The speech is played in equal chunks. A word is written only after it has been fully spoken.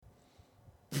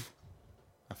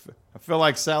feel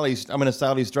like I'm in a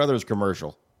Sally Struthers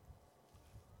commercial.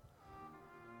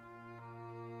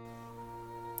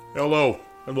 Hello,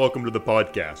 and welcome to the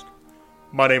podcast.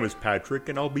 My name is Patrick,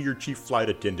 and I'll be your chief flight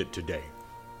attendant today.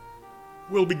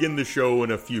 We'll begin the show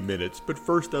in a few minutes, but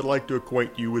first I'd like to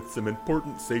acquaint you with some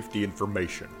important safety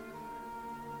information.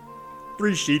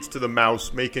 3 sheets to the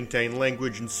mouse may contain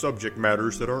language and subject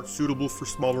matters that aren't suitable for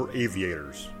smaller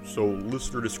aviators, so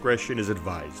listener discretion is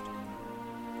advised.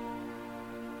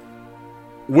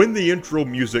 When the intro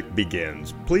music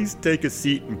begins, please take a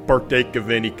seat and partake of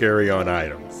any carry-on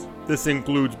items. This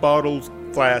includes bottles,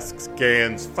 flasks,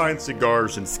 cans, fine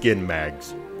cigars, and skin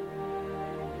mags.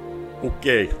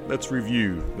 Okay, let's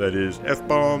review. That is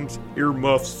F-bombs,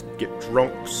 earmuffs, get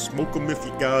drunk, smoke 'em if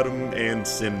you got 'em, and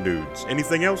send nudes.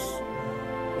 Anything else?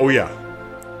 Oh yeah,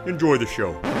 enjoy the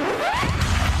show.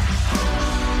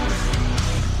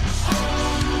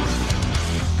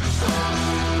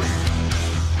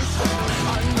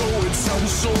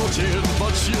 Sorted,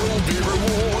 but you'll be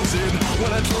rewarded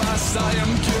when at last I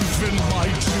am given my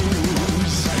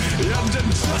dues. And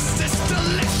injustice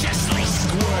deliciously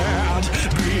squared,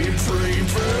 be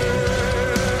prepared.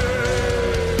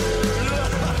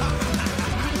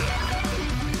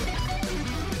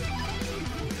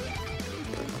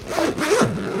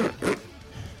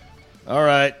 All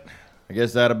right. I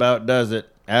guess that about does it.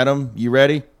 Adam, you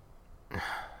ready?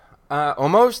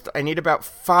 Almost. I need about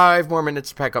 5 more minutes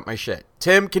to pack up my shit.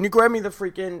 Tim, can you grab me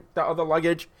the other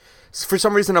luggage? For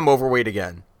some reason, I'm overweight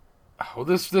again. Well,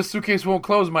 this suitcase won't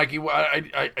close, Mikey.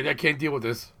 I can't deal with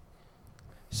this.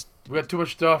 We got too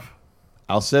much stuff.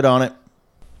 I'll sit on it.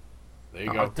 There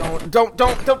you go. Don't.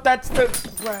 That's the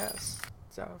glass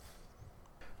stuff.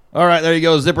 All right, there you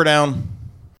go. Zipper down.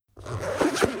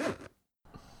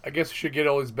 I guess we should get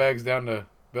all these bags down to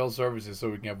Bell Services so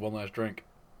we can have one last drink.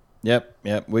 Yep.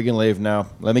 We can leave now.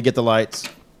 Let me get the lights.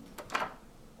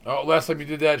 Oh, last time you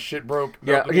did that, shit broke.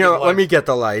 Yeah, let me get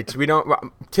the lights. We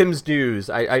don't... Tim's dues.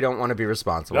 I don't want to be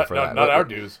responsible for that. Not our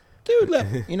dues.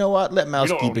 Dude, you know what? Let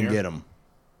Mousekeeping get them.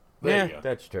 Yeah,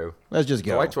 that's true. Let's just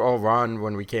go. The lights were all on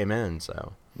when we came in,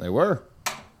 so... They were.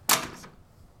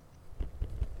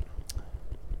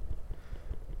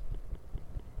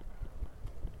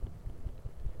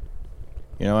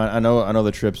 You know, I know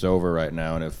the trip's over right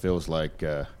now, and it feels like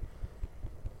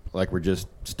we're just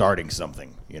starting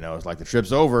something. You know, it's like the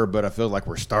trip's over, but I feel like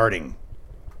we're starting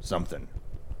something.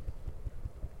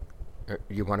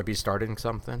 You want to be starting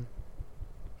something?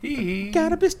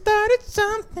 Gotta be started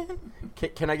something.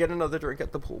 Can I get another drink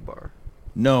at the pool bar?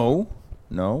 No.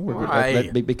 Why?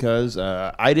 Because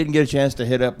I didn't get a chance to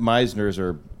hit up Meisner's,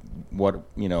 or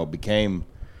what became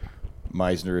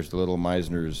Meisner's, the little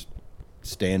Meisner's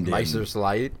stand-in. Meisner's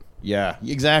Light. Yeah,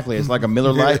 exactly. It's like a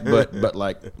Miller Lite, but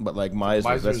like Meisner's.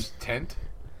 Meisner's tent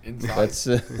inside.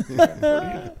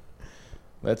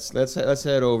 Let's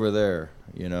head over there.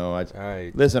 You know,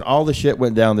 right. Listen, all the shit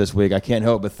went down this week. I can't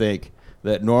help but think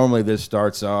that normally this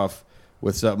starts off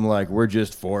with something like, we're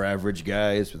just 4 average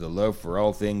guys with a love for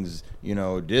all things,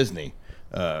 Disney.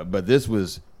 But this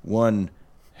was one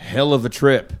hell of a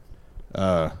trip.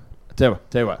 Tell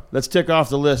you what, let's tick off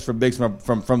the list from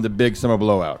the big summer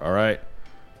blowout. All right,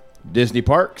 Disney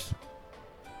parks,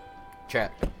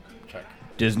 Check.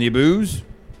 Disney booze,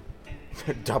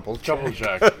 Double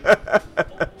check.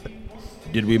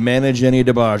 Did we manage any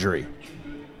debauchery?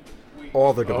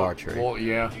 All the debauchery. Well,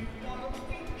 yeah.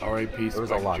 R.I.P. There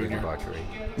was a lot of debauchery.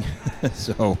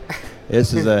 So,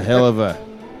 this is a hell of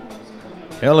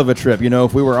a trip.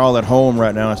 If we were all at home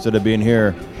right now instead of being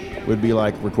here, we'd be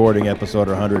like recording episode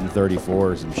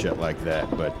 134 or some shit like that.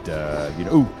 But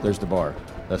ooh, there's the bar.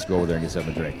 Let's go over there and get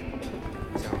something to drink.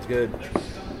 Sounds good.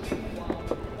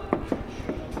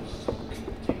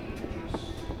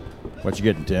 What you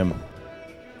getting, Tim?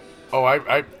 Oh,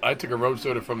 I took a road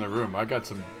soda from the room. I took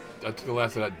the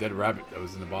last of that dead rabbit that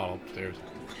was in the bottle upstairs.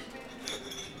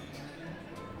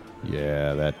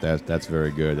 Yeah, that's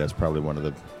very good. That's probably one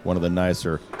of the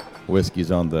nicer whiskeys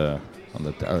on the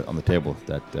table.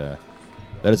 That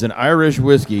is an Irish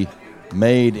whiskey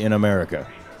made in America.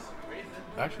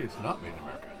 Actually, it's not made in America.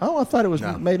 Oh, I thought it was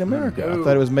made in America. No. I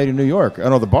thought it was made in New York. Oh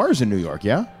no, the bar's in New York.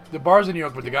 Yeah. The bar's in New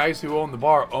York, but the guys who own the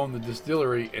bar own the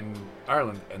distillery in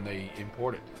Ireland, and they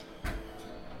import it.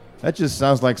 That just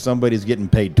sounds like somebody's getting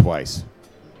paid twice.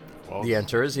 Well, the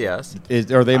answer is yes.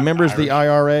 Are they members of the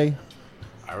IRA?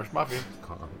 Irish Mafia.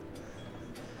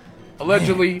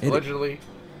 Allegedly. I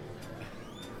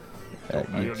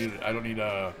don't need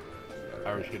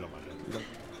Irish shit on my head.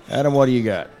 Adam, what do you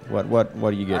got? What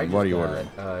are you getting? What are you ordering?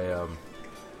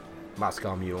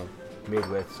 Moscow Mule, made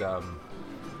with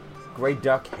Grey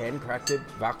Duck handcrafted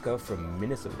vodka from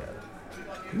Minnesota.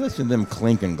 Listen to them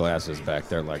clinking glasses back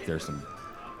there like they're some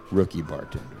rookie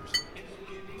bartenders.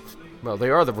 Well, they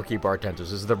are the rookie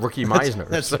bartenders. This is the rookie Meisner.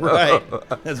 That's right.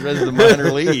 That's the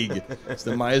minor league. It's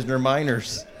the Meisner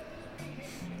Miners.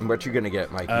 And what you gonna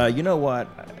get, Mikey? You know what?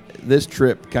 This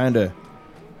trip kind of,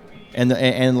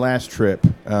 and last trip,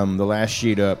 the last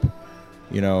sheet up,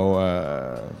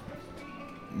 Brian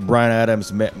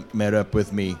Adams met up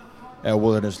with me at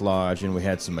Wilderness Lodge, and we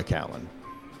had some Macallan.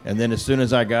 And then as soon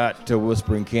as I got to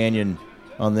Whispering Canyon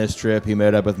on this trip, he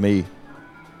met up with me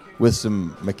with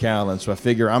some Macallan. So I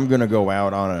figure I'm going to go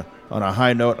out on a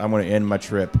high note. I'm going to end my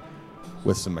trip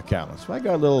with some Macallan. So I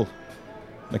got a little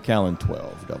Macallan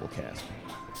 12 double cask.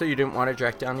 So you didn't want to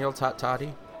Jack Daniel's Hot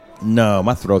Toddy? No,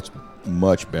 my throat's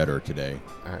much better today.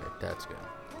 All right, that's good.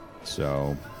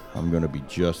 So I'm going to be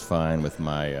just fine with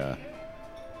my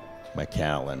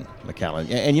Macallan.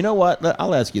 And you know what?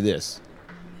 I'll ask you this.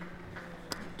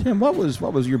 Tim, what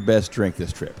was your best drink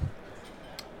this trip?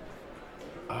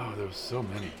 Oh, there was so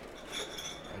many.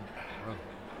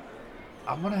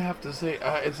 I'm going to have to say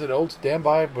it's an old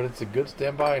standby, but it's a good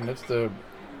standby, and it's the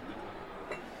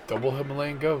Double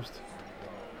Himalayan Ghost.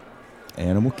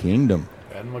 Animal Kingdom.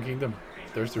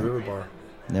 Thirsty River Bar.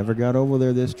 Never got over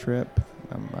there this trip.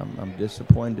 I'm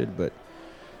disappointed, but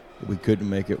we couldn't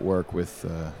make it work with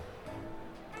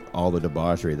all the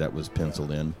debauchery that was penciled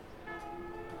in.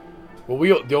 Well,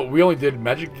 we only did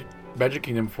Magic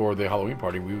Kingdom for the Halloween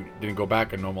party. We didn't go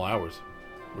back in normal hours,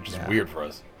 which is weird for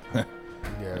us.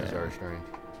 Yeah, it's very strange.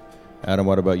 Adam,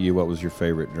 what about you? What was your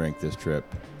favorite drink this trip?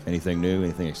 Anything new?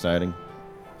 Anything exciting?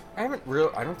 I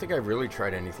don't think I really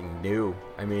tried anything new.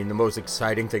 I mean, the most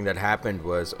exciting thing that happened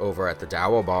was over at the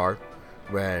Dowa Bar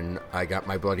when I got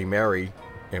my Bloody Mary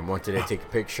and wanted to take a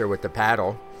picture with the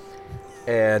paddle.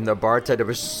 And the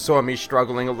bartender saw me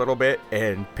struggling a little bit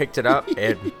and picked it up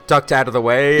and ducked out of the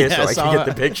way so I could get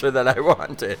the picture that I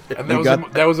wanted. And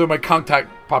that was when my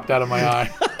contact popped out of my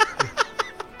eye.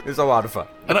 It was a lot of fun.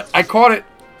 And I caught it.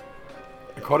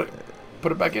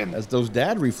 Put it back in. That's those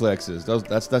dad reflexes.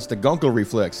 That's the Gunkel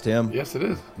reflex, Tim. Yes, it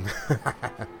is.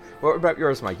 What about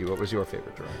yours, Mikey? What was your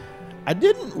favorite drink? I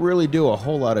didn't really do a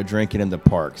whole lot of drinking in the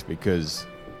parks because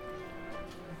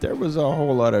there was a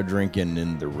whole lot of drinking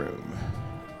in the room.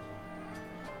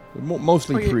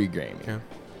 Mostly pre-gaming. Yeah.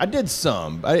 I did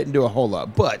some. I didn't do a whole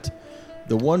lot. But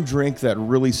the one drink that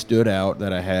really stood out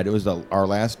that I had, it was our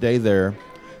last day there.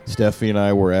 Stephanie and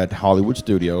I were at Hollywood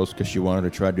Studios because she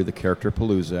wanted to try to do the Character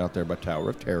Palooza out there by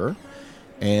Tower of Terror.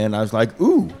 And I was like,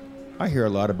 ooh, I hear a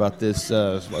lot about this,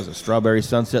 was it Strawberry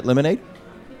Sunset Lemonade?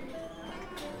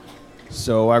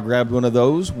 So I grabbed one of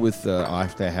those with,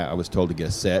 I was told to get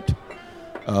a set,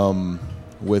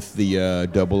 with the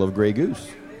double of Grey Goose.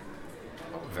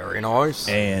 Very nice.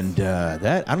 And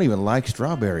that, I don't even like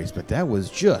strawberries, but that was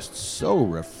just so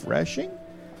refreshing.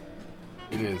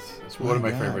 It is. It's one of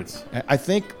my favorites. I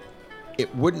think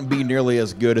it wouldn't be nearly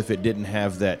as good if it didn't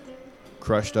have that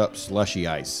crushed up slushy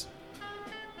ice.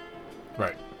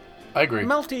 Right. I agree.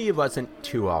 Melty wasn't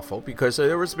too awful because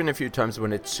there has been a few times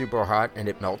when it's super hot and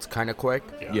it melts kind of quick.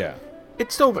 Yeah.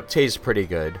 It still tastes pretty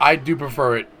good. I do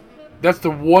prefer it. That's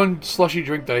the one slushy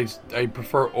drink that I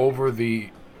prefer over the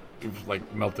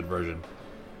melted version.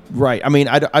 Right. I mean,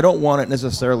 I don't want it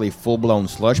necessarily full-blown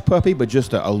slush puppy, but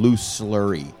just a loose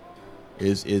slurry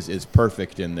is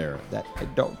perfect in there. That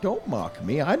don't mock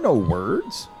me. I know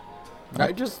words.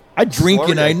 I drink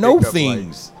and I know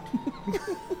things.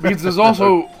 Because there's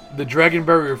also the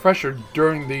Dragonberry Refresher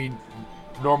during the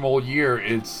normal year.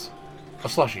 It's a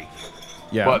slushie.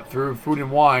 Yeah. But through Food and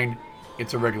Wine,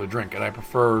 it's a regular drink, and I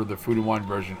prefer the Food and Wine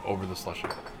version over the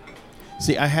slushie.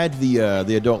 See, I had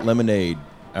the adult lemonade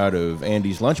out of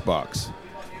Andy's lunchbox,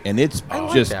 and it's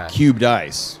just cubed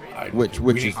ice, which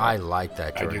is I like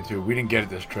that drink. I do too. We didn't get it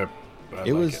this trip. But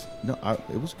it was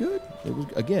good. It was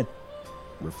again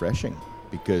refreshing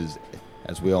because,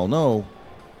 as we all know,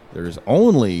 there's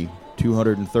only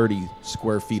 230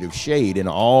 square feet of shade in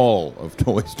all of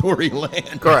Toy Story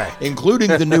Land. Correct. Including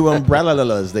the new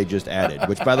umbrellas they just added,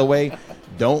 which, by the way,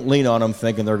 don't lean on them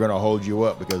thinking they're going to hold you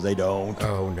up because they don't.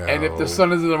 Oh, no. And if the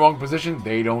sun is in the wrong position,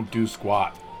 they don't do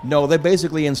squat. No, they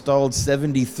basically installed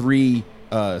 73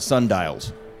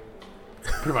 sundials.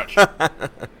 Pretty much.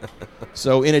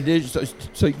 So in addition,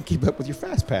 so you can keep up with your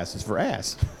fast passes for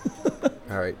ass.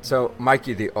 All right. So,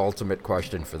 Mikey, the ultimate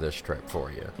question for this trip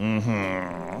for you.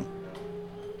 Mm-hmm.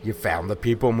 You found the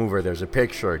People Mover. There's a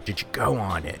picture. Did you go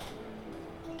on it?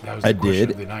 That was the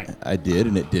question of the night. I did,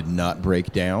 and it did not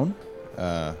break down.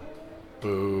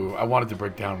 Boo. I wanted to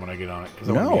break down when I get on it because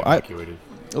I want to be evacuated.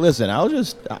 Listen,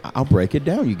 I'll break it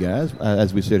down, you guys,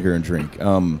 as we sit here and drink.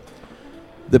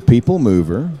 The People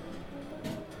Mover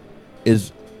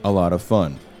is a lot of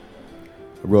fun.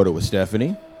 I rode it with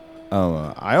Stephanie.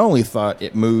 I only thought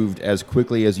it moved as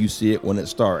quickly as you see it when it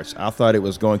starts. I thought it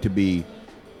was going to be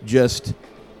just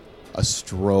a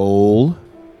stroll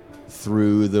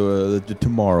through the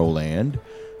Tomorrowland.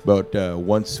 But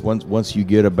once you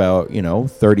get about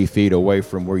 30 feet away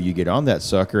from where you get on that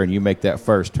sucker and you make that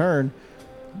first turn,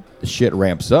 the shit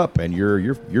ramps up and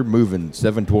you're moving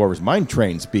 7 dwarves mine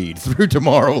train speed through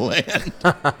Tomorrowland.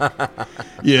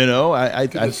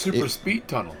 The super speed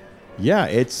tunnel. Yeah,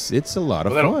 it's a lot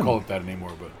of Well, they fun. don't call it that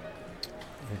anymore, but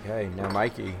Okay, now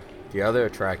Mikey, the other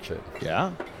attraction,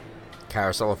 Yeah,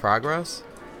 Carousel of Progress.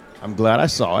 I'm glad I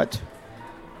saw it.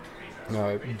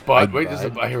 No, but wait,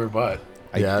 I hear a but.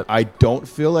 Yeah. I don't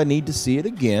feel I need to see it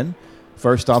again.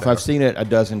 First off, I've seen it a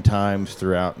dozen times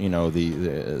throughout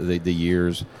the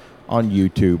years on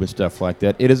YouTube and stuff like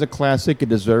that. It is a classic. It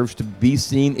deserves to be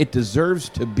seen. It deserves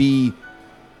to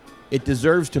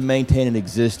maintain an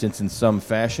existence in some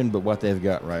fashion. But what they've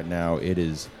got right now, it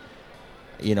is.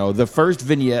 The first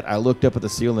vignette, I looked up at the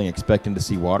ceiling expecting to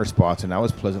see water spots, and I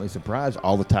was pleasantly surprised.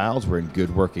 All the tiles were in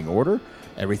good working order.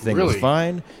 Everything was Really?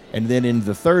 fine. And then in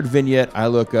the third vignette, I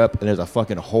look up, and there's a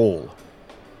fucking hole.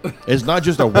 It's not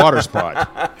just a water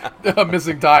spot. A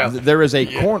missing tile. There is a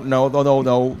corner. No.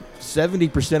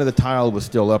 70% of the tile was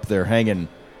still up there hanging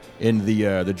in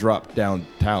the drop down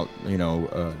tile,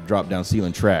 drop down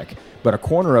ceiling track. But a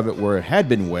corner of it where it had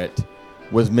been wet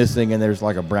was missing, and there's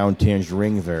like a brown tinged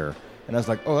ring there. And I was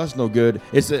like, oh, that's no good.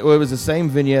 It was the same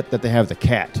vignette that they have the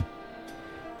cat.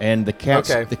 And the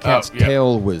cat's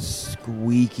tail was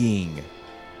squeaking.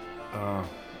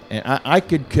 And I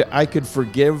could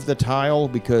forgive the tile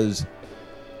because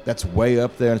that's way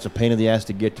up there and it's a pain in the ass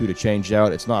to get to change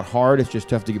out. It's not hard, it's just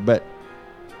tough to get. But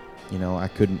I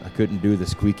couldn't do the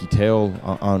squeaky tail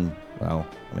on. Well,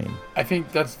 I mean, I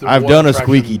think that's the. I've one done a attraction-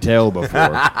 squeaky tail before.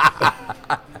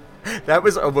 that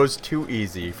was almost too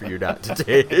easy for you not to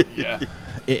take. Yeah.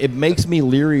 It makes me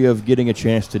leery of getting a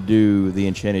chance to do the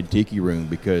Enchanted Tiki Room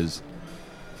because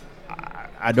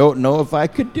I don't know if I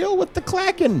could deal with the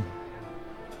clacking.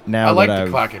 Now I like that the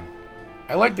I've- clacking.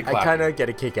 I like the I clacking. kind of get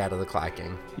a kick out of the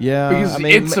clacking. Yeah, Because I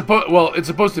mean, it's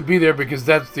supposed to be there because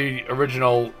that's the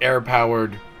original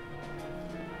air-powered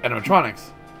animatronics.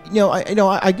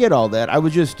 I get all that. I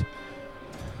was just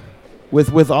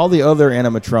with all the other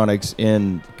animatronics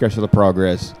in Carousel of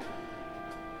Progress,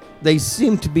 they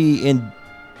seem to be in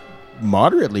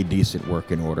moderately decent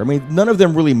working order. I mean, none of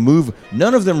them really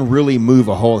move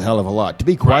a whole hell of a lot. To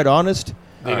be quite honest,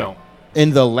 They don't.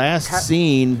 in the last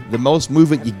scene, the most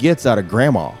movement you get's out of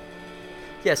Grandma.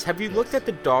 Yes, have you looked at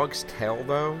the dog's tail,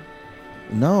 though?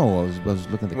 No, I was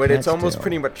looking at the When it's cat's almost tail.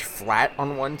 pretty much flat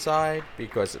on one side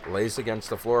because it lays against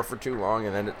the floor for too long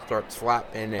and then it starts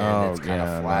flapping and it's kind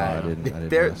of flat. I didn't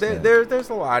There's notice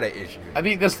that. a lot of issues. I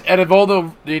think that's out of all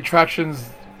the attractions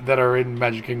that are in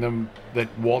Magic Kingdom that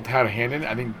Walt had a hand in,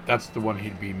 I think that's the one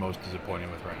he'd be most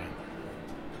disappointed with right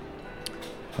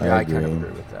now. Yeah, I agree. kind of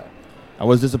agree with that. I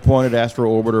was disappointed Astro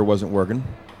Orbiter wasn't working.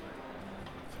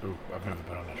 Ooh, I've never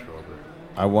been on that show over.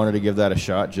 I wanted to give that a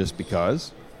shot just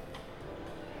because.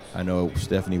 I know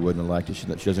Stephanie wouldn't have liked it. She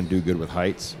doesn't do good with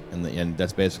heights, and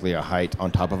that's basically a height on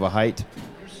top of a height.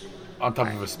 On top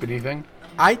of a spinny thing.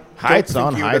 I don't Heights think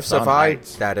on you would have heights on survived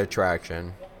heights. that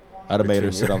attraction. I'd have made her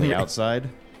Between sit you on the and me. outside.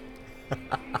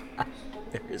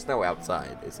 There is no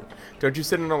outside, is it? Don't you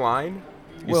sit in a line?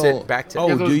 You Well, sit back to. oh,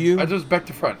 Yeah, do you? I was back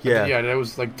to front. Yeah. Yeah, that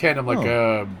was like tandem,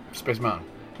 like Space Mountain.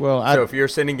 Well, So if you're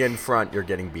sitting in front, you're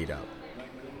getting beat up.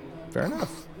 fair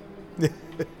enough.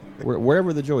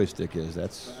 Wherever the joystick is,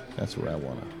 that's where I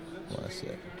want to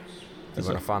sit. You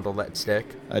want to fondle that stick?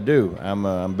 I do. I'm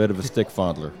a bit of a stick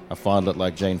fondler. I fondle it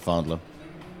like Jane Fonda.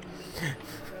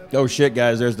 Oh shit,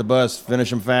 guys! There's the bus. Finish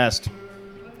them fast.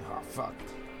 Oh, fuck.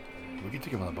 We can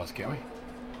take him on the bus, can't we?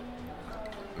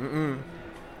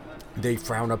 They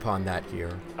frown upon that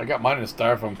here. I got mine in a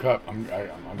styrofoam cup. I'm I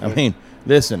good. mean,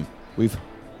 listen,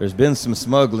 there's been some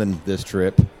smuggling this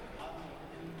trip.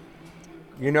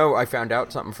 You know, I found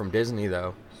out something from Disney,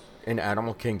 though. In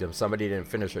Animal Kingdom, somebody didn't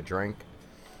finish a drink.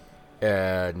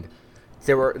 And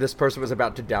this person was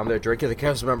about to down their drink, and the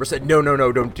cast member said, no,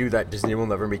 don't do that. Disney will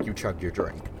never make you chug your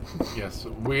drink. Yes,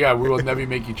 we will never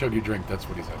make you chug your drink. That's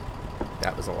what he said.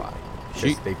 That was a lie.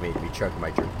 She- They've made me chug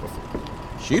my drink before.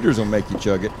 Cheaters will make you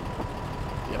chug it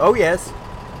Oh, yes.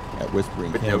 at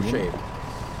Whispering With no Canyon shame.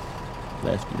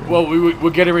 last year. Well, we're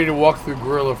getting ready to walk through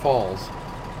Gorilla Falls.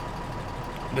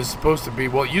 There's supposed to be,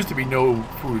 well, it used to be no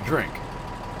food or drink,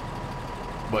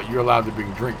 but you're allowed to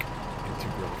bring drink into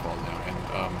Gorilla Falls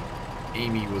now. And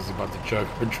Amy was about to chug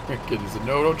her drink, and he said,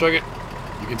 "No, don't chug it.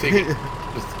 You can take it.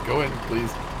 Just go in,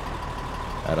 please."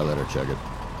 I'd have let her chug it.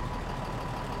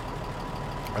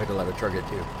 I had to let her chug it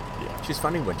too. Yeah. She's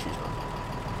funny when she's drunk.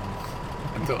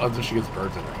 Until she gets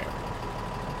birds in her hair.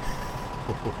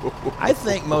 I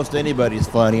think most anybody's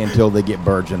funny until they get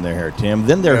birds in their hair, Tim.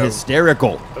 Then they're No.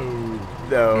 hysterical.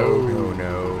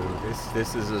 No.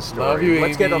 This is a story. Love you,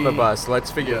 Let's get on the Amy. bus. Let's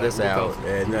figure Yeah, this we'll out, tell-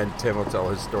 and then Tim will tell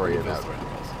his story about it.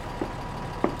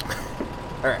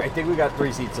 All right, I think we got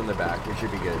 3 seats in the back. We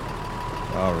should be good.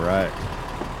 All right.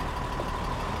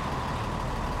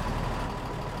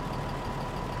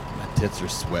 My tits are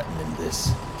sweating in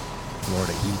this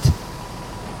Florida heat.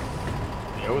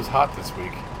 Yeah, it was hot this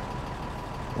week.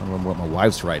 I wonder what my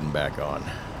wife's riding back on.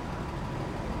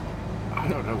 I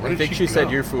don't know. Where I did think she go?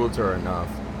 said your foods are enough.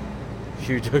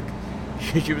 She was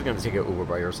going to take an Uber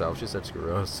by herself. She said,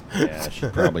 "Screw us." Yeah,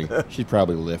 she's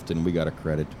probably lifting. We got a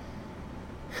credit.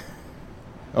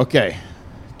 Okay,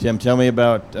 Tim, tell me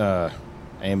about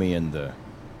Amy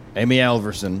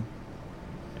Alverson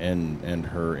and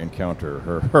her encounter,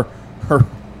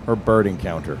 her bird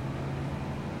encounter.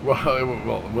 Well,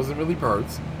 it wasn't really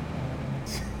birds.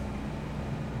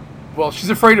 Well, she's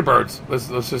afraid of birds. This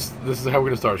is how we're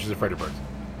gonna start. She's afraid of birds.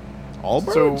 All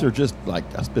birds, So- or just like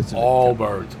a specific? All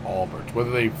birds. Whether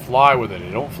they fly, whether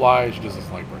they don't fly, she just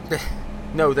doesn't like birds.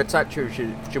 No, that's not true.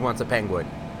 She wants a penguin.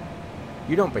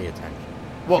 You don't pay attention.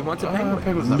 She wants a penguin.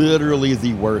 penguin's not- Literally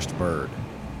the worst bird.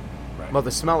 Right. Well,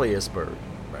 the smelliest bird.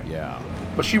 Right. Yeah.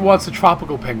 But she wants a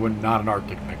tropical penguin, not an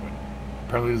Arctic penguin.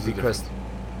 Apparently, there's a Because, difference.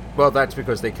 well, that's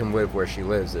because they can live where she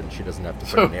lives, and she doesn't have to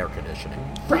put in air conditioning.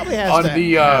 Probably has On to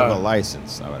the, have a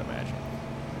license, I would imagine.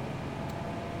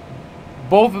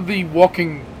 Both of the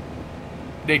walking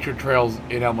nature trails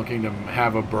in Animal Kingdom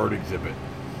have a bird exhibit,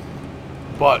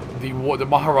 but the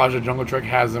Maharaja Jungle Trek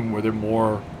has them where they're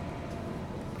more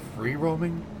free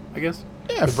roaming, I guess.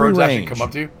 Yeah, the free birds actually range. come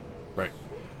up to you. Right.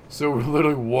 So we're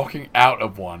literally walking out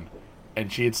of one, and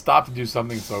she had stopped to do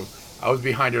something. So I was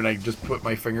behind her, and I just put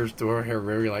my fingers through her hair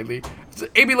very lightly. I said,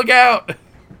 "Amy, look out!"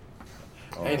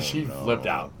 And she flipped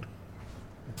out.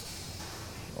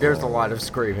 There's a lot of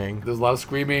screaming, There's a lot of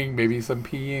screaming, maybe some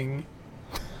peeing.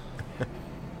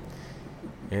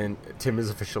 and Tim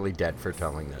is officially dead for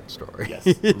telling that story. Yes.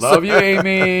 Love you,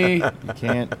 Amy. You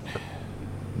can't.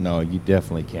 No, you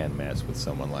definitely can mess with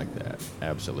someone like that.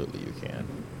 Absolutely, you can.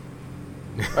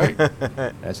 Right.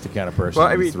 That's the kind of person Well,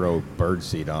 I you mean- throw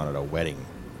birdseed on at a wedding.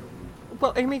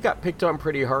 Well, Amy got picked on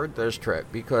pretty hard this trip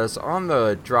because on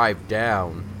the drive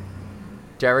down,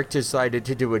 Derek decided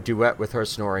to do a duet with her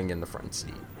snoring in the front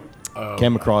seat.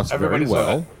 Came across very Everybody saw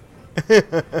well.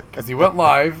 Because he went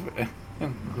live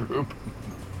in the group.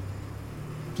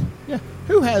 Yeah.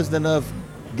 Who has enough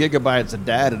gigabytes of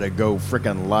data to go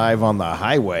freaking live on the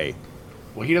highway?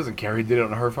 Well, he doesn't care. He did it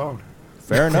on her phone.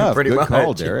 Fair enough. Pretty Good much.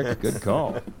 call, Derek. Good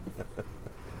call. I think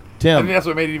Tim, that's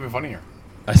what made it even funnier.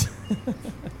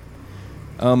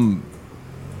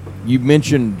 you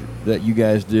mentioned that you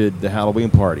guys did the Halloween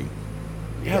party.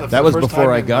 Yeah, That was first before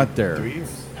time I in, got like, there. 3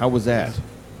 years. How was that?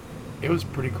 It was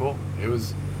pretty cool. It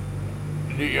was,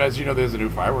 as you know, there's a new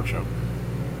fireworks show,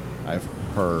 I've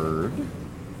heard.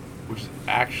 which is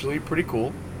actually pretty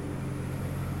cool.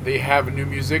 They have new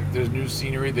music. There's new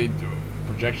scenery. They do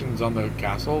projections on the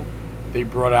castle. They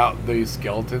brought out the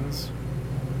skeletons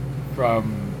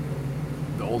from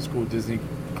the old school Disney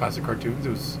classic cartoons.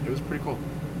 It was pretty cool.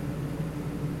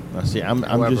 Now, see, I'm just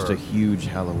However- a huge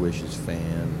Hallowishes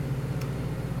fan.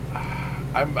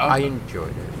 I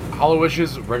enjoyed it. Hollow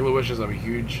Wishes, regular Wishes, I'm a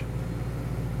huge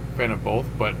fan of both,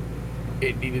 but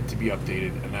it needed to be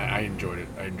updated, and I enjoyed it.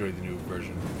 I enjoyed the new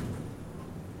version.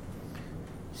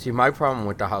 See, my problem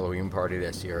with the Halloween party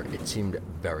this year, it seemed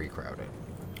very crowded.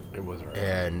 It was alright.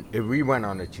 And we went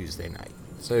on a Tuesday night.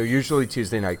 So usually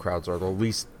Tuesday night crowds are the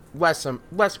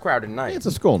less crowded night. It's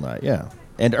a school night, yeah,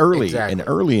 and early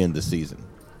Exactly. in the season.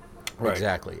 Right.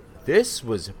 Exactly. This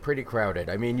was pretty crowded.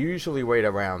 I mean, you usually wait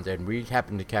around, and we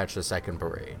happened to catch the second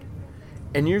parade.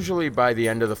 And usually by the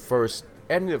end of the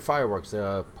fireworks,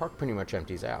 the park pretty much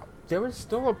empties out. There was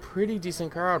still a pretty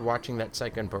decent crowd watching that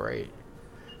second parade.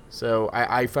 So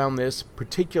I found this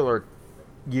particular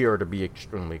year to be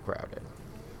extremely crowded.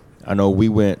 I know we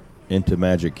went into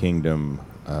Magic Kingdom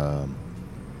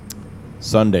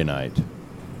Sunday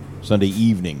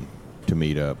evening to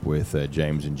meet up with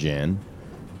James and Jen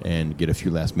and get a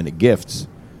few last-minute gifts.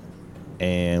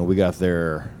 And we got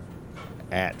there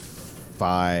at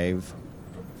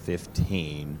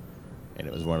 5:15, and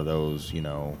it was one of those,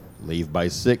 leave by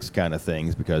 6 kind of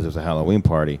things because it was a Halloween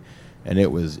party, and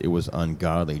it was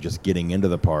ungodly just getting into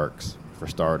the parks for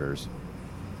starters.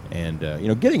 And,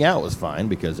 getting out was fine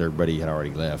because everybody had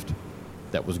already left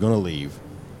that was going to leave.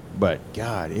 But,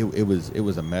 God, it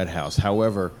was a madhouse.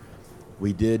 However,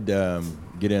 we did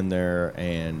get in there,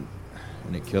 and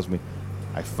it kills me.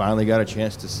 I finally got a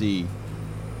chance to see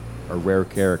a rare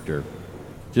character,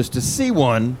 just to see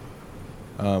one.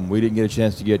 We didn't get a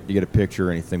chance to get a picture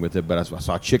or anything with it, but I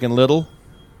saw Chicken Little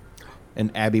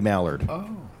and Abby Mallard. Oh,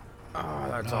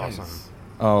 That's nice. awesome.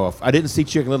 Oh, I didn't see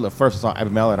Chicken Little at first. I saw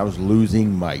Abby Mallard. I was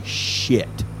losing my shit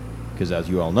because, as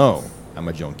you all know, I'm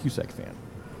a Joan Cusack fan.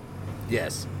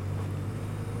 Yes.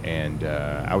 And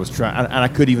I was trying, and I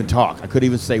couldn't even talk. I couldn't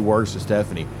even say words to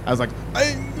Stephanie. I was like,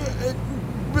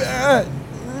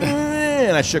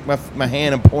 and I shook my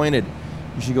hand and pointed.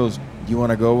 And she goes, "Do you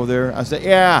want to go over there?" I said,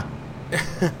 "Yeah."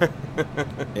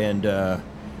 And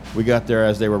we got there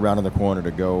as they were rounding the corner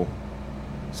to go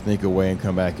sneak away and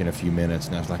come back in a few minutes.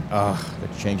 And I was like, "Ugh,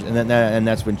 that changed." And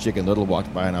that's when Chicken Little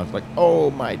walked by, and I was like, "Oh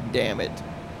my damn it!"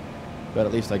 But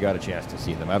at least I got a chance to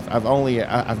see them.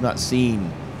 I've not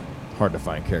seen hard to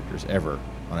find characters ever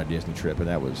on a Disney trip, and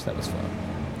that was fun.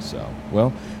 So,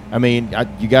 well, I mean,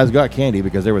 you guys got candy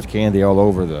because there was candy all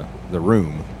over the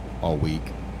room all week.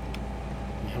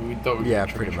 Yeah, we thought we Yeah,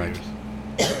 were pretty much.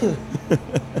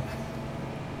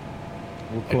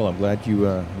 Well, cool. I'm glad you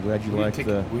liked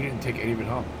the. We didn't take any of it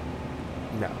home.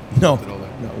 No. No, Left it all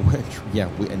there. no,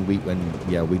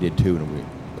 we did too, and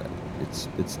it's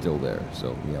still there.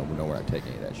 So yeah, we're not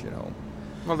taking any of that shit home.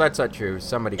 Well, that's not true.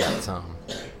 Somebody got some.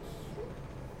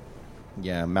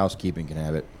 Yeah, mousekeeping can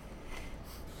have it.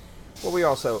 Well, we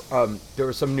also there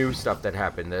was some new stuff that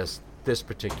happened this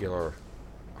particular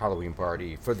Halloween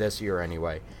party for this year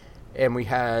anyway, and we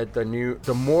had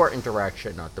the more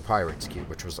interaction at the Pirates Cube,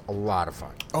 which was a lot of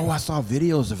fun. Oh, I saw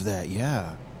videos of that.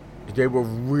 Yeah. They were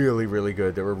really, really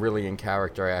good. They were really in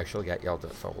character. I actually got yelled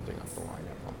at for holding up the line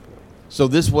at one point. So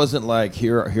this wasn't like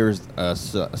here's a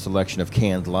selection of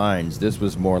canned lines. This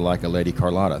was more like a Lady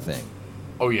Carlotta thing,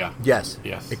 Oh yeah. Yes.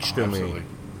 Yes. Extremely. Absolutely.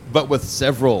 but with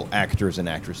several actors and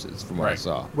actresses from what I Right.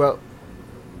 saw. Well,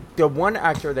 the one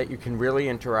actor that you can really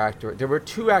interact with, there were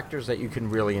two actors that you can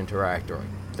really interact with.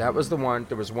 That was the one.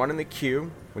 There was one in the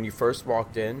queue when you first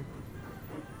walked in,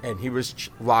 and he was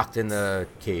locked in the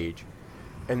cage.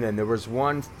 And then there was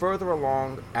one further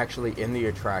along, actually in the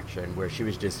attraction, where she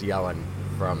was just yelling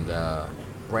from the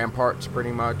ramparts,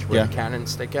 pretty much, where Yeah. the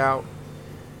cannons stick out.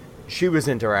 She was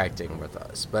interacting with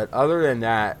us. But other than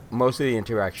that, most of the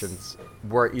interactions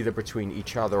were either between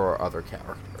each other or other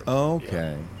characters.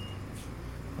 Okay.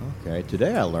 Okay.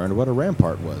 Today I learned what a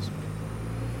rampart was.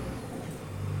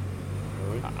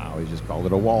 Really? I always just called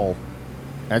it a wall.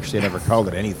 Actually, I never called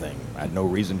it anything. I had no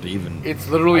reason to even. It's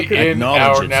literally could in acknowledge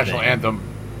our its national name. anthem.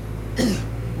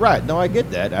 Right. No, I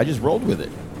get that. I just rolled with it.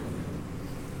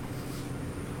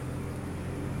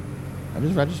 I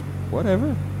just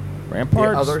whatever.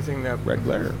 Ramparts. The other thing that Red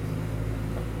glare.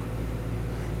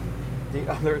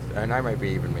 and I might be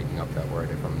even making up that word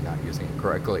if I'm not using it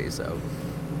correctly, so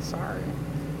sorry.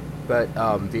 But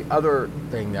the other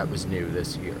thing that was new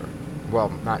this year,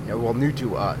 new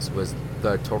to us, was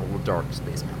the Total Dark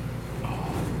Space Mountain.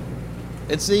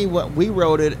 And see, what we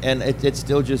wrote it, and it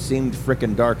still just seemed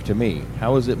frickin' dark to me.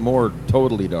 How is it more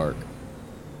totally dark?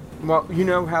 Well, you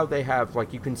know how they have,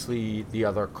 like, you can see the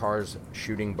other cars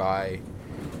shooting by.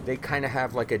 They kind of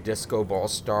have, like, a disco ball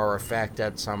star effect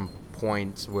at some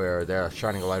points where they're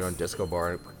shining a light on disco ball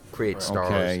and it creates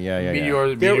stars. Okay, yeah.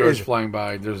 Meteors There is- flying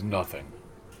by. There's nothing.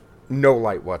 No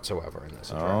light whatsoever in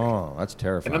this attraction. Oh, that's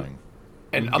terrifying.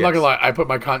 And I'm not Yes. gonna lie, I put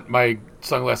my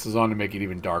sunglasses on to make it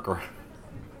even darker.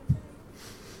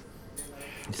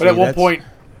 See, But at one that's- point,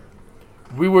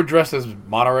 we were dressed as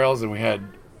monorails, and we had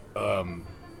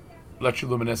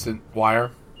electroluminescent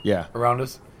wire Yeah. around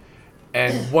us.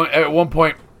 And at one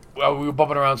point, we were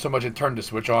bumping around so much it turned the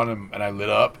switch on, and I lit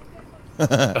up. I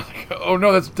was like, oh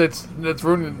no, that's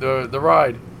ruining the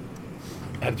ride.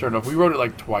 I had to turn it off. We rode it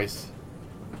like twice.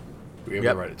 We were able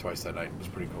Yep. to ride it twice that night. It was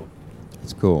pretty cool.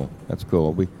 It's cool. That's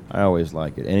cool. I always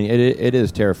like it, and it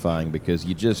is terrifying because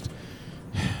you just,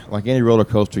 like any roller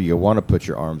coaster, you want to put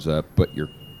your arms up, but you're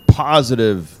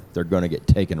positive they're going to get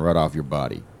taken right off your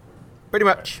body. Pretty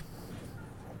much.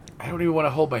 I don't even want to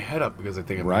hold my head up because I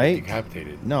think I'm Right? getting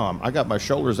decapitated. No, I got my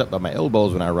shoulders up by my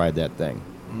elbows when I ride that thing.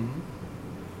 Mm-hmm.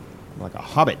 I'm like a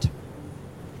hobbit.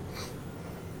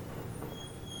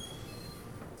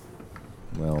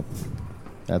 Well,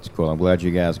 that's cool. I'm glad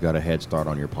you guys got a head start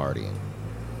on your partying.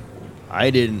 I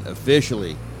didn't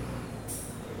officially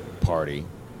party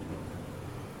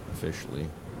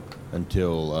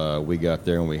until we got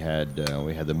there and we had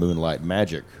the Moonlight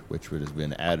Magic, which would have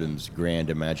been Adam's grand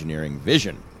Imagineering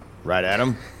vision. Right,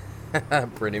 Adam?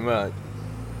 Pretty much.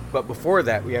 But before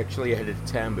that, we actually had a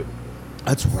Tambu.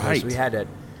 That's right. We had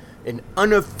an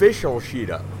unofficial sheet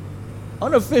up.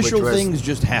 Unofficial Which was- things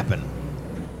just happen.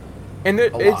 And A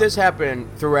lot. this happened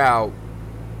throughout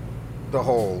the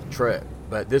whole trip,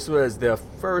 but this was the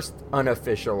first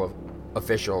unofficial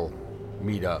official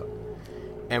meetup.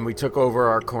 And we took over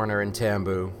our corner in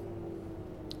Tambu.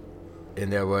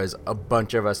 And there was a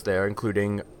bunch of us there,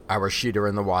 including our shooter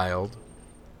in the wild.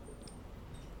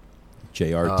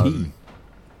 JRT.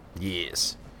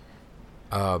 Yes.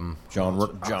 John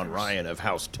Ryan of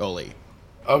House Tully.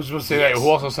 I was supposed to say that. Who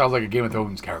also sounds like a Game of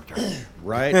Thrones character.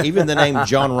 Right? Even the name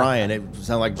John Ryan, it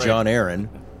sounds like John Aaron.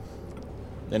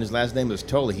 And his last name is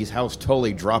Tully. He's House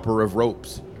Tully, dropper of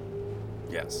ropes.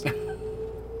 Yes.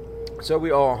 So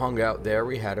we all hung out there.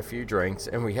 We had a few drinks,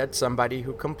 and we had somebody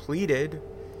who completed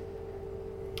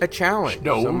a challenge.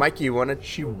 No. So, Mike, you wanted...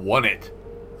 She won it.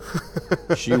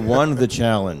 She won the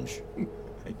challenge.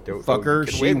 Don't- Fucker, you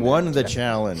can she win won that the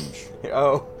challenge.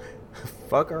 Oh,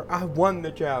 fucker, I won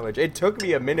the challenge. It took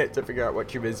me a minute to figure out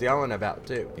what she was yelling about,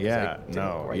 too. 'cause I Yeah, didn't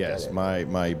no, quite yes. get it.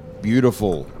 My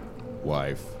beautiful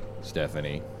wife,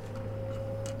 Stephanie,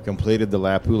 completed the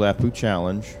Lapu Lapu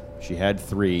challenge. She had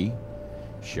 3.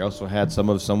 She also had some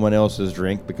of someone else's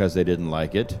drink because they didn't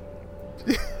like it.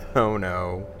 Oh,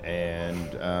 no.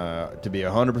 And to be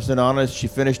 100% honest, she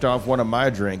finished off one of my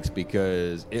drinks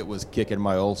because it was kicking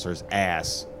my ulcer's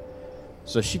ass.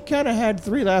 So she kind of had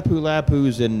 3 Lapu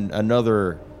Lapus and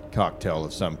another cocktail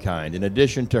of some kind, in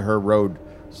addition to her road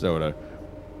soda.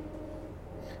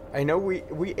 I know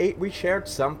we shared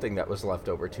something that was left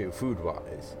over, too,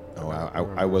 food-wise. Oh,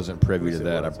 I wasn't privy to Whose it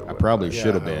that. was or I what. probably Yeah,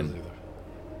 should have I been. wasn't either.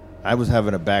 I was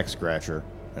having a back scratcher,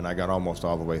 and I got almost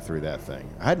all the way through that thing.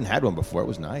 I hadn't had one before. It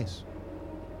was nice.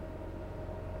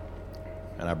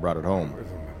 And I brought it home.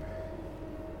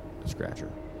 The scratcher.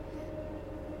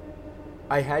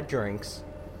 I had drinks,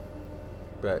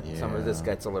 but some of this Yeah.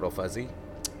 gets a little fuzzy.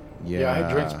 Yeah, I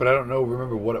had drinks, but I don't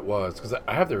remember what it was. Because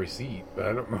I have the receipt, but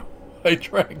I don't remember what I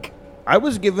drank. I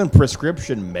was given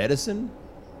prescription medicine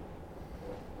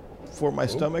for my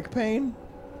stomach pain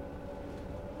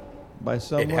by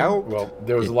someone. helped. Well,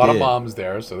 there was It a lot of did. moms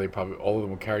there, so they probably, all of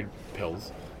them carried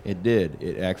pills. It did.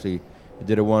 It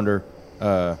did a wonder.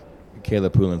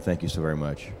 Kayla Poulin, thank you so very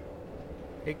much.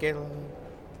 Hey, Galen.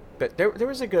 But there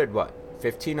was a good,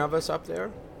 15 of us up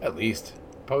there? At least.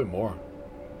 Probably more.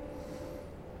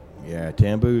 Yeah,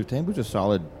 Tambu's a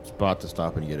solid spot to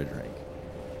stop and get a drink.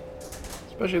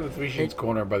 Especially the Three Sheets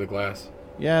corner by the glass.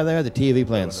 Yeah, they had the TV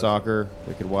playing soccer.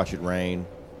 We could watch it rain.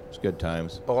 It's good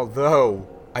times. Although,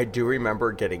 I do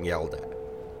remember getting yelled at.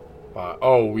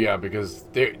 Oh, yeah, because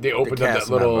they opened up cast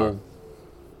that little member.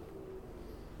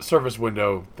 service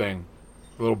window thing.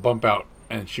 A little bump out.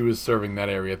 And she was serving that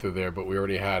area through there, but we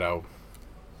already had our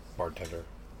bartender.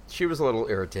 She was a little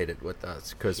irritated with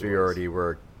us because we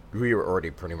were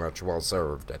already pretty much well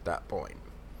served at that point.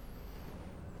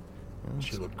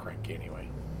 She looked cranky anyway.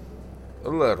 A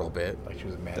little bit. Like she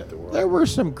was mad at the world. There were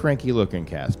some cranky looking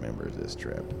cast members this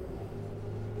trip.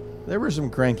 There were some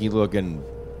cranky looking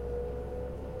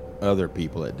other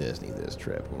people at Disney this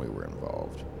trip when we were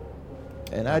involved.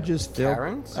 And I just feel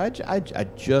Karens? I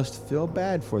just feel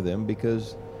bad for them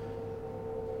because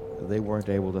they weren't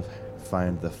able to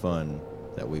find the fun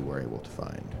that we were able to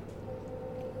find.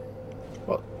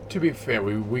 Well, to be fair,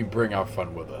 we bring our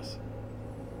fun with us.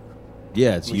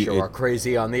 Yeah, it's We show our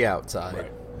crazy on the outside.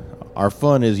 Right. our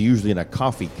fun is usually in a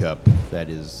coffee cup that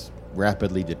is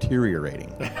rapidly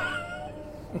deteriorating.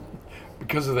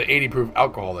 Because of the 80 proof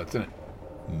alcohol that's in it.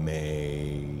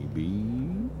 Maybe.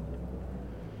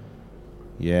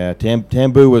 Yeah,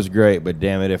 Tambu was great, but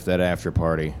damn it if that after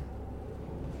party.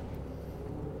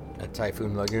 At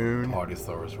Typhoon Lagoon.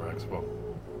 Partysaurus Rex. Well,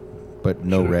 But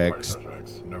no should've been Rex. Partysaurus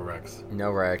Rex. No Rex.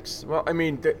 No Rex. Well, I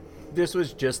mean, this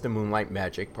was just the Moonlight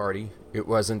Magic party. It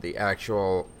wasn't the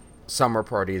actual summer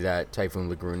party that Typhoon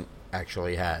Lagoon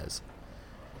actually has.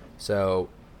 So,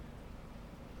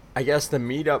 I guess the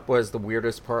meetup was the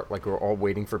weirdest part. Like, we're all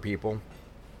waiting for people.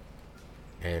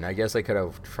 And I guess I could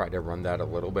have tried to run that a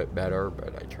little bit better,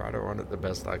 but I tried to run it the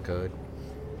best I could.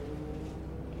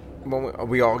 When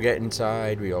we all get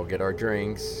inside, we all get our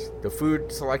drinks. The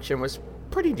food selection was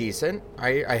pretty decent.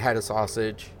 I had a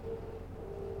sausage.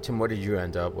 Tim, what did you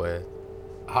end up with?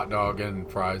 Hot dog and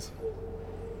fries.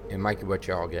 And Mikey, what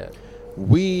y'all get?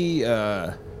 We,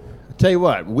 I tell you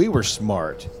what, we were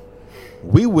smart.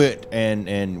 We went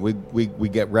and we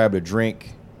grabbed a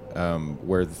drink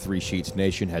where the Three Sheets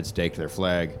Nation had staked their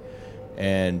flag,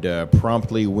 and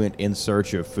promptly went in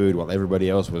search of food while everybody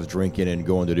else was drinking and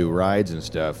going to do rides and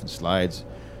stuff and slides.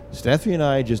 Stephanie and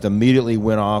I just immediately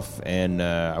went off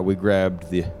and we grabbed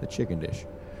the chicken dish.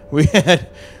 We had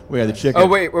the chicken. Oh,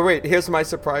 wait. Here's my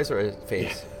surprise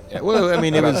face. Yeah, well, I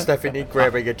mean, it About was. Stephanie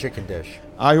grabbing a chicken dish.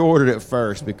 I ordered it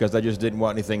first because I just didn't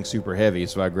want anything super heavy,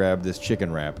 so I grabbed this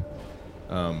chicken wrap.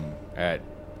 At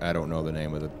I don't know the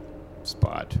name of the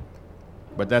spot,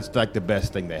 but that's like the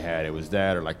best thing they had. It was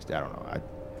that, or like I don't know.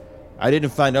 I didn't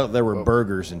find out there were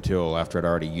burgers until after I'd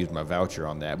already used my voucher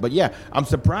on that. But yeah, I'm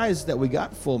surprised that we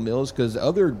got full meals because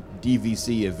other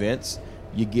DVC events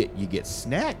you get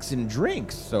snacks and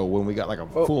drinks. So when we got like a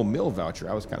full meal voucher,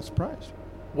 I was kind of surprised.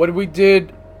 When we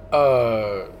did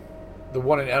the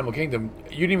one in Animal Kingdom,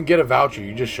 you didn't even get a voucher.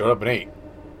 You just showed up and ate.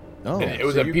 Oh, And it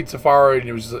was so a pizza safari, and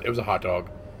it was a hot dog.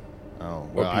 Oh, Or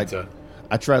well, pizza.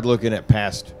 I tried looking at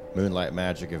past Moonlight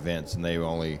Magic events, and they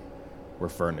only were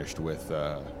furnished with,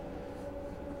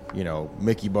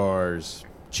 Mickey bars,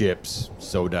 chips,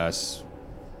 sodas.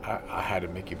 I had a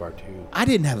Mickey bar too. I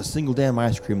didn't have a single damn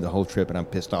ice cream the whole trip, and I'm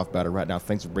pissed off about it right now.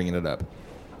 Thanks for bringing it up.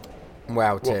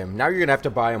 Wow, Tim. Now you're going to have to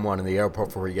buy him one in the airport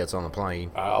before he gets on the plane.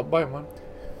 I'll buy one.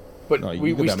 But No, you we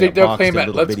could buy me stayed a there box playing of at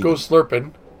little Let's bitty Go ones.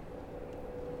 Slurpin'.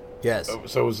 Yes.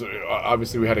 So it was,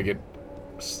 obviously we had to get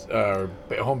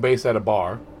home base at a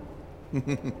bar. And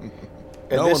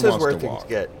No this one is wants where to things walk.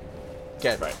 get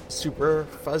Right. super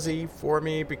fuzzy for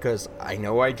me because I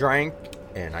know I drank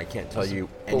and I can't tell you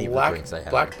any of the drinks I had.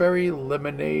 Blackberry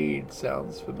lemonade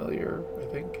sounds familiar, I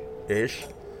think. Ish.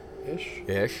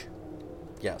 Ish.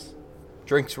 Yes.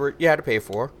 Drinks were you had to pay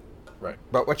for. Right.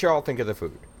 But what y'all think of the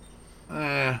food?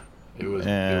 It was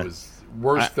Eh.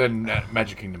 worse than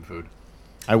Magic Kingdom food.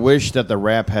 I wish that the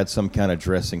wrap had some kind of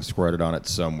dressing squirted on it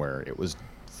somewhere. It was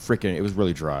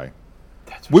really dry.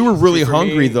 We were really for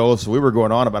hungry me- though, so we were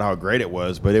going on about how great it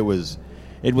was, but it was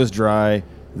dry.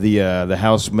 The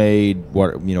house-made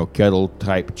kettle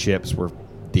type chips were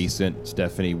decent.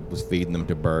 Stephanie was feeding them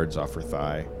to birds off her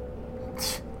thigh.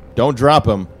 Don't drop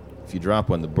them. If you drop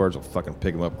one, the birds will fucking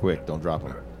pick them up quick. Don't drop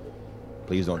them.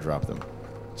 Please don't drop them.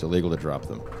 It's illegal to drop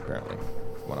them, apparently,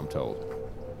 from what I'm told.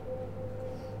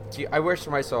 See, I wish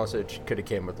my sausage could have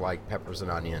came with like peppers and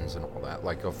onions and all that,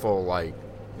 like a full like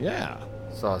Yeah.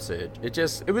 sausage.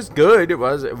 It was good.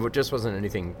 It just wasn't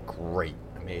anything great,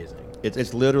 amazing.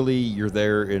 It's literally you're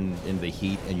there in the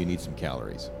heat and you need some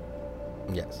calories.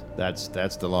 Yes, That's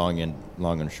the long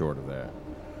and short of that.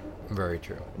 very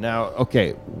true. Now,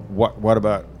 okay, what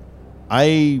about?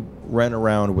 I ran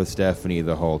around with Stephanie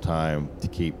the whole time to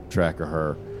keep track of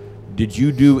her. Did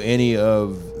you do any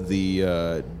of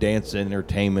the dance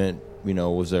entertainment?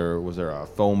 Was there a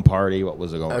foam party? What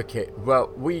was it going? Okay, well,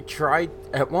 we tried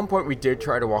at one point. We did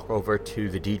try to walk over to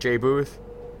the DJ booth,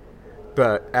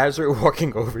 but as we were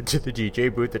walking over to the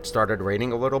DJ booth, it started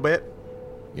raining a little bit.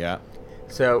 Yeah,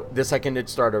 So the second it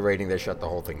started raining, they shut the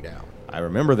whole thing down. I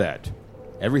remember that.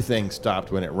 Everything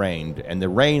stopped when it rained, and the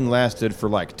rain lasted for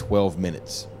like 12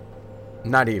 minutes.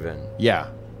 Not even. Yeah,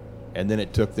 and then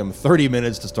it took them 30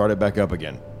 minutes to start it back up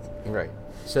again. Right.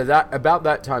 So about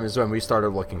that time is when we started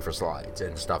looking for slides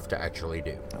and stuff to actually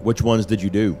do. Which ones did you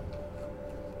do?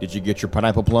 Did you get your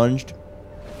pineapple plunged?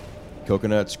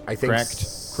 Coconuts I think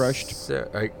cracked, crushed?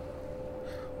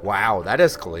 Wow, that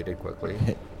escalated quickly.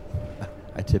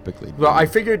 I typically do. Well, I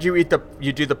figured you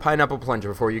do the pineapple plunge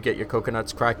before you get your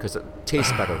coconuts cracked because it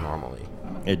tastes better normally.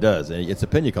 It does. It's a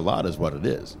pina colada is what it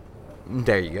is.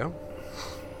 There you go.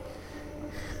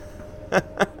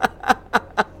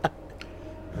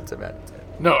 That's about it.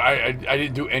 No, I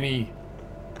didn't do any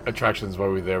attractions while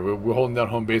we were there. We were holding down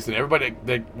home base, and everybody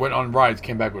that went on rides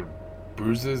came back with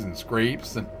bruises and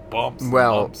scrapes and bumps. And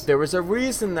Well, lumps. there was a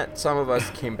reason that some of us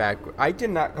came back. I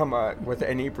did not come out with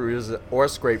any bruises or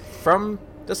scrape from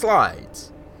the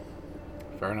slides.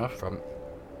 Fair enough. From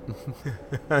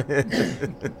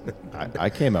I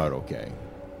came out okay.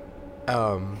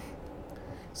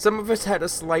 some of us had a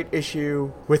slight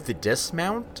issue with the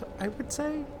dismount, I would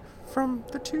say, from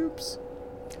the tubes.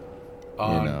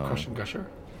 On know. Crush and Gusher.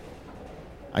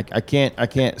 I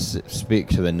can't speak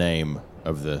to the name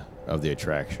of the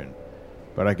attraction,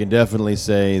 but I can definitely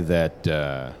say that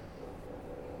I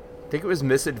think it was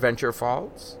Misadventure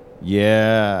Falls.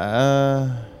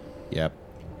 yep.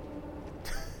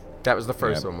 That was the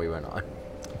first Yep. one we went on.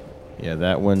 Yeah,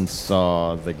 that one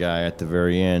saw the guy at the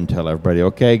very end tell everybody,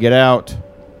 "Okay, get out."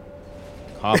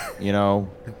 Hop,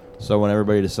 So when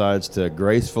everybody decides to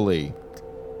gracefully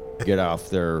get off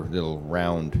their little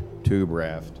round tube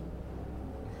raft,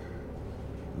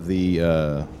 the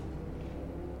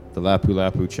Lapu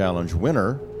Lapu Challenge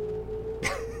winner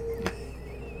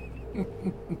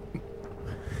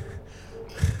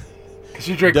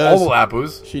She drank Does- all the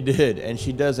Lapus. she did, and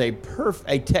she does a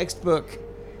textbook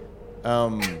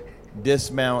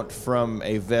dismount from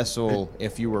a vessel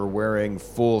if you were wearing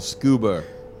full scuba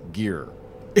gear.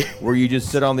 where you just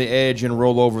sit on the edge and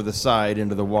roll over the side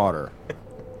into the water.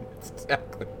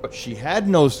 Exactly. She had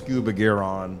no scuba gear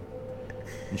on,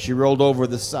 and she rolled over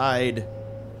the side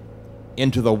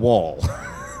into the wall.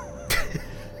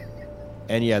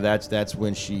 And yeah, that's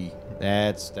when she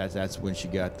got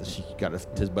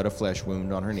a but a flesh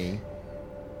wound on her knee.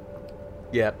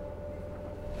 Yep.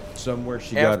 Somewhere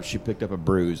she picked up a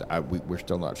bruise. We're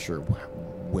still not sure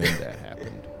when that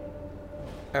happened.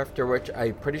 After which,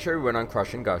 I'm pretty sure we went on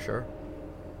Crush and Gusher.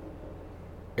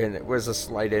 And it was a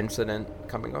slight incident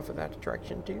coming off of that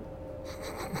attraction, too.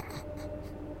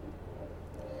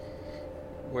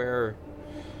 Where...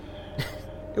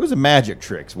 It was a magic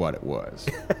trick's what it was.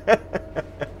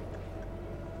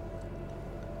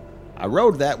 I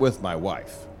rode that with my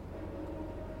wife.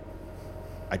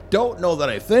 I don't know that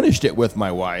I finished it with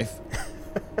my wife.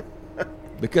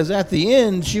 Because at the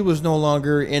end, she was no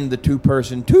longer in the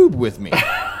two-person tube with me.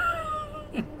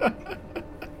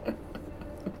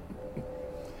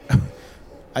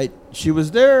 She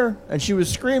was there, and she was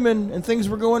screaming, and things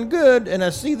were going good, and I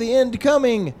see the end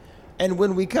coming. And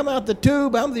when we come out the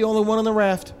tube, I'm the only one on the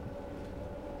raft.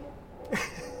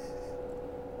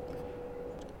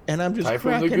 And I'm just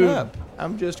Typhoon cracking Lagoon. up.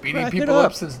 I'm just Beating cracking people up.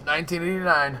 up since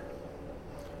 1989.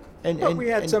 But we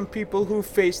had some people who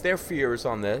faced their fears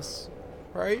on this,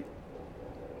 right?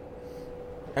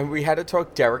 And we had to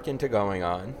talk Derek into going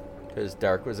on, because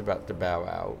Derek was about to bow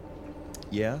out.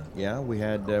 Yeah. We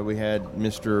had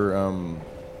Mr.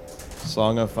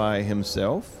 Songify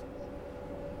himself,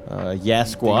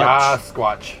 Yasquatch,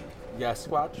 Squatch. Yes,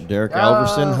 Squatch? Derek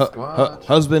Alverson, Squatch.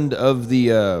 husband of the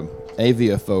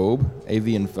avian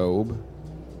phobe.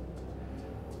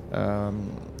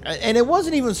 And it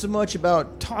wasn't even so much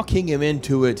about talking him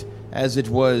into it as it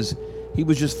was he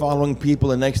was just following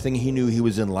people, and next thing he knew, he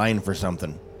was in line for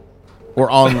something. Or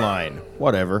online.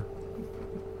 Whatever.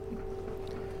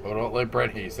 Oh, don't let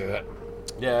Brett Hayes say that.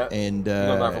 Yeah. And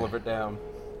You'll never live it down.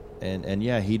 And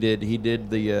yeah, he did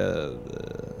the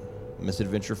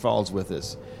Misadventure Falls with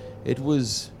us. It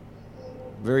was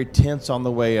very tense on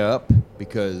the way up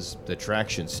because the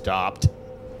traction stopped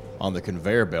on the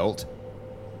conveyor belt.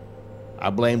 I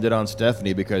blamed it on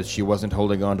Stephanie because she wasn't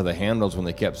holding on to the handles when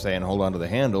they kept saying hold on to the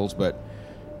handles, but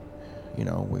you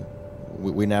know,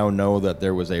 we now know that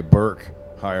there was a Burke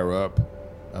higher up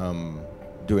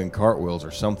doing cartwheels or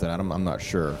something. I'm not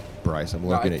sure, Bryce. I'm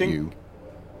looking at you.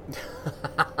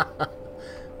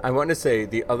 I want to say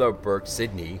the other Burke,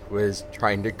 Sydney, was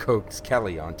trying to coax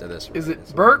Kelly onto this. Is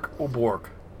it Burke or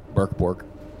Bork? Burke. Burke,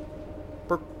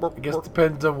 I guess it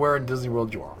depends on where in Disney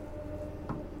World you are.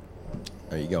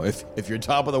 There you go. If you're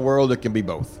top of the world, it can be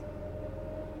both.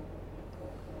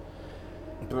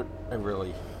 But I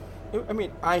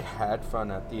mean, I had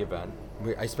fun at the event.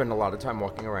 I spent a lot of time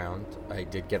walking around. I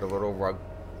did get a little water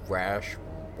rash,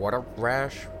 I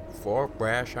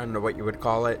don't know what you would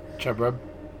call it. Chub rub?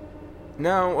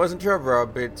 No, it wasn't chub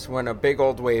rub. It's when a big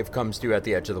old wave comes to you at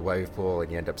the edge of the wave pool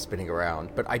and you end up spinning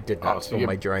around. But I did not spill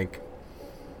my drink.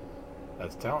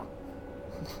 That's talent.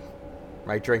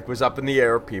 My drink was up in the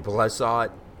air. People, I saw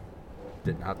it.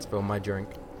 Did not spill my drink.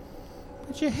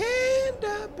 Put your hand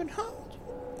up and hold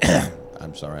you.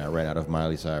 I'm sorry, I ran out of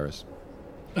Miley Cyrus.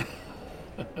 I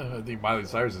think Miley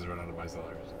Cyrus has run out of my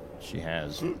Cyrus. She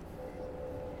has.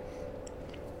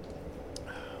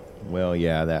 Well,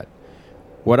 yeah, that.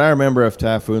 What I remember of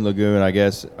Typhoon Lagoon, I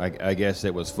guess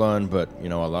it was fun, but you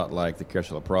know, a lot like the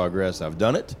Carousel of Progress. I've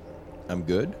done it. I'm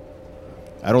good.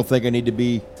 I don't think I need to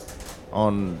be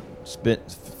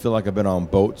feel like I've been on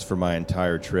boats for my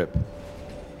entire trip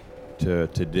to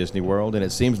Disney World, and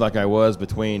it seems like I was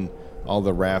between all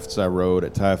the rafts I rode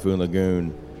at Typhoon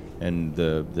Lagoon and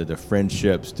the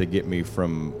friendships to get me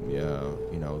from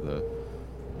the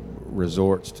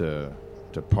resorts to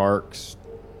parks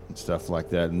and stuff like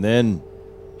that, and then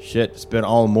spent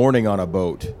all morning on a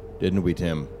boat, didn't we,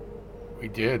 Tim? We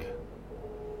did.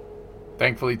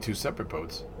 Thankfully, 2 separate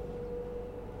boats.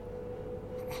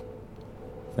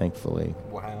 Thankfully.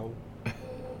 Wow.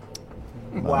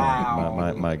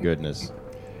 My goodness.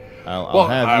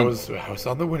 I was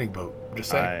on the winning boat. I'm just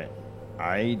saying.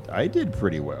 I did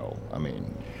pretty well. I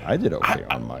mean, I did okay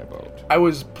on my boat. I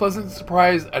was pleasantly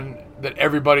surprised that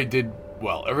everybody did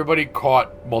well. Everybody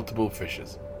caught multiple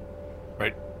fishes.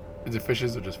 Right? Is it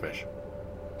fishes or just fish?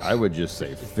 I would just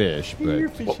say fish, but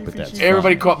that's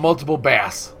everybody fine. caught multiple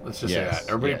bass. Let's just say Yes, that.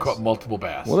 Everybody yes. caught multiple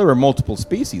bass. Well, there were multiple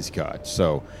species caught,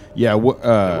 so yeah. There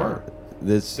were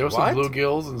some What?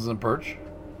 bluegills and some perch.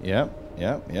 Yep.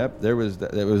 There was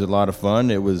a lot of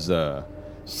fun. It was.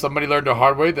 Somebody learned the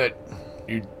hard way that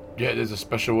there's a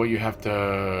special way you have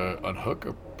to unhook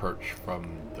a perch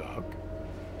from the hook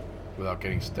without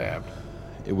getting stabbed.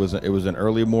 It was an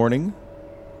early morning,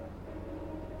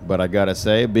 but I gotta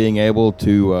say, being able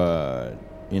to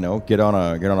get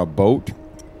on a boat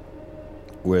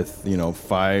with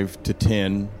 5 to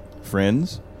 10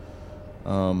 friends,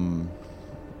 and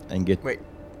get Wait,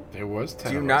 There was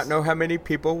 10 do you of not us. know how many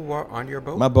people were on your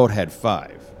boat? my boat had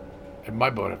 5. And my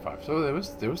boat had 5. So there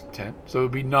was 10. So it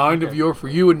would be 9 of your for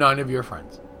you and 9 of your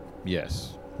friends.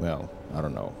 Yes. Well, I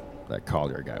don't know. That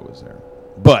Collier guy was there,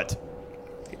 but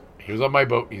He was on my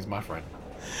boat. He's my friend.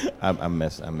 I'm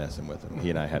messing with him. He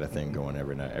and I had a thing going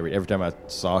every night. Every time I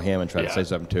saw him and tried to Yeah. say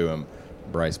something to him,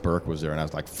 Bryce Burke was there, and I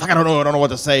was like, "Fuck, I don't know what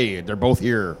to say. They're both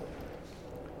here."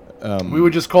 We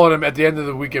would just call him at the end of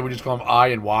the weekend. We just call him I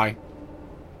and Y.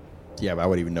 Yeah, but I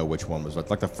wouldn't even know which one was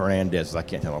like the Fernandez. I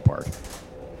can't tell them apart.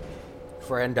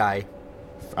 Friend, I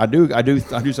I do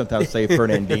sometimes say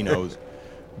Fernandinos,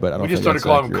 but I don't. We just think started that's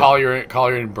calling him accurate.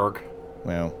 Collier and Burke.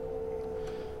 Well,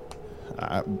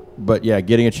 but yeah,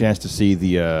 getting a chance to see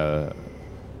the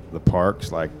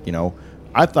parks,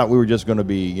 I thought we were just going to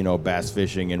be, bass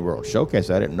fishing in World Showcase.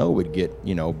 I didn't know we'd get,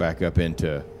 back up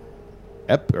into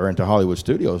into Hollywood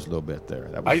Studios a little bit there.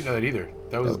 I didn't know that either.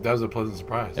 That was a pleasant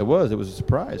surprise. It was a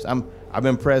surprise. I'm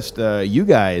impressed. You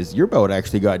guys, your boat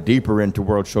actually got deeper into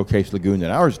World Showcase Lagoon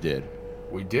than ours did.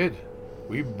 We did.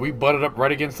 We butted up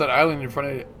right against that island in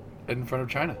front of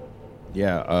China.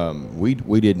 Yeah, we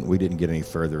didn't get any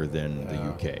further than the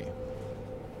UK.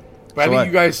 But So I think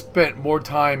you guys spent more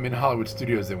time in Hollywood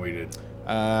Studios than we did.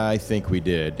 I think we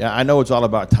did. Yeah, I know it's all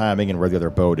about timing and where the other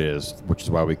boat is, which is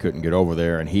why we couldn't get over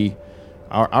there. And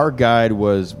our guide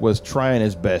was trying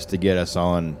his best to get us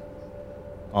on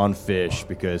fish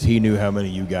because he knew how many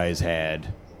you guys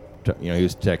had. He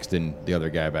was texting the other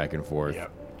guy back and forth. Yeah.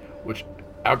 Which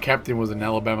our captain was an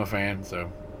Alabama fan,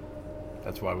 so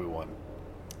that's why we won.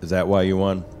 Is that why you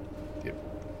won? Yep.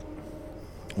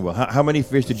 Well, how many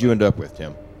fish did you end up with,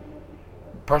 Tim?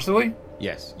 Personally,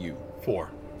 Yes, you. 4.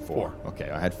 4. Okay,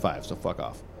 I had 5, so fuck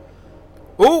off.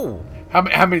 Ooh, How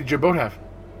many did your boat have?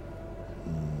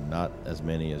 Not as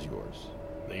many as yours.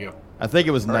 There you go. I think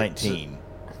it was right, 19.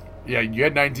 Yeah, you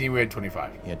had 19. We had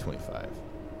 25. He had 25. and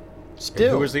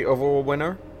Still, who was the overall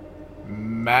winner?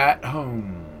 Matt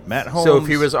Holmes. Matt Holmes. So if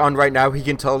he was on right now, he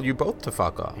can tell you both to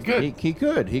fuck off. He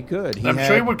good. He could. I'm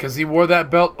sure he would because he wore that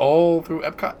belt all through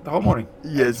Epcot the whole morning.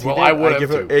 Yes, Well, I would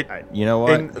have too. You know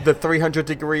what? In the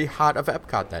 300-degree hot of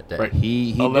Epcot that day. Right.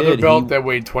 He A leather did. belt that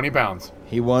weighed 20 pounds.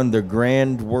 He won the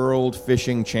Grand World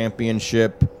Fishing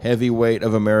Championship Heavyweight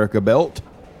of America belt,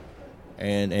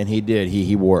 and he did.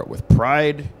 He wore it with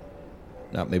pride.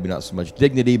 Maybe not so much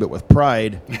dignity, but with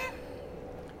pride.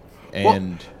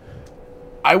 And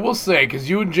I will say, because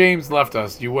you and James left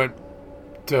us, you went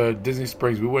to Disney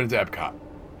Springs, we went into Epcot.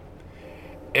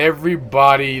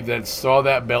 Everybody that saw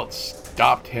that belt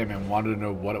stopped him and wanted to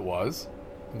know what it was.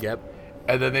 Yep.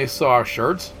 And then they saw our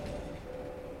shirts.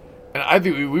 And I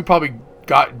think we probably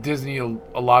got Disney a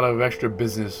lot of extra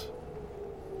business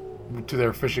to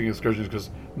their fishing excursions because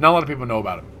not a lot of people know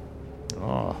about it.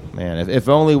 oh man, if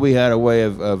only we had a way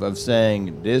of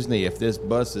saying, Disney, if this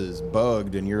bus is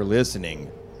bugged and you're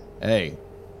listening, hey,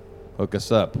 hook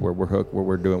us up. We're hooked.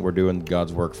 We're doing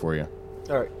God's work for you.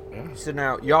 All right. Yeah. So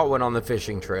now y'all went on the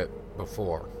fishing trip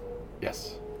before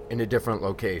Yes. in a different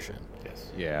location.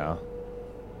 Yes. Yeah.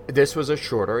 This was a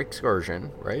shorter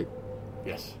excursion, right?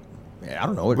 Yes. I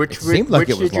don't know. It Which seemed like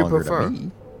which it was did you longer prefer? to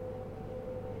me.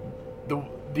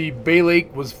 The Bay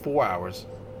Lake was 4 hours.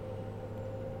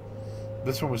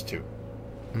 This one was 2.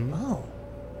 Oh,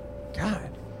 God.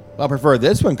 Well, I prefer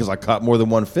this one because I caught more than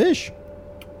one fish.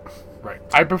 Right.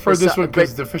 I prefer But this so- one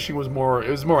because but- the fishing was more. It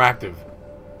was more active.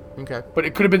 Okay. But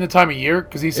it could have been the time of year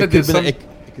because he It said could there's have some. been,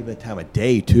 it could have been time of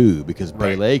day too, because Bay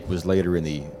Right. Lake was later in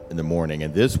the morning,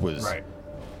 and this was Right.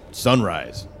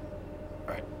 sunrise.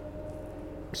 Right.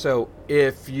 So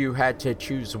if you had to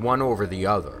choose one over the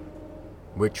other,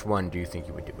 which one do you think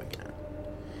you would do again?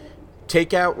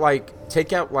 Take out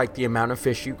the amount of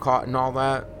fish you caught and all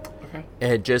that, Okay.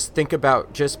 and just think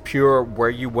about just pure where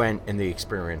you went and the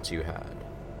experience you had.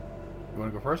 You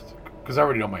want to go first? Because I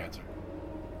already know my answer.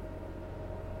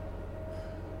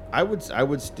 I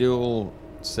would still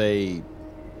say,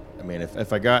 I mean,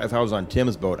 if I was on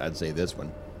Tim's boat, I'd say this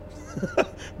one,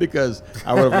 because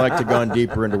I would have liked to gone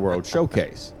deeper into World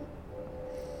Showcase.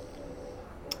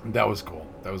 That was cool.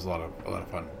 That was a lot of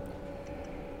fun.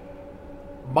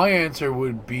 My answer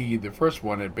would be the first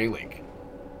one at Bay Lake.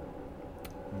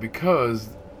 Because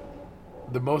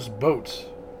the most boats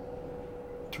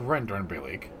to rent are in Bay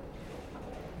Lake.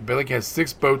 Bay Lake has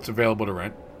 6 boats available to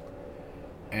rent.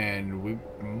 And we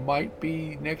might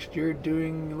be next year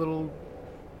doing a little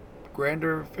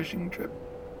grander fishing trip.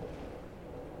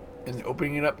 and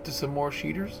opening it up to some more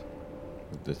sheeters.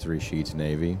 The 3 sheets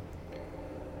Navy.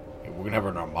 We're going to have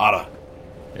an armada.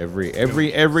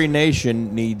 Every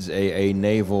nation needs a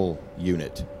naval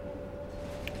unit.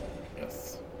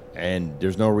 Yes. And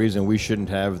there's no reason we shouldn't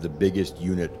have the biggest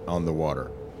unit on the water.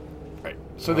 Right.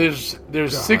 So there's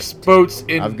 6 boats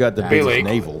in I've got the Bay biggest Lake.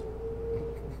 naval.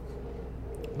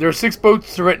 There are 6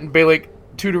 boats to rent in Bay Lake,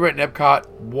 2 to rent in Epcot,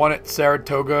 1 at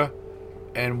Saratoga,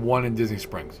 and 1 in Disney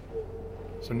Springs.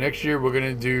 So next year we're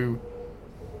going to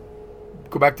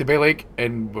go back to Bay Lake,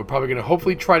 and we're probably going to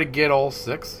hopefully try to get all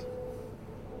 6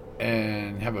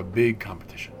 and have a big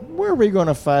competition. Where are we going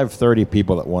to find 30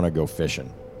 people that want to go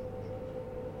fishing?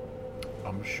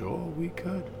 I'm sure we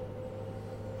could.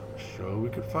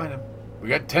 Find them. We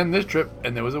got 10 this trip,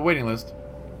 and there was a waiting list.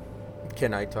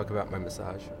 Can I talk about my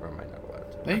massage, or am I not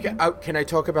allowed to? There you go. Can I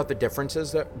talk about the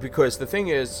differences? Because the thing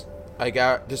is,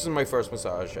 this is my first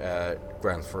massage at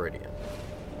Grand Floridian,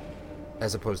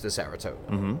 as opposed to Saratoga.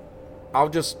 Mm-hmm. I'll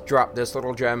just drop this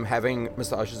little gem, having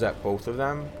massages at both of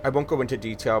them. I won't go into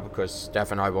detail because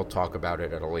Steph and I will talk about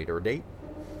it at a later date.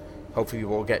 Hopefully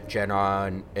we'll get Jen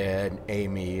on, and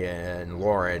Amy, and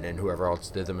Lauren, and whoever else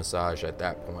did the massage at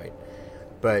that point.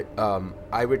 But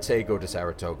I would say go to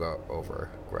Saratoga over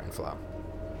Grand Flow.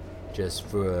 Just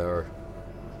for...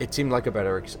 It seemed like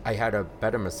I had a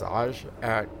better massage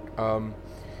at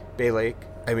Bay Lake.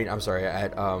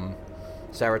 At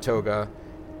Saratoga.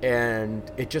 And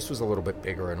it just was a little bit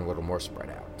bigger and a little more spread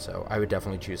out. So I would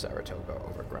definitely choose Saratoga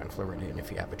over Grand Floridian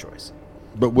if you have a choice.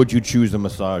 But would you choose the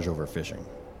massage over fishing?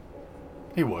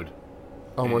 He would.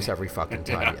 Almost every fucking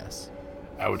time, Yeah. yes.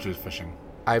 I would choose fishing.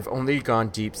 I've only gone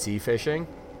deep sea fishing.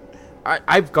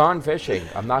 I've gone fishing.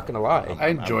 I'm not gonna lie. I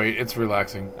enjoy it. It's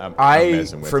relaxing. I'm I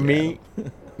messing with for you, me,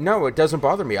 Adam. no, it doesn't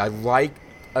bother me. I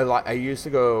used to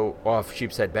go off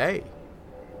Sheepshead Bay.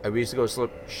 I used to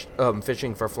go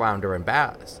fishing for flounder and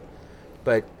bass,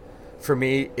 but for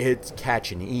me, it's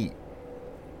catch and eat.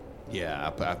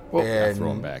 Yeah, I and- throw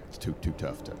them back. It's too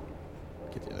tough to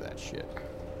get into that shit.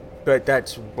 But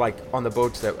that's like on the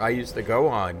boats that I used to go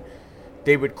on.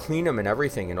 They would clean them and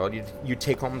everything, and all you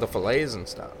take home the fillets and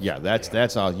stuff. Yeah,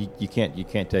 that's all. You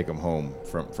can't take them home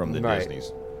from the Right.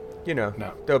 Disneys. You know,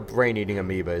 No. the brain-eating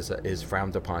amoeba is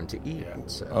frowned upon to eat. Yeah.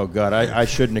 So. Oh God, I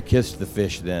shouldn't have kissed the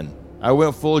fish then. I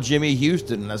went full Jimmy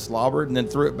Houston and I slobbered and then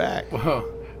threw it back. Well,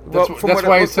 Well, that's from that's what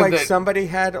why it I looked said like, that. somebody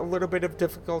had a little bit of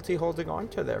difficulty holding on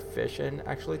to their fish and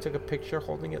actually took a picture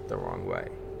holding it the wrong way.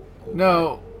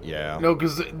 No, Yeah. no,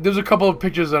 because there's a couple of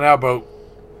pictures on our boat.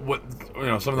 What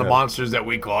some of the Yeah. monsters that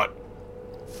we caught.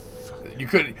 You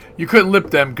couldn't lip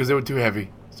them because they were too heavy.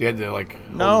 So you had to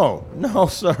No,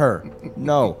 sir.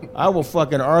 No. I will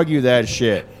fucking argue that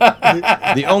shit.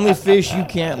 The only fish you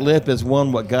can't lip is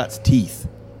one what got teeth.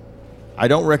 I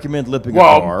don't recommend lipping a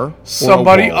car. or a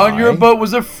Somebody on your walleye. boat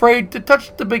was afraid to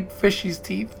touch the big fishy's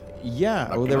teeth. Yeah,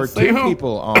 well, gonna there were say 2 who.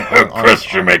 people on Chris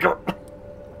Shoemaker.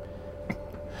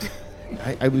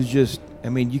 I was just,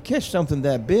 you catch something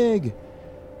that big,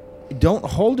 don't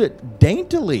hold it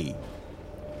daintily.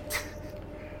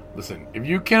 Listen, if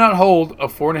you cannot hold a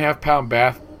 4.5-pound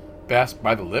bass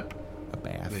by the lip, A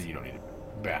bath. then you don't need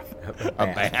a bath. A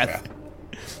bath.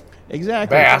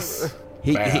 Exactly. Bass.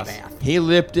 He Bass. he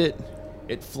lipped it.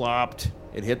 It flopped.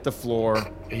 It hit the floor.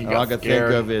 He All got I can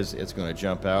scared. think of is it's going to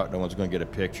jump out. No one's going to get a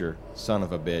picture. Son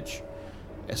of a bitch.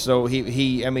 So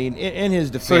he in his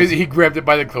defense, So he grabbed it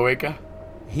by the cloaca.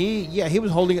 he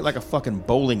was holding it like a fucking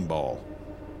bowling ball.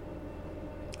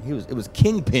 It was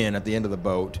kingpin at the end of the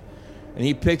boat, and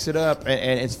he picks it up,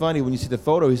 and it's funny when you see the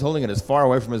photo. He's holding it as far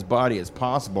away from his body as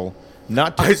possible,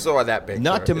 not to I saw that picture.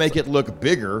 not to make It's- it look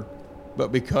bigger,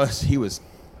 but because he was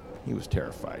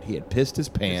terrified. He had pissed his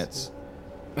pants.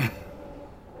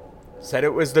 Said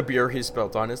it was the beer he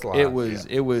spilled on his lap. It was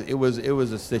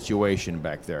a situation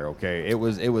back there. Okay, it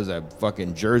was a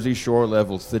fucking Jersey Shore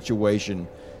level situation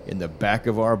in the back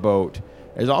of our boat.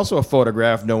 There's also a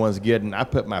photograph no one's getting. I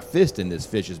put my fist in this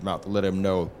fish's mouth to let him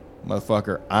know,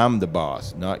 motherfucker, I'm the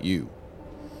boss, not you.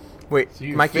 Wait, So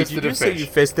you Mikey, fisted did a you say fish. you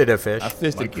fisted a fish? I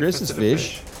fisted Mikey Chris's fisted a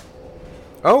fish.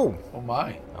 Oh, Oh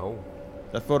my! oh,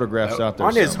 That photograph's out there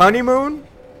on his somewhere. honeymoon?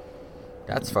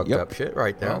 That's fucked Yep. up shit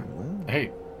right there.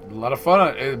 Hey, a lot of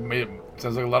fun. It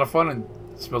sounds like a lot of fun and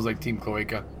smells like Team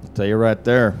Cloaca. I'll tell you right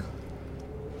there.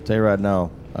 I'll tell you right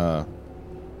now.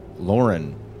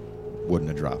 Lauren wouldn't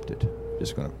have dropped it.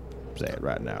 Just gonna say it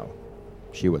right now.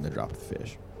 She wouldn't have dropped the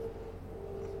fish.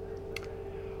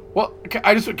 Well, can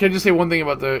I just say one thing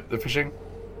about the fishing?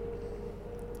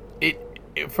 It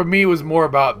for me it was more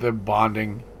about the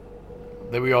bonding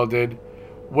that we all did.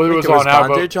 Whether it was There was on our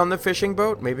boat, bondage on the fishing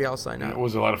boat? Maybe I'll sign it up.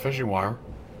 was a lot of fishing wire.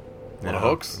 Little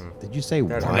hooks. Did you say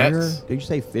That's wire? nets. Did you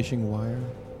say fishing wire?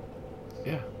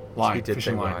 Yeah. Line. He did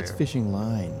Fishing say line. wire. It's fishing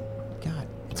line. God.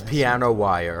 It's bless piano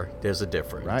wire. There's a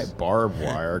difference. you. Right, barbed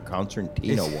wire,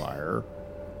 concertina wire.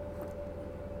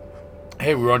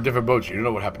 Hey, we were on different boats. You don't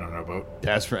know what happened on our boat.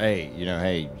 That's right. Hey,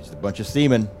 hey, just a bunch of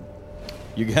seamen.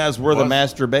 You guys were the Was.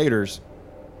 masturbators.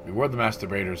 We were the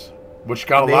masturbators, which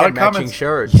got They a lot had of matching comments.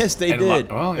 shirts. Yes, they And a lot-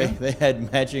 did. well, yeah. They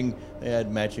had matching. They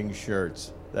had matching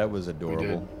shirts. That was We adorable.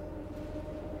 did.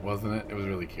 Wasn't it? It was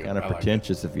really cute. Kind of I liked it.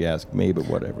 pretentious, if you ask me, but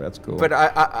whatever. That's cool. But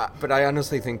I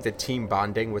honestly think the team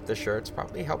bonding with the shirts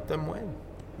probably helped them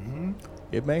win.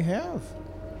 it may have.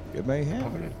 It may have.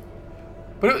 Probably did.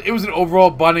 But it was an overall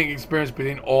bonding experience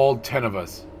between all 10 of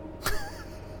us.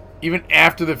 Even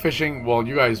after the fishing, well,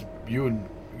 you guys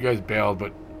bailed,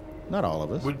 but Not all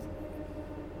of us. we,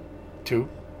 2.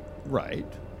 Right.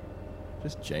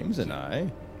 Just James and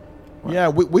I. Yeah,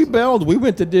 we bailed. We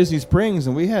went to Disney Springs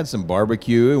and we had some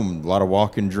barbecue and a lot of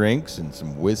walking drinks and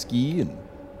some whiskey and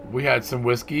We had some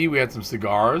whiskey. We had some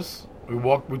cigars.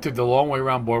 We took the long way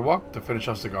around Boardwalk to finish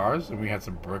our cigars, and we had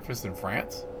some breakfast in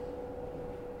France,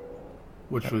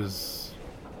 which was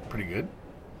pretty good.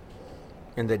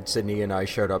 And then Sydney and I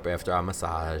showed up after our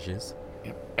massages.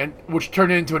 Yep. And which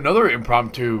turned into another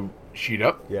impromptu sheet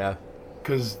up Yeah.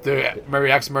 because the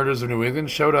Mary Axe Murders of New England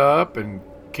showed up, and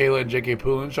Kayla and J.K.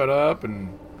 Poulin showed up,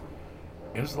 and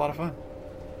it was a lot of fun.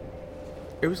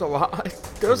 It was a lot.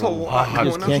 There was a lot I I going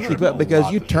just on. can't keep up A because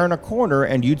lot you'd to turn a corner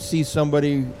and you'd see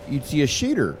somebody, you'd see a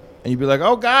sheeter, and you'd be like,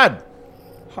 "Oh God,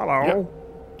 hello."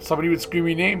 Yep. Somebody would scream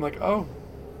your name, like, "Oh,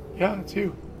 yeah, it's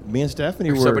you." Me and Stephanie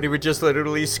Or were somebody would just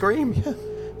literally scream.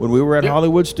 when we were at Yep.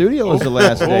 Hollywood Studios the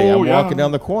last day. Oh, I'm yeah. walking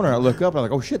down the corner, I look up, I'm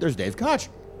like, "Oh shit, there's Dave Koch."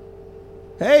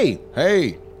 Hey.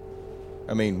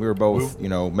 I mean, we were both,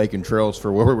 making trails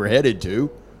for where we were headed to.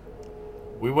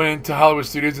 We went into Hollywood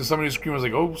Studios, and somebody screamed. I was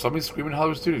like, "Oh, somebody's screaming in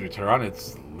Hollywood Studios." We turn around,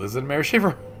 it's Liz and Mary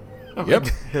Schaefer. I'm Yep.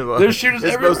 like, there's shooters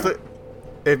everywhere.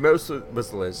 It mostly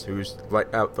was Liz who's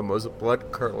let out the most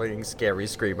blood-curdling, scary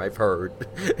scream I've heard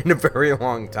in a very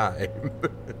long time.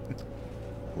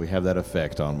 We have that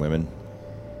effect on women.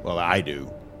 Well, I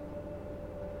do.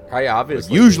 I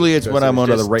obviously. But usually do, it's because when it I'm was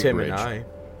under the just rape Tim bridge. and I.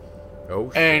 Oh,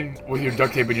 shit. And with your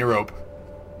duct tape and your rope.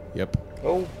 Yep.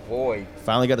 Oh boy.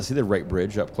 Finally got to see the rape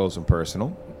bridge up close and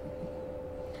personal.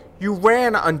 You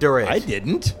ran under it. I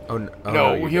didn't. Oh, oh,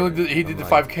 No, you he only didn't. did the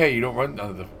I'm 5K. You don't run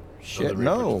under the Shit, under the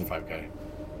no. 5K.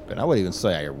 But I wouldn't even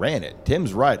say I ran it.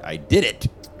 Tim's right. I did it.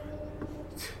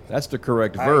 That's the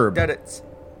correct I verb. did it.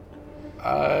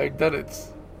 I did it.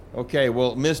 Okay,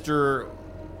 well, Mr.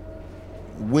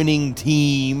 Winning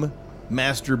Team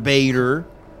Masturbator,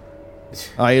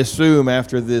 I assume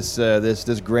after this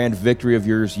this grand victory of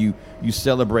yours, you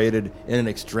celebrated in an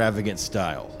extravagant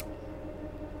style.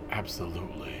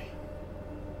 Absolutely.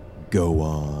 Go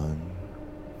on.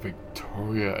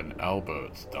 Victoria and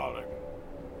Albert's, darling.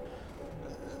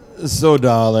 So,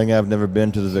 darling, I've never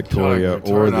been to the Victoria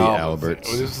Darling, or Victoria the and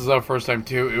Alberts. This is our first time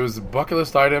too. It was a bucket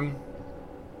list item,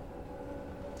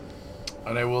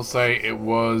 and I will say it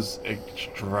was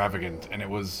extravagant, and it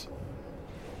was,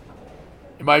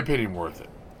 in my opinion, worth it.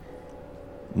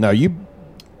 No, you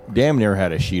damn near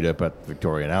had a sheet up at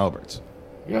Victoria and Alberts.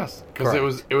 Yes, because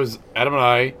Correct. it was Adam and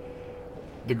I,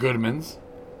 the Goodmans,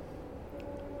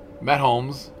 Matt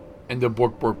Holmes, and the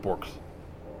Borks.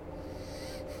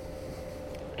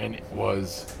 And it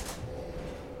was.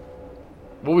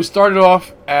 Well, we started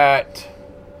off at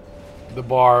the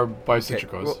bar by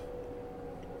Citrico's. well-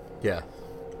 Yeah.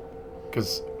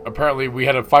 Because apparently we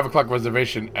had a 5 o'clock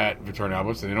reservation at Victoria and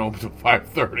Alberts, and they don't open until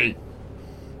 5:30.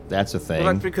 That's a thing.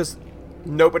 Well, that's because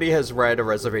nobody has read a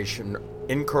reservation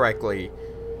incorrectly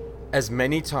as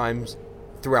many times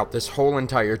throughout this whole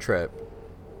entire trip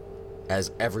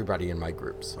as everybody in my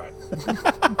groups. Right.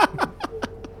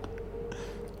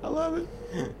 I love it.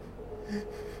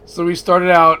 So we started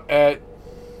out at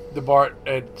the bar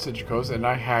at Citrico's, and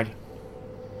I had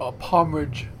a Palm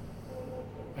Ridge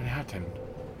Manhattan,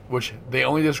 which they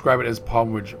only describe it as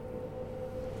Palm Ridge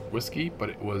whiskey, but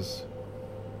it was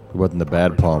It wasn't the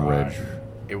bad Palm dry. Ridge.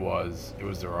 It was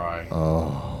dry.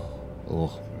 Ugh.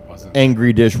 It wasn't.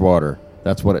 Angry dishwater.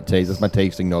 That's what it tastes. That's my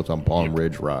tasting notes on Palm Yep.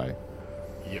 Ridge rye.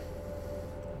 Yep.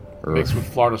 Ugh. Mixed with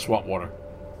Florida swamp water.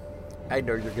 I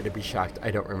know you're going to be shocked.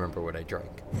 I don't remember what I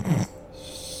drank.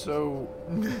 So,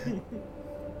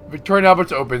 Victoria and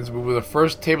Alberts opens. We were the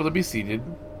first table to be seated.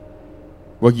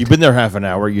 Well, you've been there half an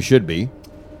hour. You should be.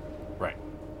 Right.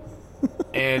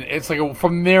 And it's like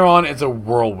from there on, it's a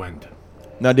whirlwind.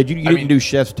 Now, you I didn't mean- do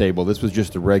chef's table. This was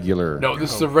just a regular. No,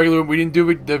 this is a regular room. We didn't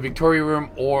do the Victoria room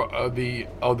or the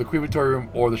Queen Victoria room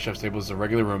or the chef's table. It's a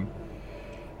regular room.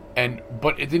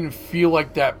 But it didn't feel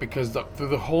like that because through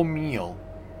the whole meal,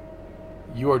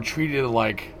 you are treated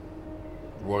like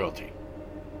royalty.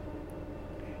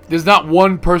 There's not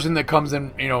one person that comes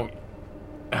in,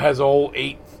 has all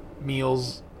 8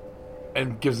 meals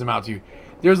and gives them out to you.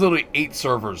 There's literally 8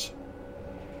 servers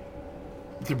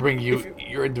to bring you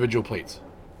your individual plates.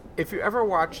 If you ever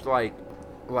watched like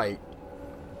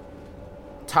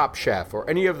Top Chef or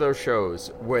any of those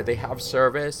shows where they have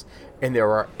service and there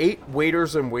are 8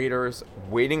 waiters and waiters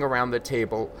waiting around the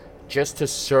table just to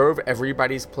serve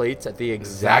everybody's plates at the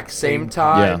exact same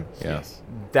time, Yes.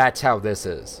 that's how this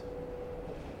is.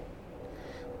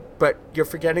 But you're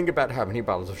forgetting about how many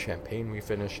bottles of champagne we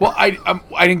finished. Well, I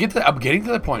didn't get to that. I'm getting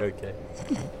to that point. Okay.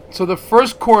 So the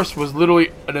first course was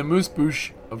literally an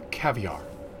amuse-bouche of caviar.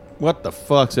 What the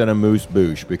fuck's an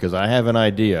amuse-bouche? Because I have an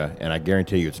idea, and I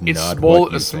guarantee you it's not Small.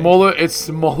 what you It's think. smaller. It's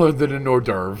smaller than an hors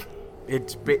d'oeuvre.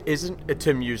 Isn't it to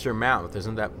amuse your mouth?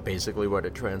 Isn't that basically what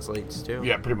it translates to?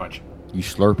 Yeah, pretty much. You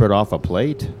slurp it off a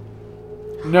plate?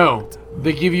 No,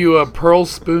 they give you a pearl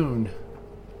spoon.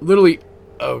 Literally,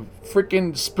 a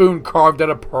freaking spoon carved out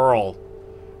of pearl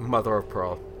Mother of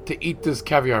pearl. to eat this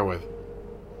caviar with.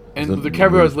 And Is it the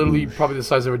caviar is literally amuse-bouche? probably the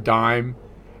size of a dime.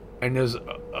 And there's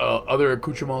other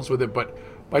accoutrements with it. But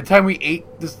by the time we ate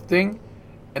this thing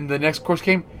and the next course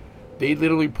came, they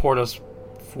literally poured us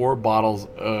 4 bottles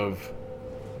of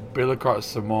Billicart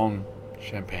Simon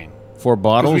champagne. 4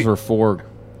 bottles we- or 4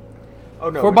 Oh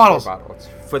no, 4 it's bottles. 4 bottles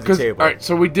for the 'Cause, table. all right,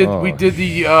 so we did Oh, the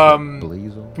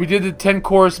Bleasel? we did the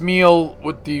 10-course meal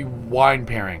with the wine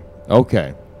pairing.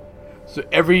 Okay. So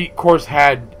every course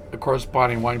had a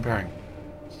corresponding wine pairing.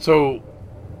 So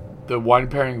the wine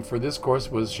pairing for this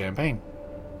course was champagne.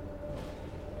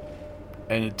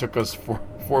 And it took us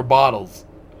four bottles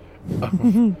of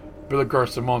Billicart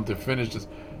Simon to finish this.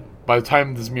 By the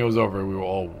time this meal was over, we were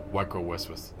all Wyco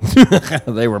Westwas.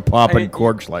 They were popping And-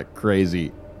 corks like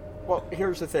crazy. Well,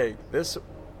 here's the thing. This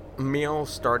meal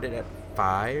started at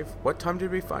 5. What time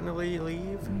did we finally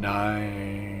leave?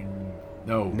 9...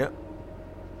 No. No.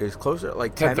 It was closer at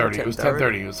like 10 or 10:30. It was 10:30.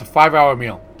 10:30. It was a 5-hour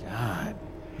meal. God.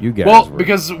 You guys Well, were...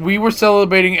 because we were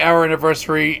celebrating our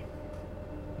anniversary,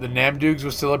 the Namdoogs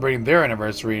were celebrating their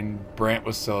anniversary, and Brant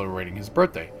was celebrating his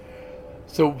birthday.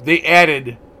 So they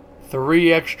added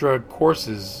 3 extra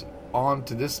courses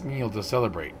onto this meal to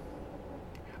celebrate.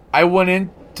 I went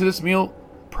into this meal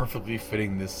perfectly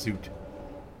fitting this suit.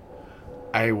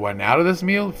 I went out of this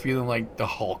meal feeling like the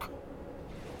Hulk.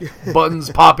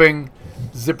 Buttons popping,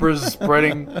 zippers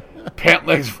spreading, pant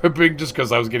legs ripping just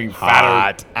because I was getting fatter.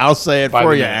 Hot. I'll say it By for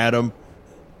the you, minute. Adam.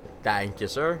 Thank you,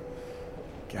 sir.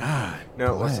 God.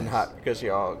 No, it wasn't bless. hot because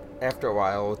y'all, after a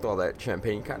while with all that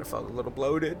champagne, kind of felt a little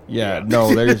bloated. Yeah,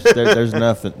 no, there's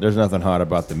nothing hot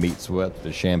about the meat sweats,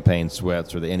 the champagne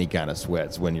sweats, or any kind of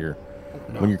sweats when your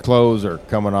clothes are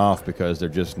coming off because they're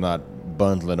just not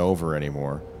bundling over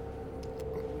anymore.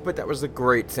 But that was the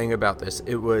great thing about this.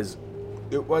 It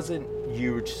wasn't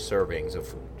huge servings of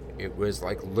food. It was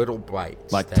like little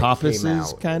bites. Like that came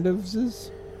tapases, out. kind of.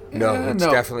 No, Eh, it's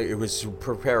no. definitely. It was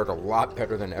prepared a lot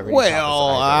better than every. Well,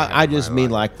 tapas I've ever had I in my just mean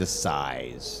life. like the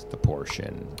size, the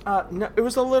portion. No, it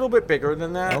was a little bit bigger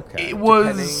than that. Okay. It was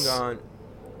Depending on.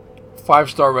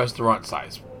 5-star restaurant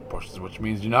size portions, which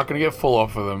means you're not going to get full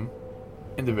off of them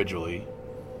individually.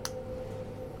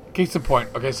 Case in point.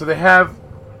 Okay, so they have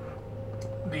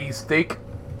the steak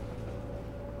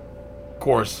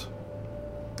course,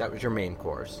 That was your main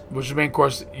course. which is the main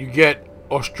course. You get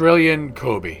Australian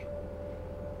Kobe,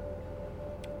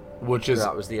 which is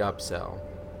That was the upsell.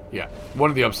 yeah, one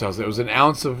of the upsells. It was an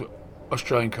ounce of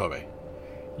Australian Kobe.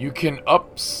 You can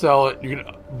upsell it. You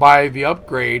can buy the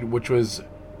upgrade, which was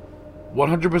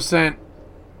 100%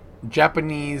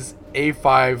 Japanese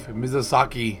A5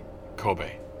 Mizusaki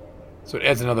Kobe. So it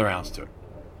adds another ounce to it.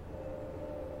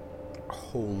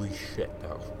 Holy shit,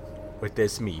 though. With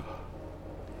this meat.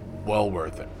 Well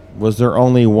worth it. Was there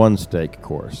only one steak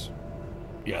course?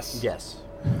 Yes. Yes.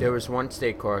 There was one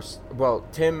steak course. Well,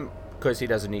 Tim, because he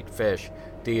doesn't eat fish,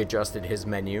 they adjusted his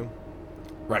menu.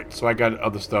 Right. So I got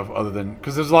other stuff other than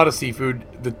because there's a lot of seafood.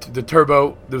 The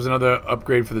turbo. There's another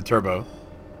upgrade for the turbo,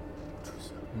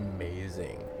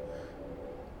 Amazing.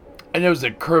 and there was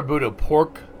a Kurabuta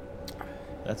pork.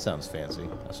 That sounds fancy.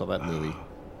 I saw that movie.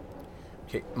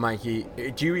 Okay, Mikey,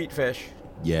 do you eat fish?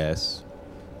 Yes.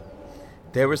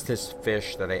 There was this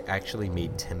fish that I actually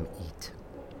made Tim eat.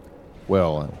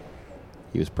 Well,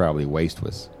 he was probably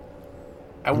wasteless.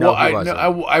 No, he wasn't.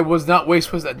 I was not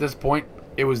wasteful at this point.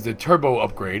 It was the turbo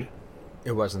upgrade.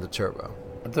 It wasn't the turbo.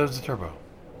 I thought it was the turbo.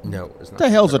 No, it was not. What the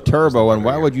hell's a It was turbo, the and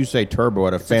why burger. would you say turbo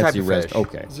at a a type fancy of rest? fish.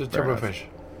 Okay. It's a fair turbo enough. fish.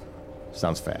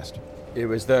 Sounds fast. It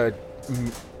was the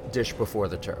dish before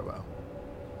the turbo.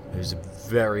 It was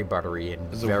very buttery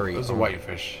and It very. was a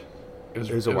whitefish. It was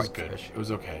a good. whitefish. It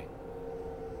was okay.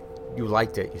 You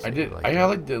liked it. You I said did. You liked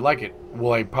I did like it.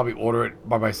 Will I probably order it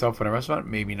by myself in a restaurant?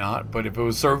 Maybe not. But if it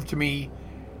was served to me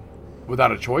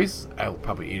without a choice, I'll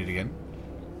probably eat it again.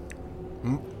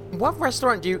 What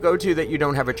restaurant do you go to that you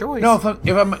don't have a choice? No,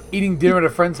 if I'm eating dinner at a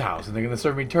friend's house and they're gonna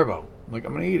serve me turbo, I'm like,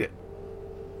 I'm gonna eat it.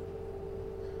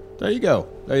 There you go.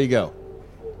 There you go.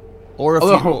 Or if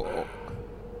Although,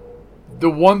 the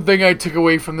one thing I took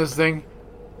away from this thing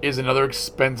is another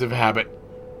expensive habit,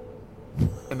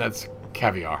 and that's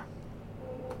caviar.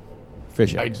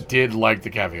 fish I eggs. did like the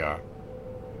caviar.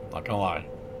 Not gonna lie.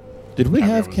 Did we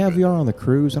caviar have was caviar on the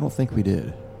cruise? I don't think we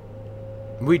did.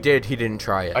 We did. He didn't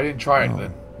try it. I didn't try it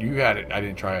then. You had it. I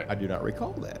didn't try it. I do not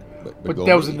recall that. But go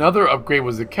that was me. another upgrade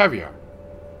was the caviar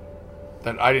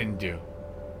that I didn't do.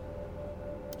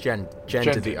 Jen Jen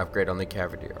did the did. upgrade on the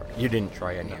caviar. You didn't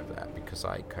try any of that because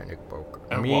I kind of broke.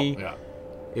 And Me, well,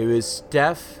 it was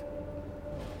Steph,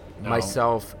 no.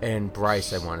 myself, and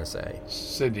Bryce, I want to say.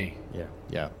 Sydney. Yeah.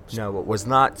 Yeah. No, it was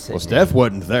not Sydney. Well, Steph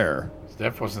wasn't there,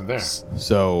 Steph wasn't there.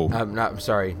 so I'm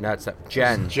sorry, not Steph.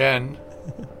 Jen, Jen.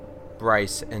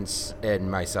 Bryce, and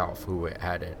myself who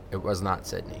had it. It was not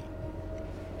Sydney.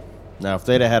 now if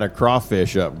they'd have had a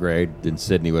crawfish upgrade, then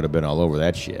Sydney would have been all over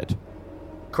that shit.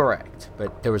 Correct,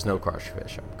 but there was no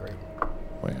crawfish upgrade.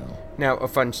 Well, Now, a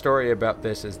fun story about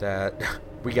this is that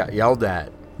we got yelled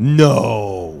at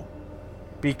no.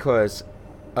 because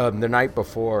the night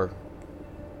before,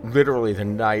 literally the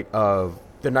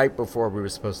night before we were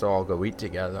supposed to all go eat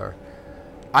together,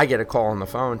 I get a call on the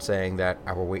phone saying that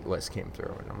our wait list came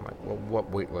through, and I'm like, well, what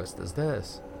wait list is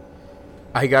this?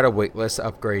 I got a wait list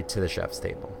upgrade to the chef's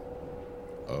table,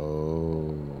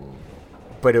 Oh.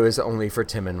 but it was only for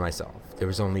Tim and myself. There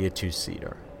was only a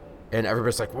 2-seater, and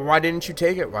everybody's like, well, why didn't you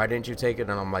take it? Why didn't you take it?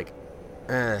 And I'm like,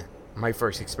 my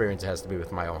first experience has to be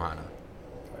with my Ohana.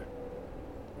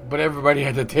 But everybody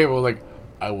at the table was like,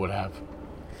 I would have.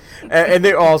 And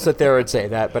they all sit there and say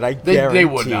that, but I guarantee they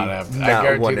would not have. I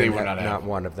guarantee they would not have. Not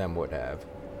one of them would have.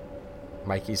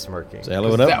 Mikey's smirking. It's a hell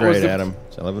of an That was upgrade, the- Adam.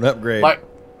 It's a hell of an upgrade. Like,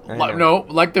 I like know.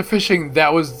 no, like the fishing.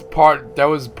 That was part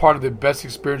of the best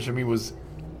experience for me was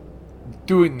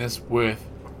doing this with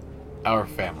our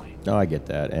family. No, I get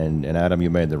that. And Adam,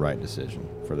 you made the right decision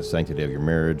for the sanctity of your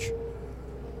marriage,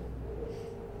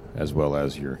 as well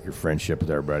as your friendship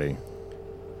with everybody.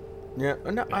 Yeah,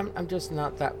 no, I'm just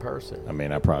not that person. I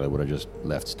mean, I probably would have just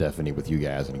left Stephanie with you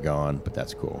guys and gone, but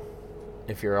that's cool.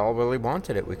 If you all really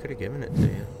wanted it, we could have given it to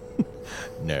you.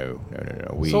 No.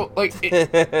 We So like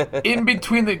in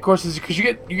between the courses, because you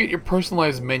get your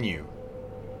personalized menu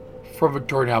from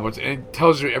Victoria Alberts, and it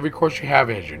tells you every course you have,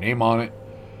 it has your name on it.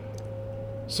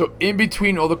 So in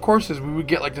between all the courses, we would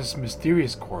get like this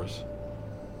mysterious course,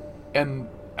 and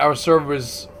our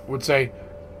servers would say,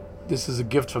 "This is a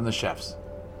gift from the chefs,"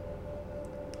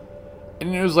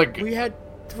 and it was like We had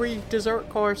 3 dessert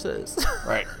courses.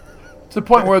 right to the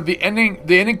point where the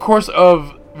ending course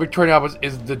of Victoria Alberts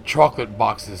is the chocolate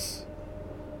boxes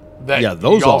that Yeah,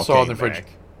 those y'all all saw in came the fridge. back.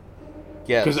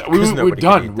 Yeah, Because we're nobody could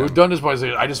done. eat We're them. done this point.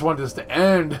 I just want this to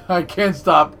end. I can't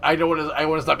stop. I want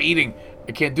to stop eating.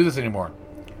 I can't do this anymore.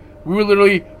 We were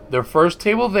literally the first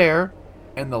table there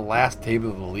and the last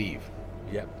table to leave.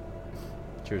 Yep.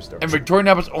 True story. And Victoria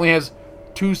Alberts only has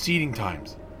 2 seating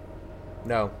times.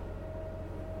 No.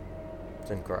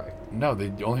 It's incorrect. No,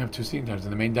 they only have 2 seating times.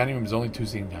 In the main dining room is only 2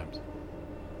 seating times.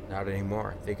 Not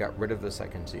anymore. They got rid of the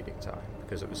second seating time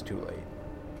because it was too late.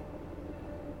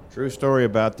 True story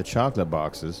about the chocolate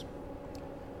boxes.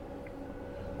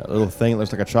 That little thing that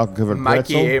looks like a chocolate covered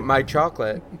Mikey pretzel. ate my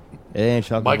chocolate. It ain't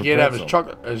chocolate Mike covered had to have his pretzel.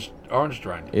 chocolate, his orange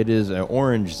rind. It is an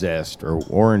orange zest or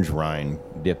orange rind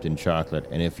dipped in chocolate.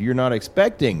 And if you're not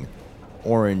expecting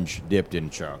orange dipped in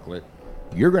chocolate,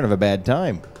 you're going to have a bad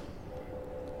time.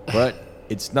 But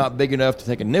it's not big enough to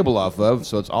take a nibble off of,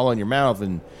 so it's all in your mouth,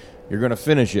 and you're going to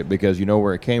finish it because you know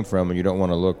where it came from, and you don't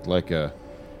want to look like a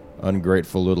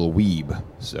ungrateful little weeb.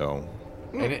 So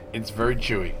And it's very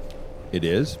chewy. it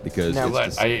is because Now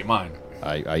it's I ate mine.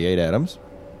 I ate Adam's.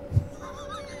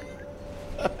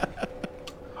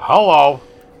 Hello.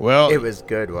 Well, It was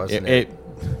good, wasn't it, it?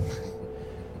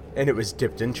 And it was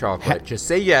dipped in chocolate. Just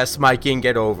say yes, Mikey, and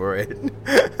get over it.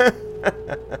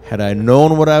 had I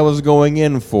known what I was going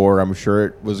in for, I'm sure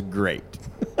it was great.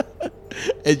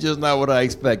 It's just not what I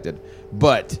expected.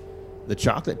 But the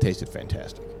chocolate tasted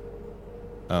fantastic.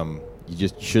 You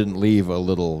just shouldn't leave a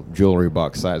little jewelry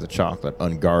box size of chocolate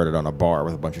unguarded on a bar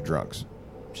with a bunch of drunks.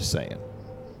 Just saying.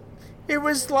 It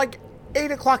was like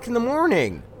 8 o'clock in the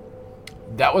morning.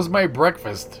 That was my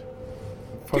breakfast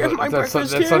Here's my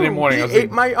breakfast that Sunday morning. He I was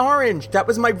ate my orange. That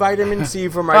was my vitamin C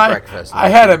for my breakfast. I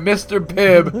had a Mr.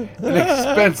 Pibb, an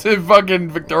expensive fucking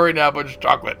Victorian Albert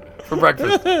chocolate for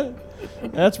breakfast.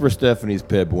 That's where Stephanie's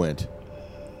Pib went.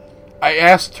 I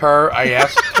asked her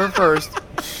first.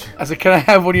 I said, "Can I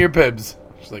have one of your Pibs?"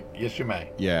 She's like, "Yes, you may."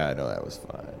 Yeah, I know that was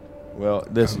fine. Well,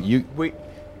 this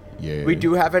We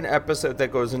do have an episode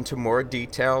that goes into more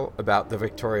detail about the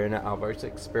Victorian Albert's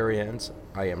experience.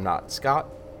 I am not Scott,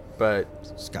 but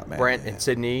Scott Brent and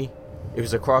Sydney. It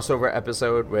was a crossover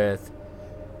episode with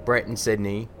Brent and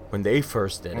Sydney when they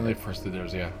first did When it. they first did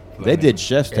theirs, yeah. They did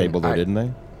Chef's Table, though, I- didn't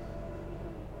they?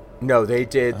 No, they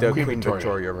did the Queen Queen Victoria.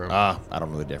 Victoria room. I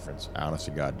don't know the difference. I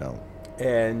honestly, God, don't.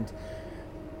 And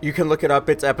you can look it up.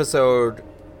 It's episode.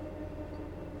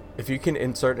 If you can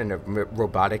insert in a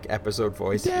robotic episode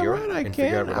voice Damn here right I and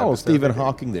figure out can. what Oh, episode Stephen it is.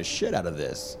 Hawking the shit out of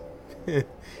this.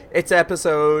 It's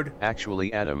episode.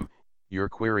 Actually, Adam, your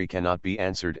query cannot be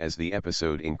answered as the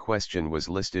episode in question was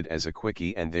listed as a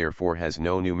quickie and therefore has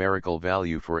no numerical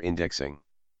value for indexing.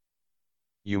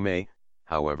 You may,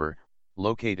 however,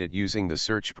 locate it using the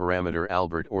search parameter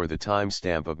Albert or the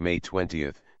timestamp of May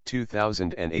 20th,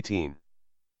 2018.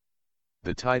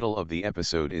 The title of the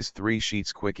episode is 3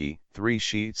 Sheets Quickie, 3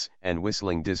 Sheets, and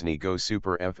Whistling Disney Go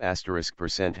Super F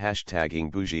 *%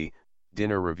 hashtagging bougie,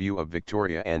 dinner review of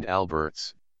Victoria and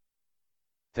Albert's.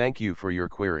 Thank you for your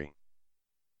query.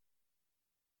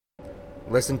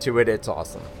 Listen to it. It's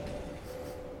awesome.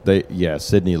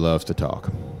 Sydney loves to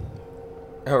talk.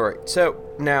 All right. So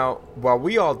now, while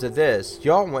we all did this,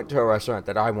 y'all went to a restaurant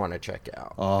that I want to check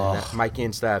out. And that's Mikey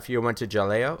and Steph. You went to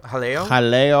Jaleo? Haleo?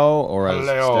 Haleo, or as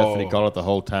Haleo. Stephanie called it the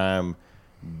whole time,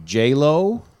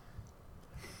 J-Lo.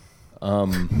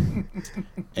 And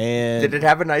Did it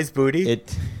have a nice booty?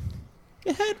 It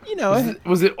had,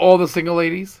 Was it all the single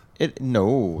ladies?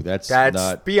 no, that's That's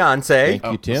not. Beyonce. Thank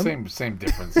you, Tim. Same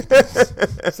difference.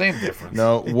 Same difference.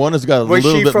 No, one has got a Was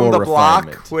little she bit from more the block?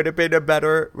 refinement. Would have been a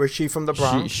better. Was she from the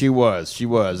Bronx? She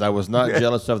was. I was not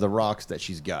jealous of the rocks that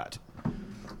she's got.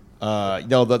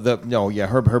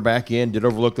 Her back end did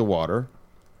overlook the water.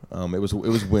 It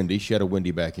was windy. She had a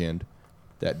windy back end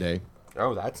that day.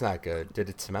 Oh, that's not good. Did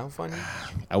it smell funny?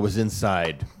 I was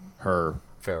inside her,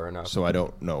 Fair enough. so I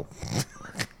don't know.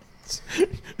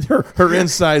 her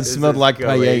inside This smelled is like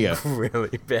going paella,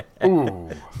 really bad. Ooh.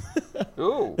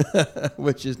 Ooh.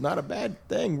 which is not a bad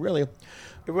thing, really.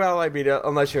 Well, I mean,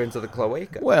 unless you're into the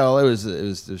cloaca. Well, it was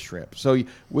the shrimp. So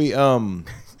we did.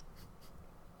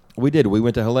 We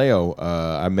went to Haleo.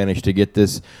 I managed to get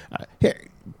this. Here,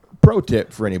 pro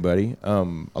tip for anybody: a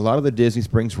lot of the Disney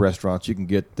Springs restaurants, you can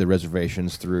get the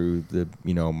reservations through the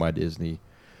My Disney,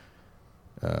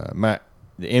 the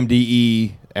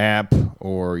MDE app,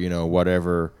 or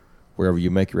whatever, wherever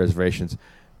you make your reservations.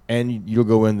 And you'll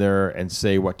go in there and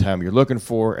say what time you're looking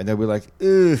for, and they'll be like,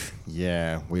 ugh,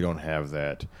 yeah, we don't have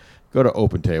that. Go to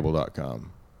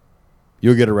opentable.com.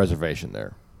 You'll get a reservation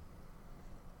there.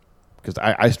 Because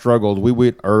I struggled. We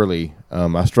went early.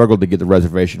 I struggled to get the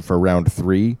reservation for round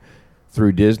 3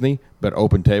 through Disney, but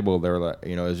Open Table, they're like,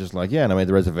 it's just like, yeah, and I made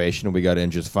the reservation, and we got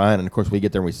in just fine. And, of course, we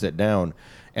get there and we sit down,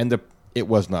 and it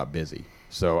was not busy.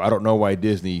 So I don't know why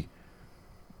Disney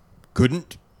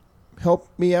couldn't help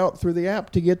me out through the app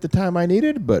to get the time I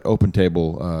needed, but Open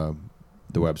Table,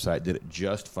 the website, did it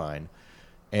just fine.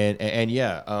 And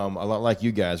yeah, a lot like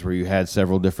you guys, where you had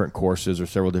several different courses or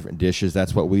several different dishes.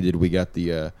 That's what we did. We got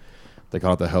the they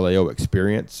call it the Haleo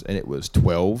Experience, and it was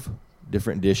 12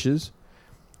 different dishes.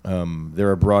 They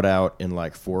were brought out in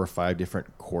like 4 or 5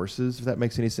 different courses, if that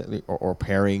makes any sense, or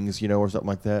pairings, or something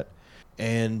like that.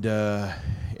 And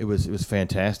it was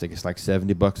fantastic. It's like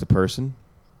 $70 a person,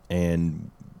 and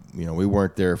we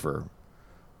weren't there for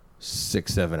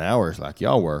 6-7 hours like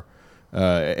y'all were.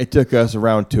 It took us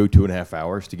around 2.5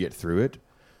 hours to get through it.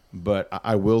 But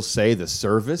I will say the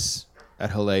service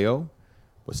at Haleo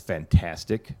was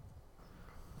fantastic.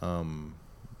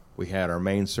 We had our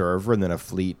main server and then a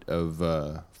fleet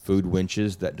of food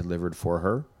winches that delivered for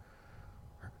her.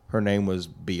 Her name was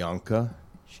Bianca.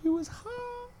 She was hot.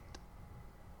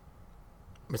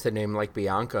 What's her name, like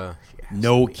Bianca?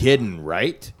 No kidding,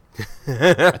 right?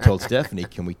 I told Stephanie,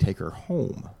 can we take her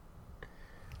home?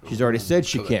 She's already said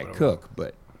she can't cook,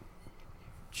 but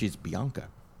she's Bianca.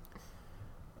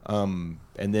 And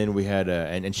then we had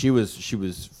and she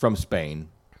was from Spain,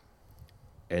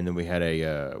 and then we had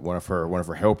one of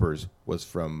her helpers was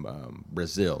from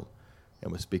Brazil, and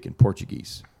was speaking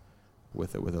Portuguese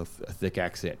with a thick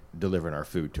accent, delivering our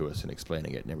food to us and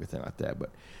explaining it and everything like that.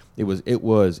 But it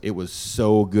was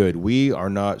so good. We are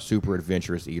not super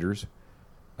adventurous eaters.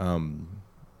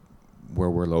 where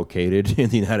we're located in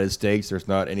the United States. There's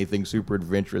not anything super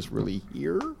adventurous really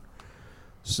here.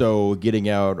 So getting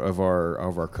out of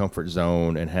our comfort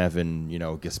zone and having,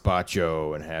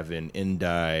 gazpacho and having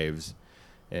endives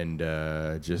and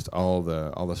just all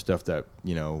the stuff that,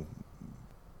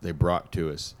 they brought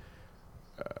to us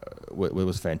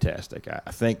was fantastic.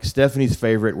 I think Stephanie's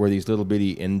favorite were these little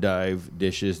bitty endive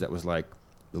dishes that was like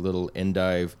the little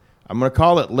endive. I'm going to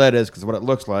call it lettuce because what it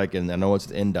looks like, and I know it's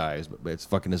the endives, but it's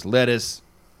fucking this lettuce.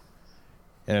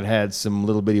 And it had some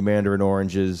little bitty mandarin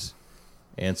oranges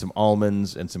and some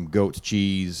almonds and some goat's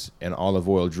cheese and olive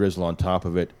oil drizzle on top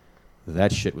of it.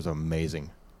 That shit was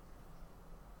amazing.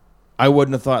 I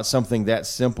wouldn't have thought something that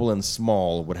simple and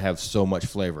small would have so much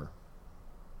flavor.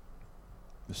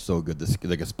 It was so good. The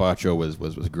gazpacho was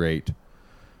great.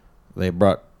 They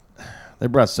brought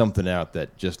something out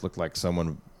that just looked like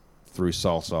someone threw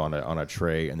salsa on a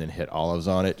tray and then hit olives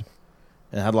on it.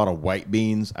 And it had a lot of white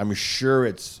beans. I'm sure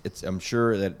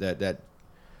that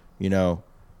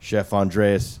Chef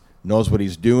Andreas knows what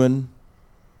he's doing.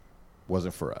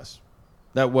 Wasn't for us.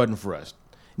 That wasn't for us.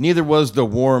 Neither was the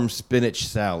warm spinach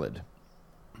salad.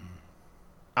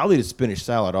 I'll eat a spinach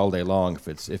salad all day long if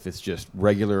it's just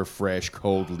regular, fresh,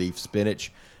 cold leaf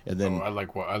spinach. And then I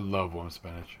love warm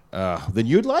spinach. Then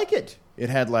you'd like it. It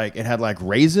had like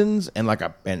raisins and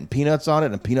and peanuts on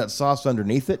it and peanut sauce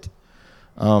underneath it.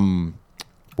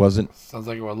 Wasn't Sounds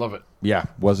like I would love it. Yeah,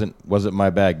 wasn't my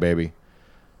bag, baby.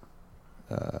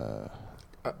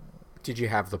 Did you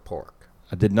have the pork?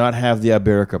 I did not have the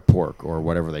Iberica pork or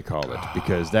whatever they call it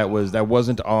because that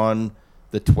wasn't on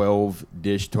the 12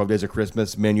 Days of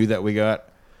Christmas menu that we got.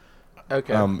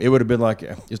 Okay. It would have been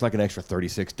it's like an extra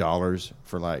 $36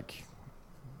 for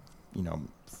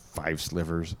 5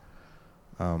 slivers.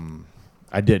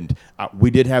 I didn't. We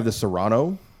did have the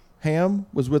Serrano ham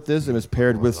was with this. It was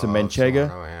paired with some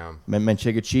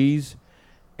manchega cheese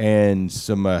and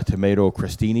some tomato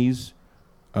crostinis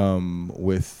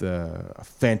with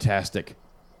fantastic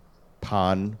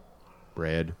pan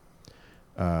bread.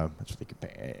 That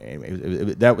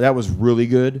was really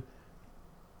good.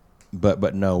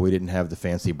 But no, we didn't have the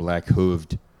fancy black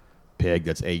hooved pig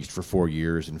that's aged for 4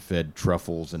 years and fed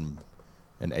truffles and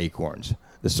acorns.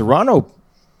 The Serrano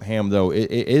ham, though,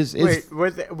 Wait,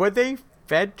 were they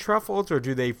fed truffles or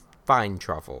do they find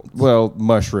truffles? Well,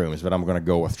 mushrooms, but I'm going to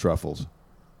go with truffles.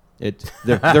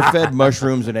 They're fed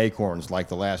mushrooms and acorns like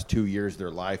the last 2 years of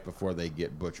their life before they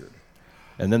get butchered,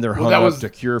 and then they're hung up to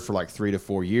cure for 3 to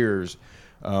 4 years,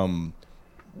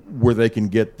 where they can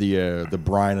get the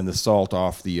brine and the salt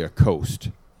off the coast.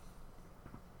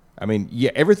 I mean, yeah,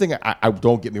 everything. I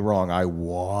don't get me wrong. I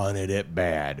wanted it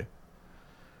bad.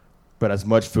 But as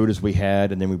much food as we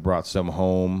had, and then we brought some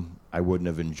home, I wouldn't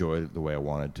have enjoyed it the way I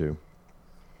wanted to.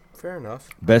 Fair enough.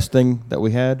 Best thing that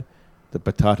we had, the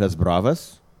patatas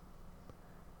bravas.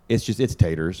 It's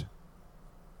taters.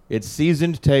 It's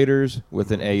seasoned taters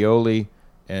with an aioli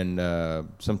and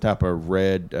some type of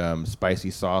red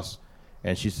spicy sauce.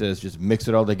 And she says, just mix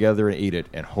it all together and eat it.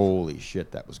 And holy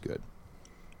shit, that was good.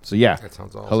 So yeah, that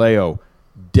sounds awesome. Jaleo,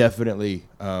 definitely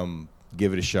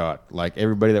give it a shot. Like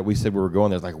everybody that we said we were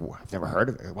going there's like, I've never heard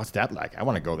of it. What's that like? I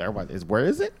want to go there. Where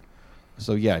is it?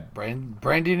 So yeah,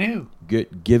 brandy new.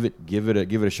 Give it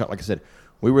a shot. Like I said,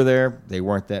 we were there. They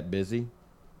weren't that busy,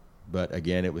 but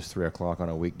again, it was 3:00 on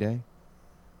a weekday.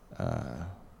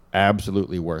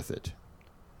 Absolutely worth it.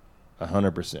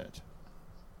 100%.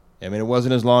 I mean, it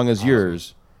wasn't as long as awesome.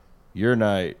 Yours. Your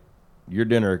night. Your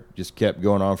dinner just kept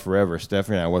going on forever.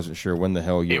 Stephanie and I wasn't sure when the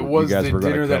hell you guys were going to come back. It was the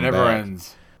dinner that never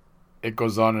ends. It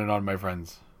goes on and on, my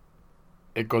friends.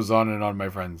 It goes on and on, my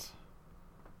friends.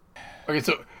 Okay,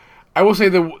 so I will say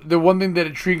the one thing that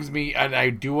intrigues me, and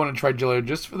I do want to try Jaleo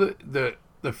just for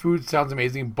the food sounds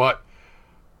amazing, but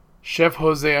Chef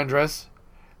Jose Andres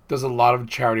does a lot of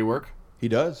charity work. He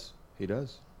does.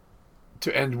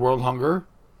 To end world hunger.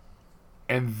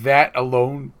 And that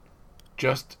alone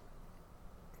just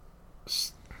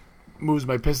moves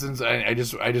my pistons. I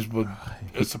just would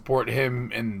support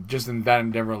him and just in that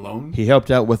endeavor alone. He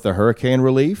helped out with the hurricane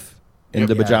relief in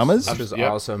the pajamas. Which is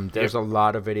awesome. There's a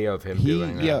lot of video of him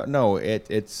doing that. Yeah, no,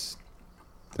 it's.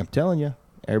 I'm telling you,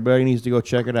 everybody needs to go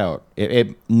check it out.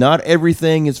 Not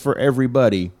everything is for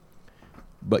everybody,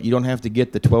 but you don't have to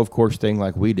get the 12-course thing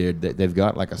like we did. They've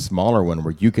got like a smaller one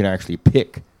where you can actually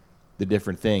pick the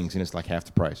different things, and it's like half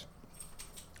the price.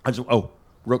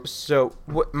 So,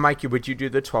 Mikey, would you do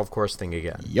the 12-course thing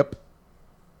again? Yep.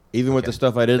 Even with the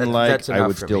stuff I didn't like, I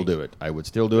would still do it. I would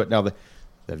still do it. Now,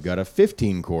 they've got a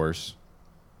 15-course,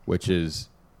 which is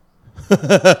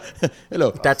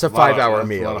Hello. That's a That's a lot 5-hour of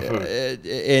meal. food.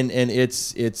 And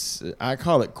it's I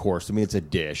call it course. I mean, it's a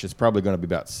dish. It's probably going to be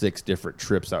about 6 different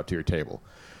trips out to your table.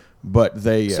 But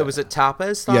they So is it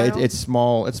tapas style? yeah, it's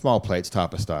small. It's small plates,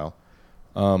 tapas style.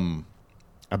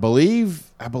 I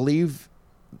believe, and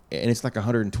it's like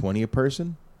 120 a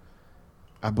person.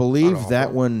 I believe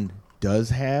that one does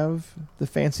have the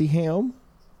fancy ham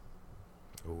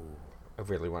I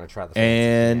really want to try the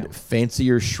and fancy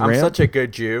fancier ham. shrimp. I'm such a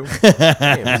good Jew.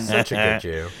 I am such a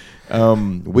good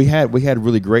Jew. We had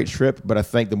really great shrimp, but I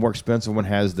think the more expensive one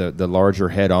has the larger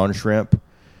head-on shrimp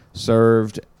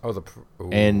served. Oh,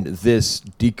 And this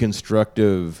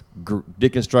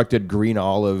deconstructed green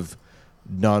olive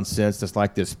nonsense that's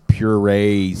like this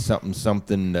puree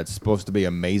something that's supposed to be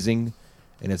amazing,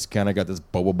 and it's kind of got this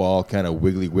bubble ball kind of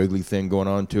wiggly thing going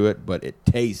on to it, but it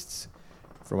tastes,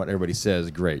 from what everybody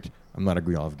says, great. I'm not a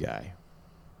green olive guy.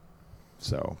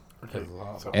 So, Okay,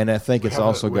 so and I think it's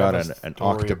also we got have a an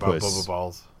story about octopus. boba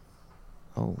balls.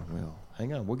 Oh, well,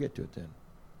 hang on. We'll get to it then.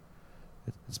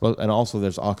 And also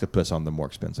there's octopus on the more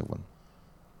expensive one.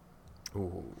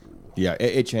 Ooh. Yeah,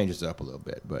 it changes up a little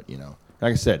bit, but,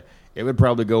 like I said, it would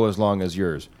probably go as long as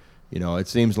yours. It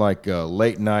seems like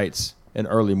late nights and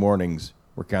early mornings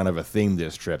were kind of a theme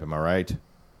this trip. Am I right?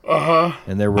 Uh-huh.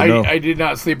 And there were I did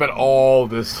not sleep at all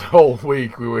this whole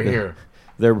week we were here.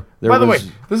 there By the way,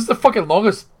 was, this is the fucking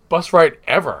longest bus ride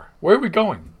ever. Where are we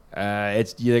going?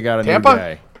 they got a Tampa? new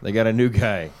guy. They got a new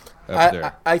guy up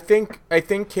there. I think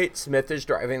Kate Smith is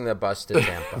driving the bus to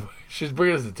Tampa. She's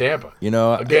bringing us to Tampa.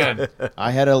 Again,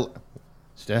 Again.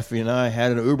 Stephanie and I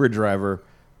had an Uber driver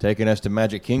taking us to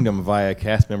Magic Kingdom via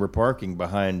cast member parking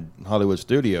behind Hollywood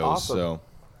Studios. Awesome. So,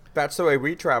 That's the way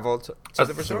we traveled to the That's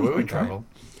the resort. way we travel.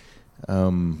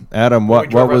 Adam, we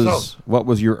drove what ourselves.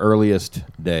 was your earliest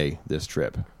day this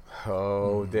trip?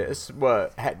 Oh, this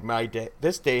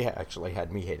day actually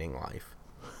had me hating life.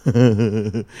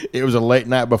 It was a late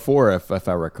night before, if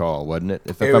I recall, wasn't it?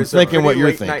 If It I'm was a thinking what pretty you're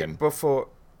late night thinking. before.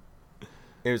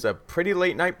 It was a pretty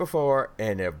late night before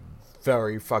and a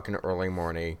very fucking early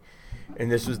morning,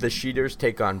 and this was the Sheeters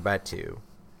take on Batu.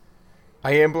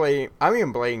 I am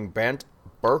blaming Bant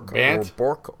Burke Bant? or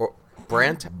Bork or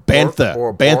Brant Bantha. Burke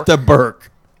or Bantha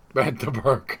Burke. Back to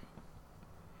Burke.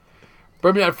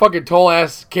 Bring me that fucking tall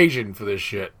ass Cajun for this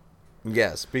shit.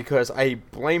 Yes, because I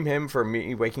blame him for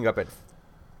me waking up at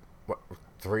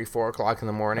 3-4 o'clock in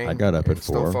the morning. I got up and at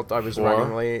still 4. felt I was 4?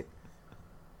 running late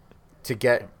to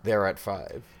get there at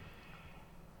 5.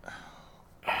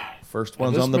 First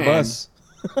one's this on the man- bus.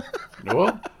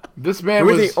 Well, this man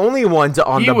We were was the only ones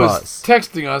on he the was bus.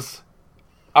 texting us.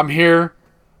 I'm here.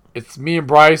 It's me and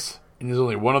Bryce, and there's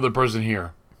only one other person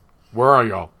here. Where are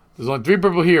y'all? There's only 3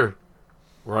 people here.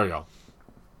 Where are y'all?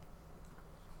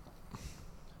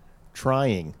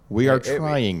 Trying. We are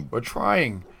trying. We're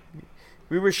trying.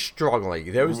 We were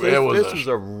struggling. This was was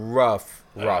a rough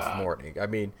morning. I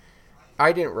mean,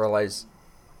 I didn't realize,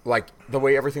 like, the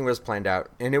way everything was planned out,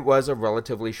 and it was a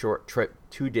relatively short trip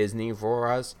to Disney for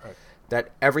us,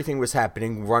 that everything was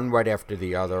happening one right after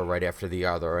the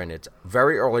other, and it's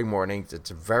very early mornings,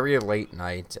 it's very late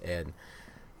night, and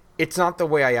it's not the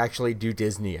way I actually do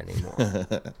Disney anymore.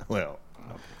 Well,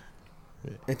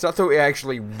 It's not the way I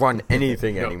actually run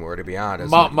anything anymore, to be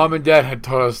honest. Mom and Dad had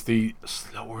taught us the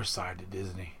slower side of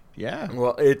Disney. yeah.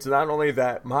 Well, it's not only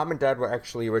that. Mom and Dad were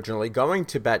actually originally going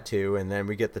to Batu, and then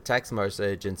we get the text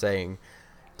message and saying,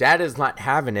 Dad is not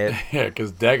having it. Yeah,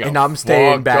 because Dad got And I'm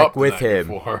staying fucked back up the with night him.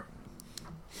 before.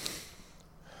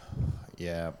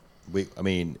 Yeah.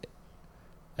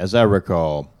 As I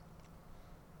recall,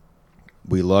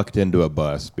 we lucked into a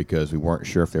bus because we weren't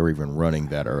sure if they were even running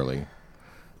that early.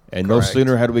 And no Correct.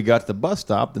 sooner had we got to the bus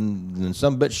stop than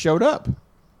some bitch showed up.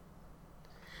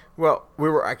 Well, we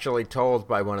were actually told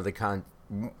by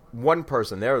one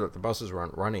person there that the buses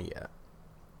weren't running yet.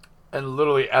 And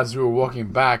literally, as we were walking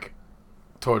back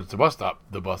towards the bus stop,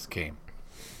 the bus came.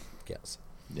 Yes.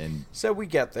 And So we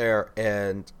get there,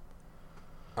 and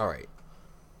all right,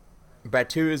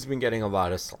 Batu has been getting a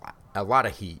lot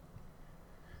of heat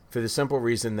for the simple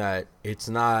reason that it's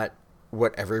not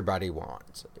what everybody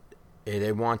wants.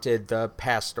 They wanted the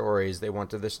past stories. They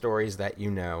wanted the stories that you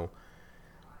know.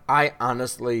 I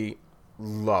honestly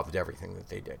loved everything that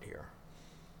they did here.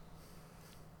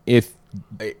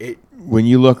 when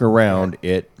you look around,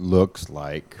 it looks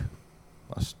like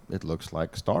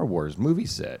Star Wars movie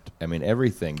set. I mean,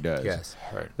 everything does. Yes.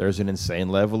 Right. There's an insane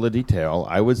level of detail.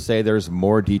 I would say there's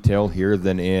more detail here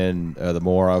than in the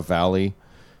Mora Valley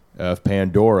of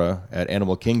Pandora at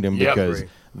Animal Kingdom Yep. because, Agree.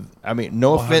 I mean,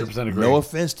 no 100% agree.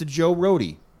 offense to Joe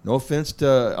Rohde, no offense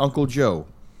to Uncle Joe.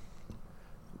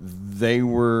 they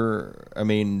were, I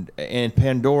mean, in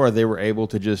Pandora, they were able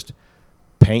to just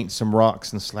paint some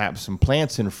rocks and slap some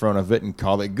plants in front of it and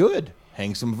call it good.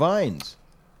 Hang some vines.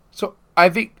 So I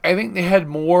think they had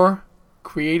more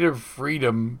creative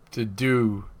freedom to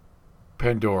do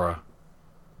Pandora.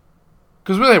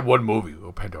 Because we only had one movie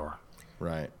with Pandora.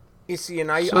 Right. You see,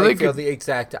 and I So they feel could- the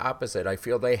exact opposite. I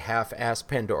feel they half-assed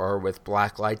Pandora with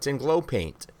black lights and glow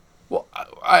paint. Well,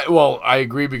 I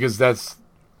agree because that's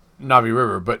Navi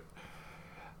River, but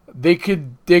they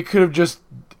could have just,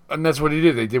 and that's what he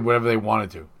did. They did whatever they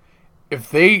wanted to. If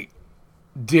they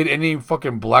did any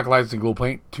fucking black lights and glow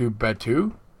paint to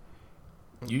Batuu,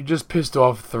 you just pissed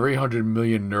off 300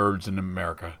 million nerds in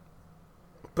America.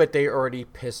 But they already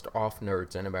pissed off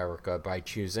nerds in America by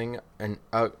choosing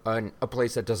a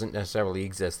place that doesn't necessarily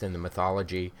exist in the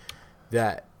mythology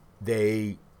that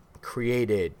they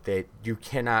created, that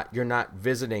you're not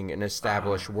visiting an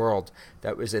established world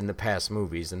that was in the past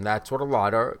movies, and that's what a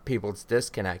lot of people's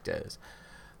disconnect is.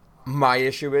 My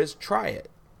issue is try it.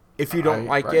 If you don't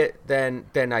like right. it, then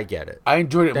I get it. I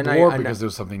enjoyed it Then more I because there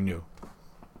was something new.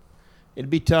 It'd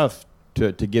be tough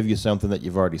to give you something that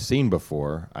you've already seen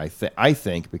before. I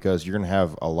think because you're going to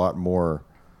have a lot more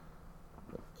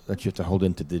that you have to hold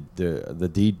into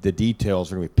the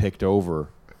details are going to be picked over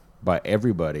by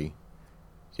everybody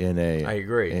in a. I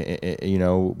agree.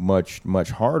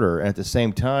 Much harder. And at the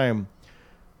same time,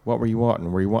 what were you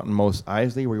wanting? Were you wanting Mos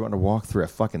Eisley? Were you wanting to walk through a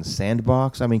fucking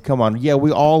sandbox? I mean, come on. Yeah,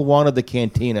 we all wanted the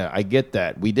cantina. I get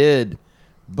that. We did.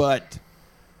 But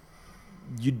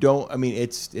you don't. I mean,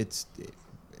 it's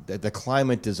the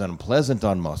climate is unpleasant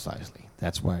on Mos Eisley.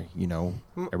 That's why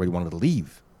everybody wanted to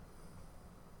leave.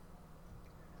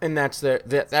 And that's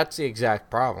the exact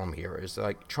problem here, is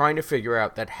like trying to figure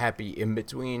out that happy in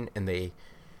between. And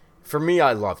for me,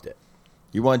 I loved it.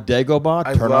 You want Dagobah?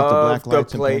 I Turn off the love black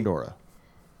lights the in play- Pandora.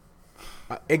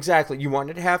 Exactly. You want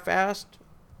it half-assed?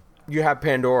 You have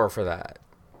Pandora for that.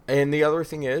 And the other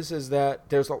thing is that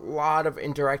there's a lot of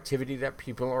interactivity that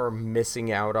people are missing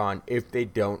out on if they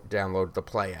don't download the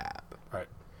Play app. Right.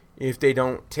 If they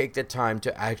don't take the time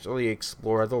to actually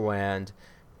explore the land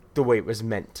the way it was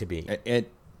meant to be. And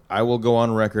I will go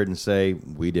on record and say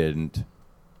we didn't.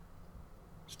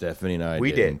 Stephanie and I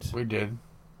We didn't. We did.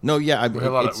 No, yeah. We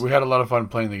had a lot of fun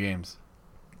playing the games.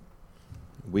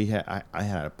 I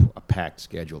had a packed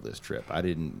schedule this trip. I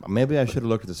didn't. Maybe I should have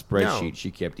looked at the spreadsheet. No.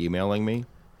 She kept emailing me,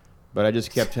 but I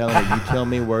just kept telling her, "You tell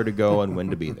me where to go and when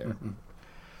to be there."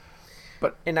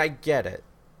 And I get it.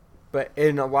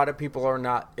 And a lot of people are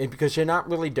not, because you're not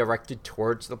really directed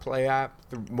towards the Play app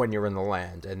when you're in the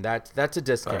land. And that's a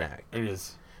disconnect. Right. It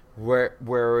is.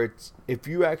 Where it's, if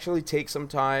you actually take some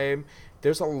time,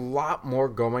 there's a lot more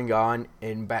going on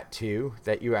in Batuu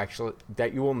that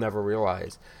you will never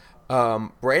realize.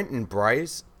 Brent and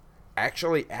Bryce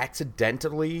actually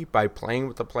accidentally, by playing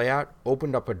with the Play app,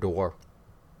 opened up a door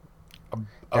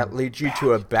that leads you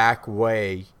to a back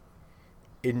way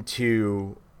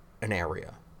into an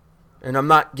area. And I'm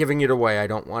not giving it away. I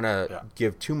don't want to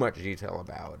give too much detail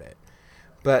about it.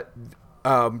 But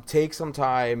take some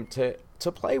time to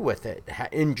play with it.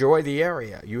 Enjoy the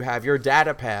area. You have your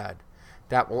data pad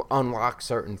that will unlock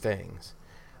certain things.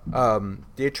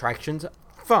 The attraction's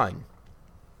fun.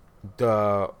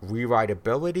 The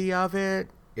rewritability of it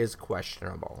is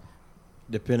questionable.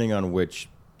 Depending on which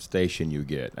station you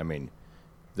get. I mean,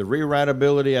 the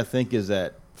rewritability, I think, is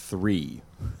at 3.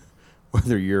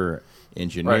 Whether you're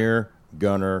engineer,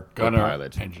 gunner, or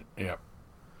pilot. Yeah.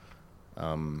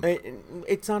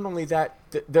 It's not only that.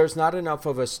 There's not enough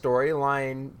of a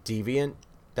storyline deviant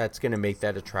that's going to make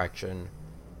that attraction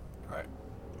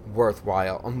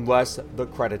worthwhile, unless the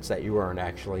credits that you earn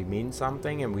actually mean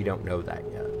something, and we don't know that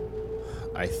yet.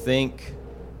 I think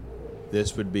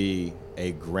this would be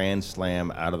a grand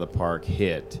slam out of the park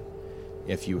hit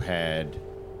if you had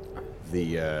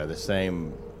the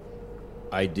same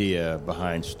idea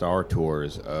behind Star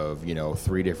Tours of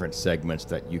 3 different segments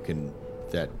that you can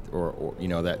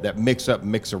that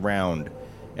mix around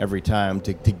every time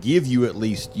to give you at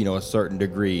least a certain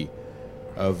degree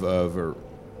of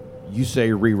you say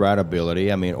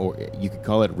rewritability. I mean, or you could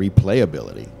call it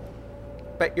replayability.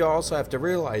 But you also have to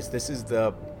realize this is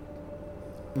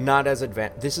not as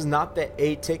advanced. This is not the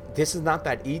A-ticket. This is not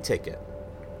that e-ticket.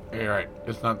 You're right.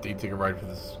 It's not the e-ticket ride for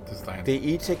this land.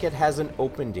 The e-ticket hasn't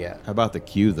opened yet. How about the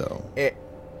queue, though?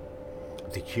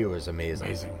 The queue is amazing.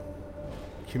 Amazing.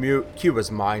 Queue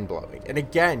was mind-blowing. And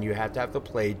again, you have to have the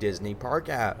Play Disney Park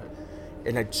app.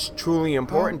 And it's truly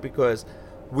important because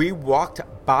we walked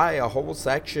by a whole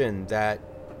section that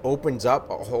opens up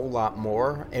a whole lot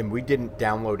more, and we didn't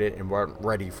download it and weren't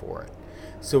ready for it.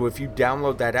 So if you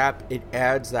download that app, it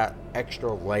adds that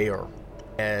extra layer.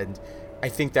 And I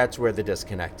think that's where the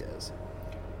disconnect is.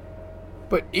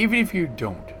 But even if you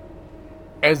don't,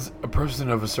 as a person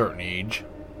of a certain age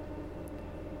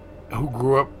who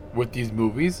grew up with these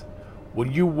movies,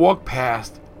 when you walk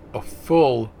past a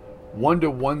full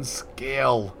 1-to-1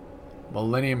 scale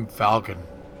Millennium Falcon,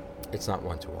 It's not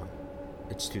 1-to-1.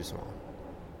 It's too small.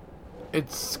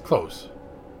 it's close.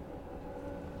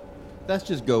 Let's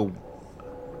just go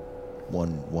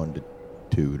 1 to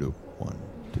 2 to 1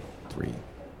 to 3.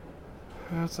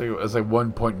 It's like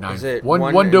 1.9. Is it one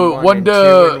one to and 2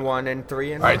 and 1 and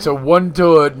 3 and all 1? right, so 1 to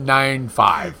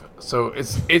 9.5. So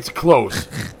it's close.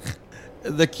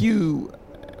 The queue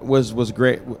was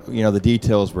great. You know, the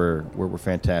details were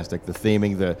fantastic. The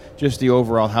theming, just the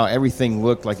overall, how everything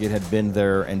looked like it had been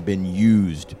there and been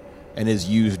used and is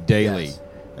used daily. Yes.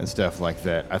 And stuff like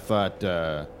that. I thought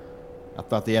the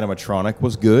animatronic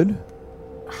was good.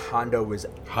 Hondo was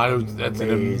That's an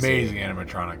amazing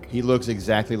animatronic. He looks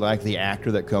exactly like the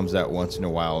actor that comes out once in a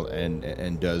while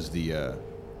and does the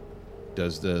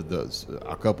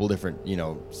a couple different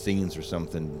scenes or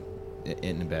something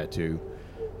in that too.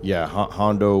 Yeah,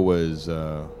 Hondo was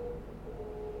good.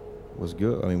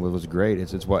 I mean, was great.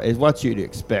 It's what you'd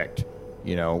expect.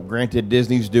 Granted,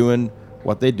 Disney's doing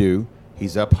what they do.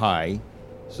 He's up high,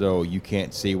 so you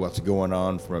can't see what's going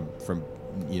on from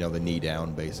the knee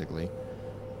down, basically.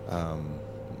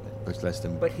 Which lets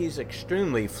them. But he's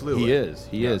extremely fluid. He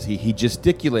is. He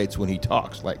gesticulates when he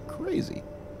talks like crazy,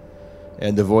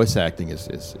 and the voice acting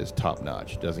is top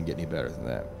notch. Doesn't get any better than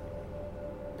that.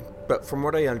 But from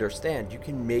what I understand, you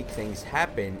can make things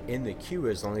happen in the queue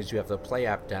as long as you have the Play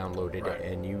app downloaded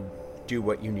and you do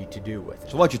what you need to do with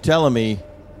it. So what you're telling me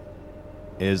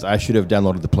is I should have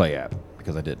downloaded the Play app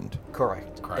because I didn't.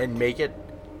 Correct. And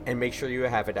make sure you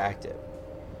have it active.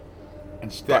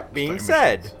 And That being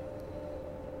said,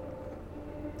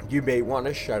 you may want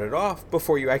to shut it off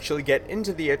before you actually get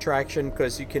into the attraction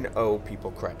because you can owe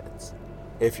people credits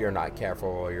if you're not careful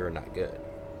or you're not good.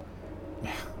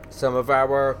 Some of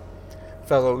our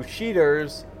fellow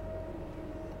cheaters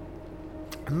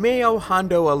may owe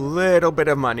Hondo a little bit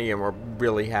of money, and we're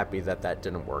really happy that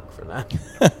didn't work for them.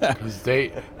 because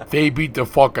they beat the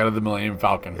fuck out of the Millennium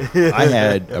Falcon. I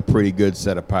had a pretty good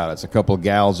set of pilots. A couple of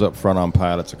gals up front on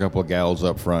pilots, a couple of gals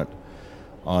up front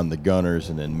on the gunners,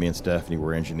 and then me and Stephanie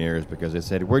were engineers because they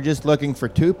said, we're just looking for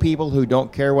 2 people who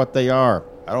don't care what they are.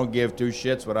 I don't give 2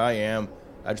 shits what I am.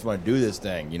 I just want to do this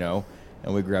thing,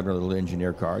 And we grabbed our little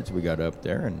engineer cards. We got up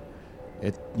there, and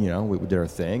we did our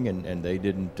thing, and they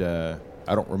didn't.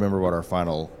 I don't remember what our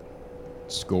final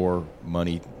score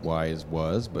money-wise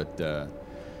was, but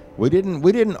we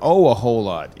didn't owe a whole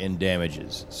lot in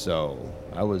damages, so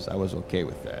I was okay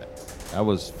with that. I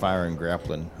was firing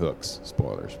grappling hooks.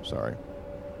 Spoilers. Sorry.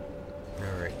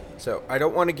 All right. So I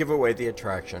don't want to give away the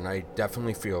attraction. I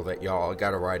definitely feel that y'all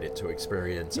got to ride it to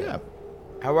experience it. Yeah.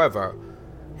 However,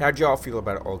 how'd y'all feel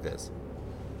about Olga's?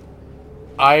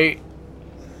 I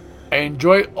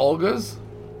enjoy Olga's.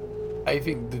 I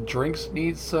think the drinks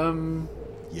need some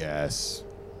Yes.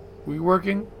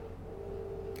 reworking.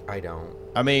 I don't.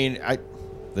 I mean,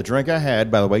 the drink I had,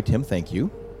 by the way, Tim, thank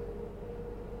you.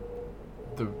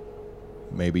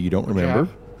 Maybe you don't remember.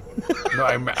 No,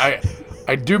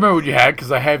 I do remember what you had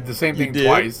because I have the same thing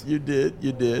twice. You did.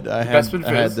 I Bespin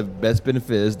had Fizz. the Bespin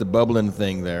Fizz, the bubbling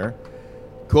thing there.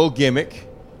 Cool gimmick,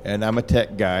 and I'm a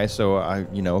tech guy, so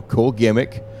cool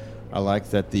gimmick. I like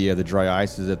that the dry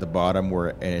ice is at the bottom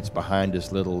and it's behind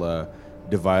this little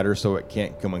divider, so it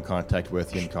can't come in contact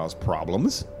with you and cause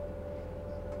problems.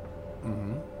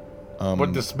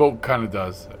 What the smoke kind of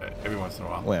does every once in a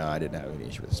while. Well, I didn't have any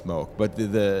issue with smoke, but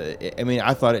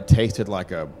I thought it tasted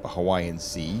like a Hawaiian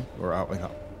sea or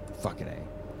fucking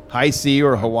high sea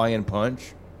or Hawaiian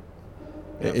punch.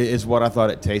 Yep. Is what I thought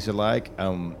it tasted like.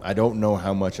 I don't know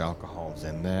how much alcohol's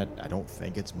in that. I don't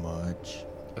think it's much.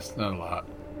 It's not a lot.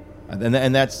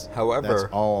 And that's However- that's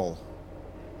all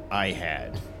I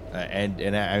had.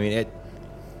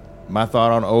 My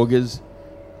thought on Olga's,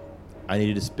 I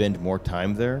needed to spend more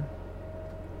time there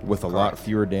with a lot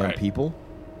fewer damn Right. people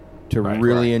to Right.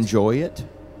 really Correct. enjoy it.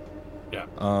 Yeah.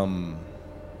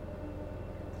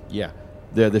 Yeah,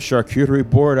 the charcuterie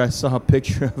board I saw a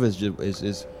picture of is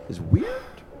weird.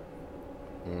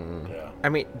 Yeah. I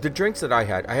mean, the drinks that I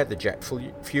had the jet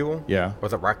fuel. Yeah. Or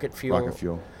the rocket fuel. Rocket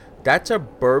fuel. That's a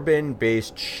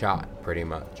bourbon-based shot, pretty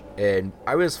much. And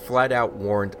I was flat out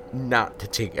warned not to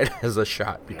take it as a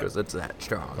shot because it's that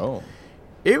strong. Oh,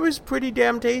 It was pretty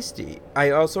damn tasty. I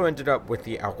also ended up with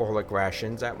the alcoholic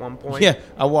rations at one point. yeah.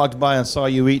 I walked by and saw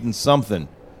you eating something.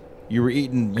 You were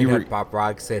eating. You You were had Pop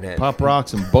Rocks in it. Pop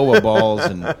Rocks and boba balls,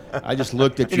 and I just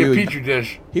looked at In you. a petri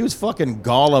dish. He was fucking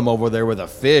Gollum over there with a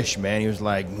fish, man. He was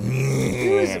like,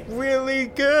 It was really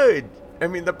good. I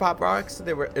mean, the Pop Rocks,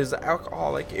 it was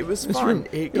alcoholic. It was It's fun.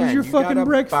 your- Again, it was your you fucking gotta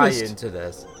breakfast. Buy into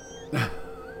this.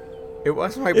 It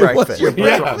was my was breakfast. your What's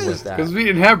wrong breakfast. with that? Because we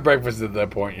didn't have breakfast at that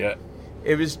point yet.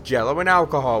 It was Jello and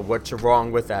alcohol. What's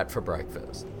wrong with that for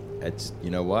breakfast? "That's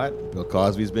you know what? Bill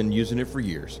Cosby's been using it for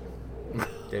years."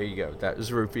 There you go. That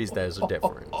was roofies. There's a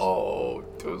difference. Oh,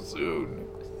 too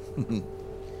soon.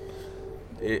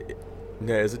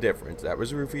 There's a difference. That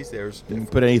was roofies. There's a You can difference.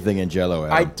 put anything in Jello.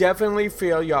 I Adam. definitely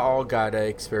feel y'all gotta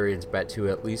experience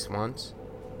Bet2 at least once.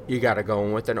 You gotta go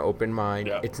in with an open mind.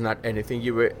 Yeah. It's not anything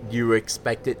you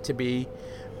expect it to be,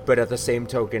 but at the same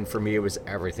token, for me, it was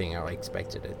everything I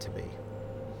expected it to be.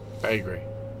 I agree.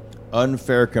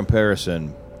 Unfair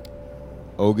comparison: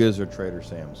 Oga's or Trader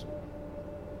Sam's?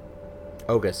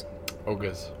 Ogus.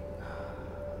 Ogas.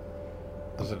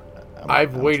 Listen, I'm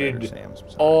I've Trader waited Sam's, I'm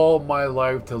sorry. all my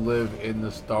life to live in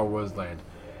the Star Wars land.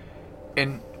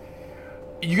 And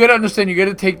you gotta understand, you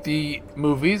gotta take the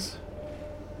movies,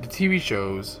 the TV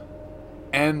shows,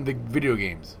 and the video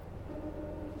games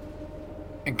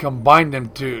and combine them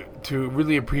to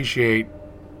really appreciate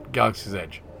Galaxy's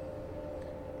Edge.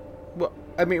 Well,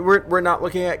 I mean, we're not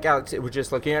looking at Galaxy. We're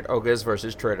just looking at Oga's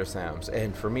versus Trader Sam's.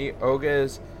 And for me,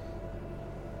 Oga's,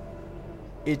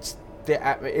 it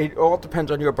all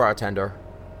depends on your bartender,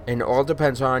 and it all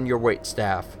depends on your wait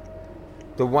staff.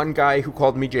 The one guy who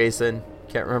called me Jason,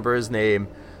 can't remember his name,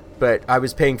 but I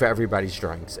was paying for everybody's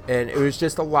drinks, and it was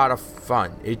just a lot of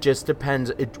fun. It just depends.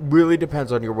 It really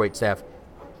depends on your wait staff.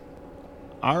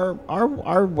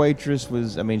 Our waitress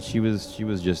was. I mean, she was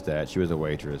just that. She was a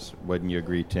waitress. Wouldn't you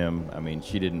agree, Tim? I mean,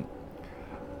 she didn't.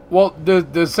 Well, the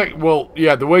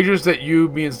waitress that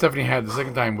me and Stephanie had the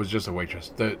second time was just a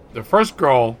waitress. The first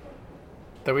girl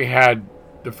that we had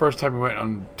the first time we went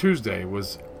on Tuesday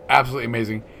was absolutely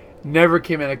amazing. Never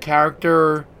came in a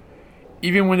character.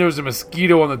 Even when there was a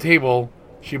mosquito on the table,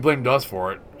 she blamed us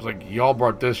for it. It was like, y'all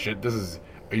brought this shit. This is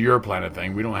a Your Planet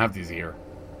thing. We don't have these here.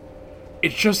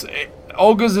 It's just...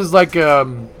 Olga's is like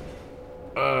Mos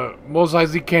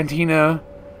Eisley Cantina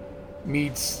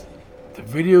meets the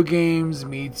video games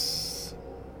meets...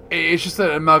 It's just an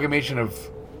amalgamation of...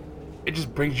 It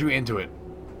just brings you into it.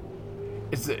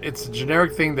 It's a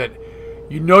generic thing that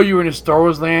you know you're in a Star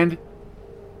Wars land,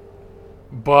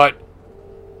 but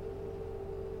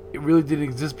it really didn't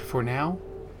exist before now.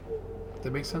 Does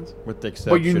that make sense? With the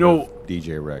exception know- of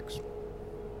DJ Rex.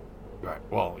 Right.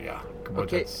 Well, yeah. But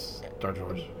Okay. that's Star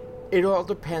Wars. It all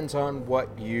depends on what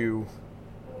you...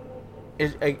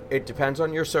 It depends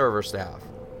on your server staff.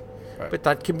 Right. But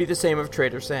that can be the same of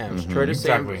Trader Sam's. Trader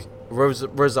Exactly. Sam's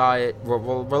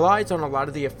relies on a lot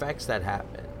of the effects that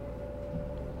happen.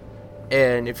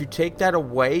 And if you take that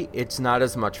away, it's not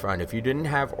as much fun. If you didn't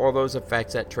have all those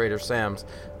effects at Trader Sam's,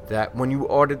 that when you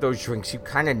ordered those drinks, you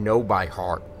kind of know by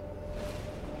heart.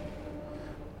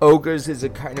 Oga's is a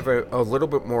kind of a little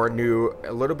bit more new,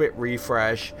 a little bit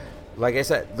refresh. Like I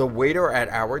said, the waiter at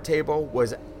our table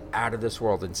was out of this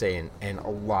world insane and a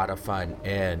lot of fun.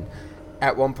 And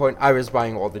at one point, I was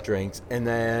buying all the drinks, and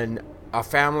then a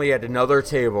family at another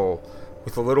table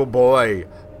with a little boy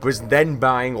was then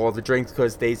buying all the drinks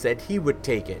because they said he would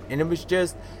take it. And it was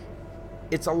just,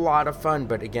 it's a lot of fun.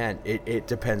 But again, it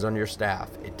depends on your staff.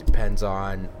 It depends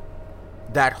on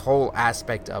that whole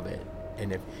aspect of it.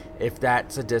 And if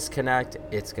that's a disconnect,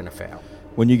 it's going to fail.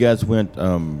 When you guys went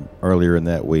earlier in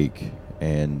that week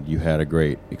and you had a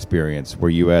great experience, were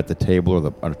you at the table or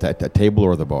the table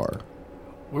or the bar?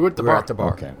 We were at the We're bar. at the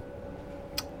bar. Okay.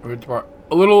 We were at the bar.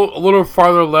 A little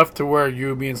farther left to where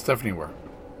me and Stephanie were.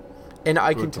 And I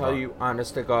We're can at the tell bar. you,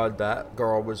 honest to God, that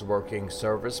girl was working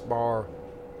service bar.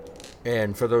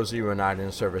 And for those of you who are not in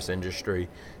the service industry,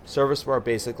 service bar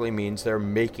basically means they're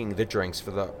making the drinks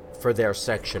for their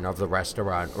section of the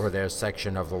restaurant or their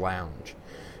section of the lounge.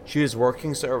 She was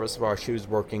working service bar, she was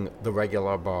working the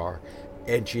regular bar,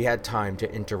 and she had time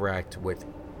to interact with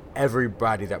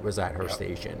everybody that was at her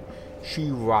station. She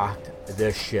rocked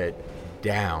this shit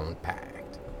down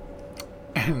packed.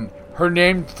 And her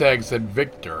name tag said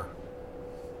Victor.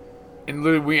 And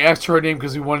literally, we asked her name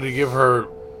because we wanted to give her,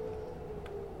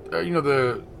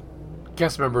 the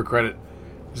guest member credit.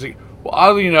 She's like, well,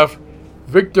 oddly enough,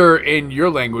 Victor in your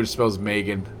language spells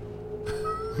Megan.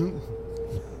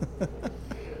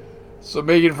 So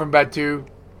Megan from Batu,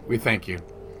 we thank you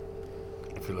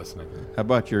if you're listening. How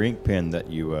about your ink pen that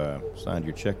you signed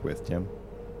your check with, Tim?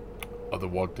 Oh, the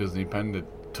Walt Disney pen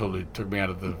that totally took me out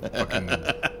of the fucking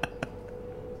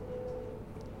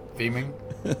theming.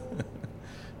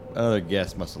 another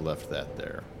guest must have left that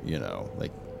there. You know,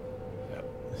 like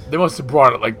They must have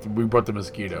brought it like we brought the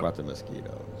mosquito. about the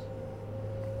mosquitoes.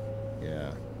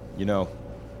 Yeah, you know,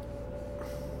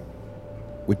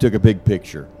 we took a big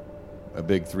picture, a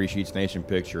big Three Sheets Nation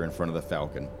picture in front of the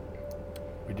Falcon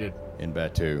We did. in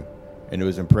Batu, and it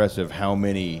was impressive how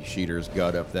many sheeters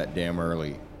got up that damn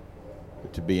early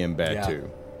to be in Batu. Yeah.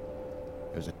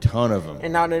 There's a ton of them.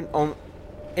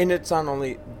 And it's not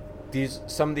only these.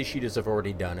 Some of these sheeters have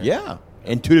already done it. Yeah,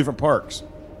 in 2 different parks.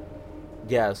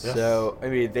 Yes. Yes. So I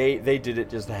mean, they did it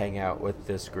just to hang out with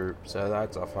this group. So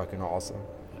that's fucking awesome.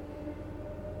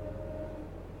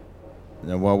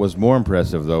 Now, what was more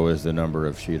impressive, though, is the number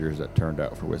of sheeters that turned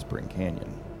out for Whispering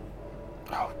Canyon.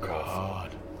 Oh God.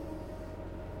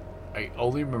 I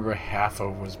only remember half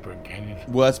of Whispering Canyon.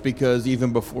 Well, that's because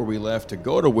even before we left to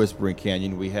go to Whispering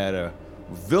Canyon, we had a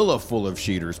villa full of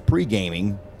sheeters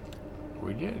pre-gaming.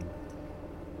 We did.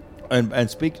 And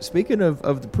speaking of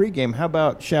the pregame, how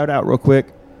about shout out real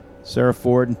quick, Sarah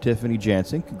Ford and Tiffany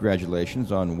Jansen.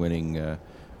 Congratulations on winning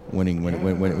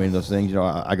those things. You know,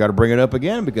 I got to bring it up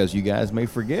again because you guys may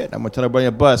forget. I'm gonna tell everybody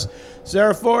a bus.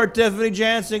 Sarah Ford, Tiffany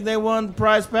Jansen, they won the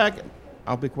prize packet.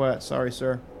 I'll be quiet. Sorry,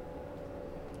 sir.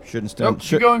 Shouldn't stand. Nope,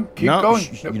 keep going. Keep no, going.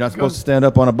 You're Nope, not keep supposed going. to stand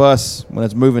up on a bus when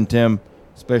it's moving, Tim.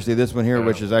 Especially this one here, Yeah.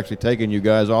 which is actually taking you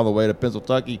guys all the way to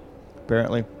Pennsylvania,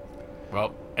 apparently.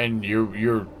 Well, and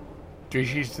you're 3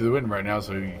 sheets to the wind right now,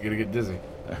 so you're gonna get dizzy.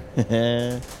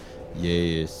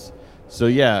 Yes. So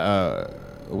yeah,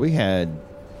 we had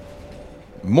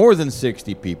more than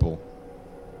 60 people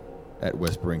at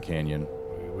Whispering Canyon.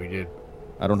 We did.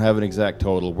 I don't have an exact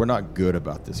total. We're not good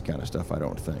about this kind of stuff, I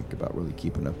don't think, about really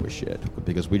keeping up with shit,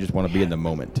 because we just want to be in the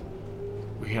moment.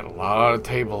 We had a lot of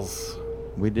tables.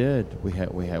 We did. We had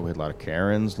a lot of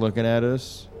Karens looking at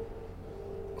us.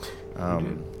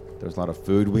 There was a lot of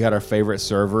food. We had our favorite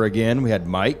server again. We had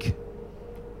Mike.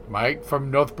 Mike from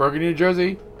North Bergen, New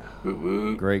Jersey. Woo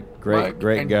woo. Great Mike.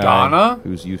 guy. And Donna.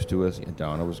 Who's used to us. Yeah,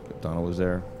 Donna was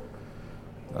there.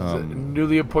 Is it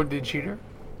newly appointed cheater.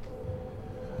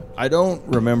 I don't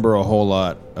remember a whole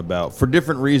lot about, for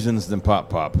different reasons than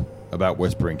Pop, about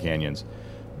Whispering Canyons,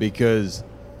 because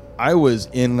I was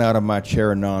in and out of my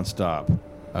chair nonstop,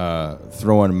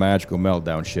 throwing magical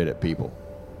meltdown shit at people.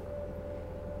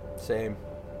 Same.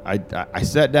 I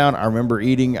sat down. I remember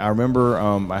eating. I remember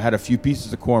I had a few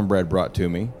pieces of cornbread brought to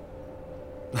me.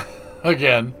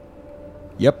 Again.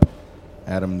 Yep.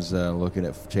 Adam's looking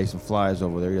at chasing flies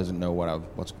over there. He doesn't know why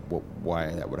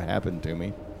that would have happened to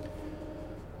me.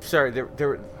 Sorry,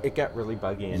 it got really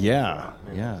buggy. Yeah,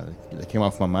 they came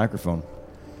off my microphone.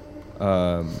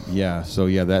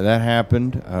 That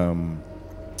happened.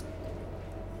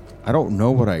 I don't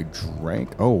know what I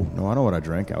drank. Oh, no, I know what I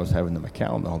drank. I was having the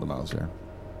Macallan the whole time I was there.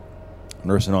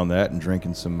 Nursing on that and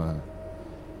drinking some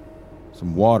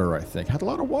water, I think. Had a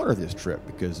lot of water this trip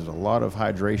because there's a lot of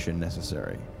hydration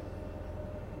necessary.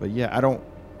 But yeah, I don't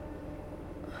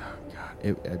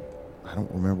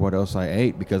remember what else I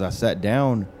ate because I sat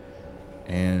down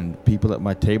and people at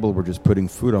my table were just putting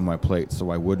food on my plate so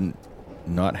I wouldn't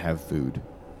not have food.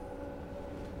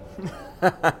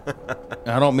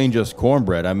 I don't mean just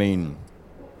cornbread. I mean,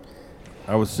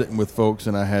 I was sitting with folks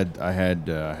and I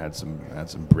had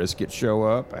some brisket show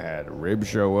up. I had a rib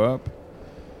show up.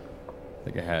 I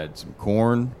think I had some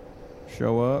corn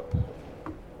show up.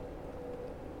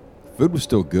 Food was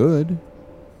still good.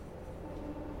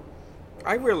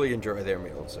 I really enjoy their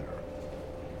meals there.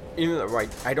 Even though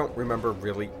I don't remember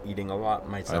really eating a lot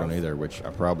myself. I don't either, which I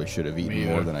probably should have eaten Me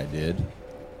more either. than I did.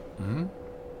 Mm-hmm.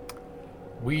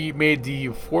 We made the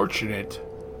fortunate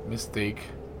mistake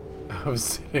of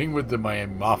sitting with the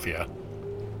Miami Mafia.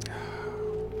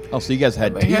 Oh, so you guys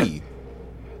had They had- tea.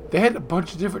 They had a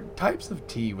bunch of different types of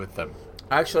tea with them.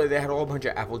 Actually, they had a whole bunch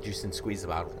of apple juice and squeeze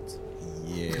bottles.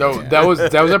 Yeah. No, that was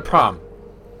a prom.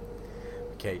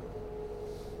 Okay.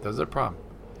 That was a prom.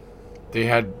 They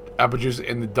had apple juice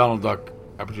in the Donald Duck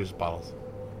apple juice bottles.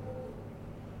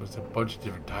 It was a bunch of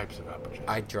different types of apple juice.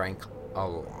 I drank a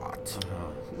lot.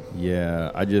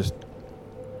 Yeah, I just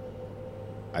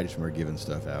remember giving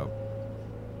stuff out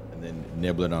and then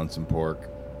nibbling on some pork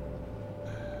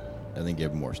and then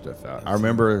giving more stuff out. I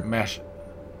remember mashed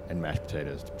and mashed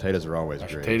potatoes. Potatoes are always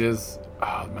great. potatoes.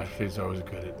 Mashed potatoes are always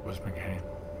good at Whispering Canyon.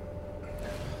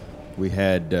 We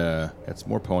had some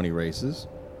more pony races.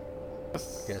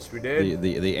 Yes, we did.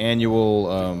 The annual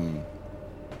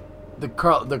The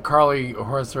Carly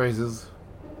horse races.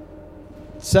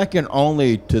 second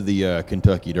only to the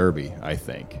Kentucky Derby, I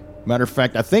think. Matter of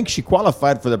fact, I think she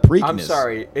qualified for the Preakness. I'm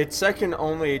sorry. It's second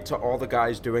only to all the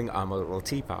guys doing I'm a Little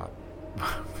Teapot.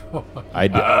 I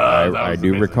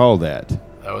do was recall that.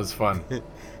 That was fun.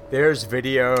 There's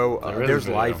video. There is There's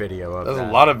video. live video of There's that.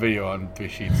 a lot of video on 3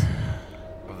 Sheets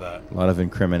of that. A lot of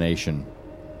incrimination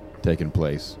taking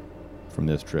place from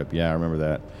this trip. Yeah, I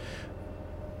remember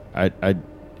that.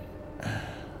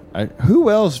 Who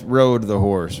else rode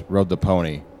the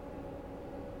pony?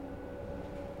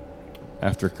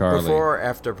 After Carly. Before or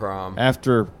after prom?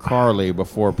 After Carly,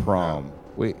 before prom.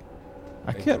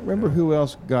 I can't remember who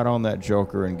else got on that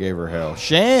Joker and gave her hell.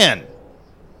 Shan!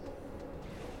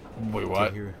 Wait,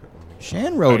 what?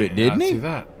 Shan rode I it, did didn't not he? see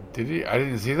that. Did he? I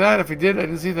didn't see that. If he did, I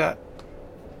didn't see that.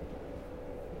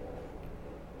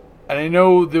 And I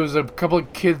know there was a couple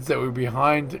of kids that were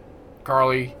behind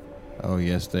Carly, Oh,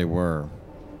 yes, they were.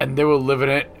 and they were living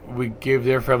it. We gave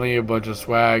their family a bunch of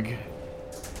swag.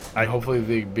 And hopefully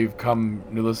they become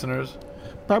new listeners.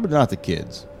 Probably not the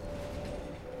kids.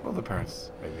 Well, the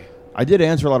parents, maybe. I did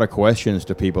answer a lot of questions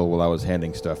to people while I was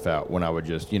handing stuff out, when I would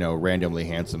just, randomly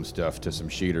hand some stuff to some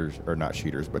sheeters, or not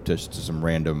sheeters, but to some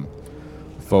random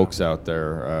folks out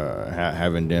there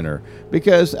having dinner.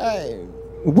 Because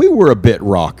we were a bit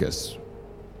raucous.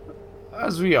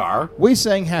 As we are. We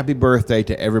sang happy birthday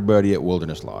to everybody at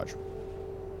Wilderness Lodge.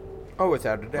 Oh,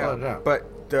 without a doubt. Without a doubt.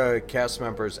 But the cast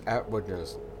members at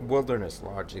Wilderness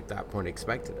Lodge at that point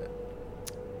expected it.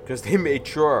 Because they made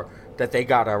sure that they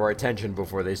got our attention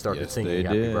before they started Yes, singing they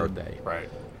Happy did. Birthday. Right.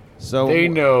 So They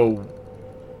know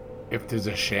if there's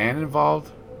a Shan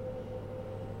involved,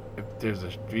 if there's a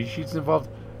 3 Sheets involved,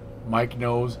 Mike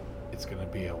knows it's going to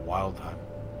be a wild time.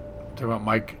 I'm talking about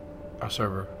Mike, our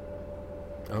server.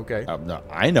 Okay. No,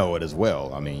 I know it as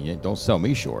well. I mean, don't sell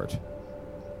me short.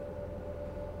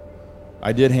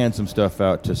 I did hand some stuff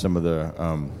out to some of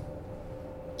the,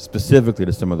 specifically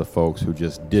to some of the folks who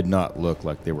just did not look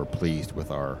like they were pleased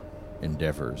with our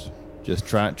endeavors. Just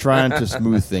trying to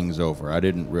smooth things over. I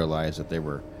didn't realize that they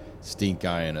were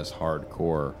stink-eyeing us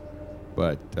hardcore.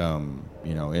 But,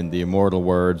 in the immortal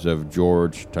words of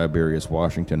George Tiberius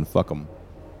Washington, fuck 'em.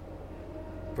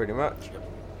 Pretty much.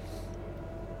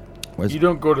 Was- You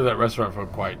don't go to that restaurant for a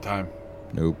quiet time.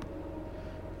 Nope.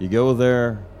 You go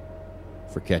there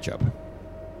for ketchup.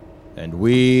 And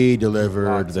we delivered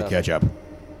Lots the of it. ketchup.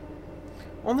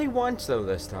 Only once, though,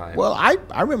 this time. Well, I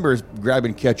remember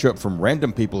grabbing ketchup from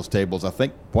random people's tables. I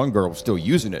think one girl was still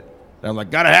using it. And I'm like,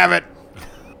 gotta have it.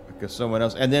 Because someone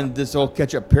else. And then this old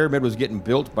ketchup pyramid was getting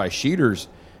built by sheeters.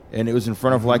 And it was in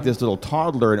front of like this little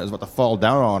toddler. And it was about to fall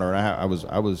down on her. And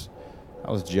I was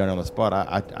Johnny on the spot.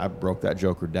 I broke that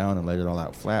joker down and laid it all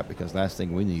out flat. Because last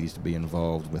thing we need is to be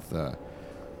involved with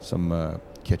some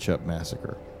ketchup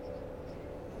massacre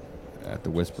at the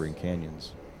Whispering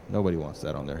Canyons. Nobody wants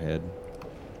that on their head.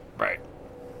 Right.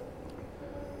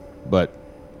 But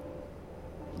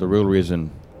the real reason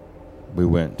we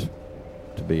went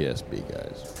to BSB,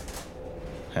 guys,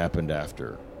 happened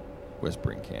after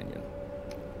Whispering Canyon.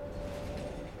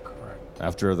 Correct.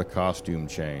 After the costume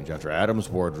change, after Adam's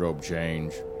wardrobe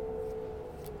change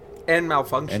and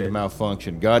malfunction. and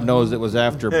malfunction. God knows it was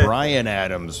after Brian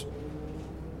Adams'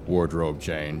 wardrobe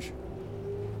change.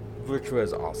 Which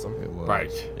was awesome. It was.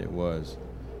 Right. It was.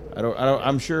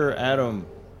 I'm sure Adam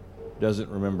doesn't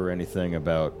remember anything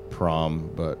about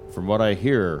prom, but from what I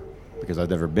hear, because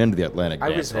I've never been to the Atlantic I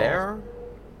Dance was Halls, there.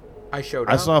 I showed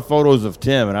I up. saw photos of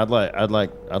Tim, and I'd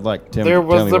like Tim There to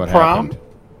was tell me the what prom?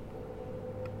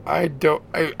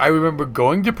 happened. I remember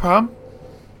going to prom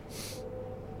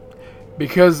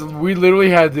because we literally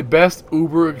had the best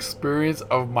Uber experience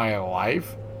of my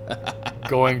life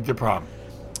going to prom.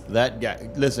 That guy,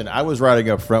 listen, I was riding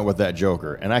up front with that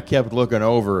Joker, and I kept looking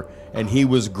over, and he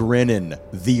was grinning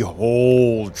the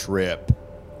whole trip.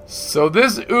 So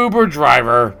this Uber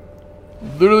driver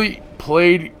literally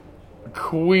played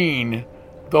Queen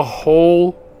the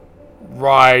whole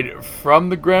ride from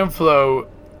the Grand Flow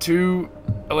to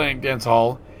Atlantic Dance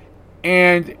Hall,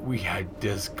 and we had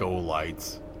disco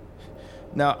lights.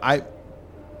 Now,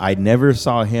 I never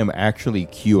saw him actually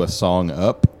cue a song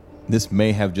up. This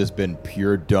may have just been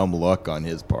pure dumb luck on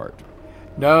his part.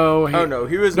 No,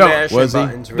 he was No. mashing Was he?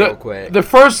 buttons real quick. The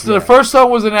first song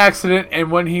was an accident,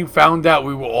 and when he found out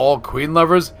we were all Queen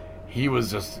lovers, he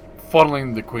was just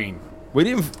funneling the Queen. We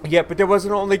didn't. Yeah, but there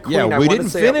wasn't only Queen. Yeah, I we wanna didn't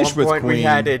say finish at one with point We Queen.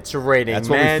 had It's Raining That's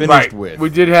what we Men. finished Right, with. we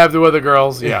did have the other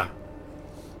girls, yeah.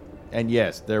 And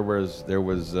yes, there was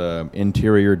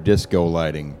interior disco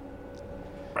lighting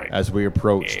Right. as we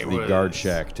approached It the was- guard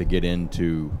shack to get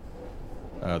into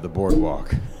the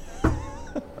boardwalk.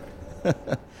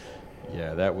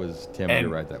 Yeah, that was Tim. And-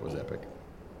 You're right. That was epic.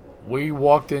 We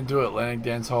walked into Atlantic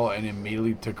Dance Hall and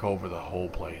immediately took over the whole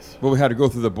place. Well, we had to go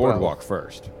through the boardwalk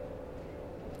first.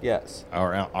 Yes.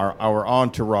 Our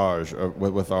entourage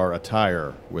with our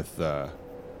attire, with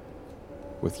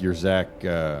with your Zach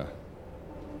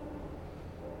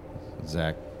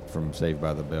from Saved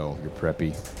by the Bell, your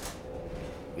preppy.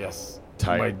 Yes.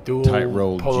 Tight- my dual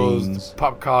tight-rolled polos, jeans.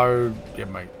 pop collar.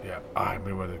 I'm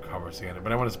gonna wear the Converse again,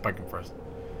 but I want to spike them first.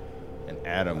 And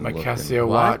Adam My looking- Casio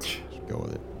What? watch. Go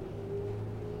with it.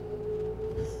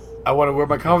 I want to wear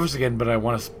my Converse again, but I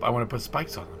want to put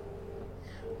spikes on them.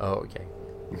 Oh, okay.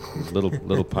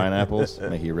 Little pineapples.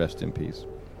 May he rest in peace.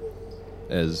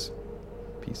 As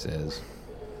he says.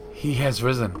 He has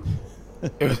risen.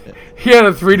 He had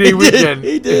a 3-day weekend.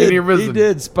 He and did. He, risen. He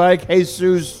did. Spike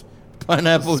Jesus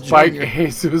Pineapple Spike Jr.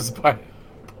 Jesus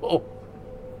Pineapple.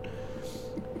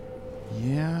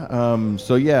 Yeah.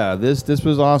 So yeah, this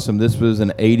was awesome. This was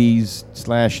an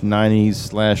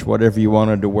 80s/90s/ whatever you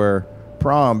wanted to wear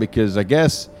prom, because I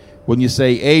guess when you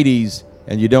say 80s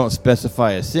and you don't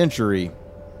specify a century,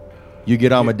 you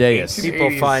get Amadeus. 18 People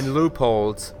 80s. find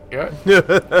loopholes. Yeah.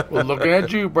 Well, looking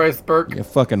at you, Bryce Burke. Yeah,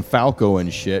 fucking Falco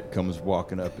and shit comes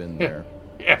walking up in there.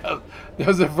 Yeah. That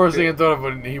was the first thing I thought of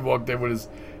when he walked in with his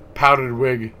powdered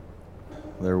wig.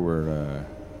 There were a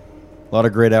lot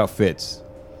of great outfits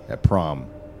at prom.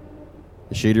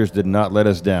 The Sheeters did not let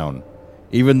us down.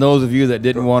 Even those of you that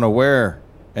didn't want to wear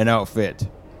an outfit,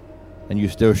 and you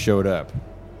still showed up.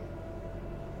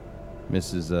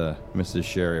 Mrs.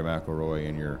 Sherry McElroy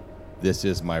in your "This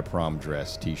Is My Prom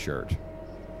Dress" T-shirt.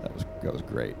 That was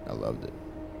great. I loved it.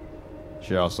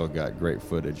 She also got great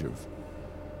footage of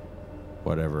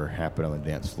whatever happened on the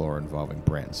dance floor involving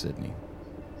Brant and Sydney.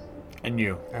 And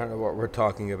you. I don't know what we're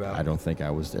talking about. I don't think I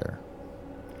was there.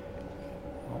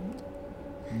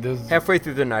 Halfway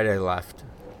through the night, I left.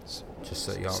 Just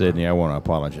so y'all know. Sydney, I want to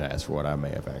apologize for what I may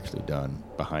have actually done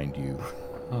behind you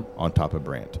on top of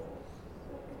Brant.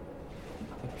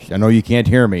 I know you can't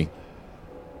hear me,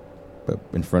 but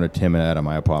in front of Tim and Adam,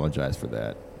 I apologize for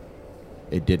that.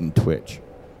 It didn't twitch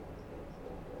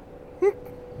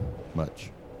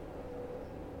much.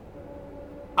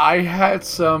 I had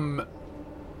some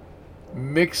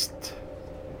mixed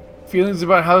feelings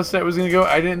about how this night was going to go.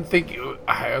 I didn't think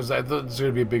I thought this was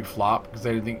going to be a big flop because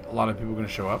I didn't think a lot of people were going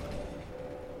to show up.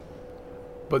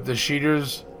 But the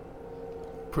Sheeters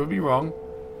proved me wrong.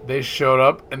 They showed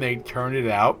up and they turned it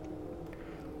out.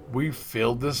 We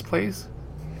filled this place,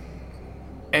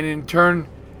 and in turn,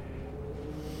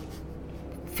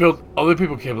 filled other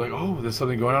people came like, oh, there's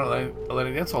something going on at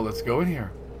Atlantic Dance Hall. Let's go in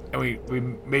here, and we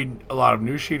made a lot of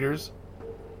new Sheeters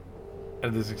out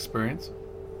of this experience.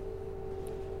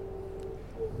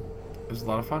 It was a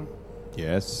lot of fun.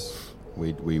 Yes,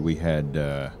 we had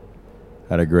a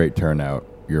great turnout.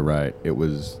 You're right. It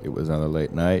was on a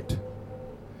late night.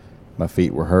 My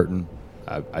feet were hurting.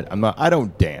 I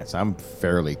don't dance. I'm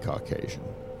fairly Caucasian.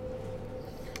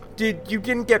 You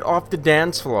didn't get off the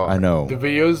dance floor. I know. The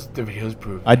videos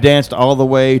proved. I danced all the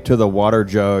way to the water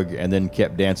jug and then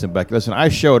kept dancing back. Listen, I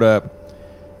showed up,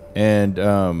 and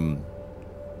I'll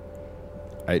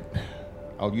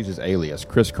use his alias.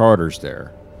 Chris Carter's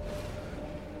there,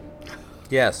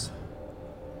 Yes.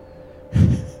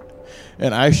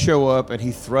 and I show up, and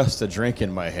he thrusts a drink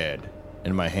in my hand,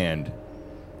 and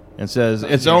says,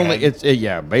 "It's your only head?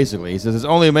 yeah." Basically, he says it's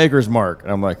only a Maker's Mark,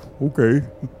 and I'm like, okay.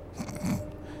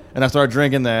 And I started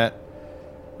drinking that,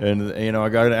 and I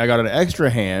got an extra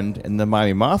hand, and the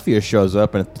Miami Mafia shows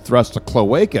up and thrusts a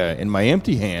cloaca in my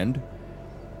empty hand,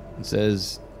 and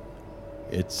says,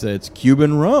 "It's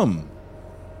Cuban rum."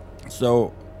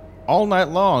 So, all night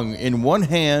long, in one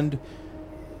hand,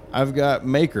 I've got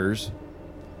Makers,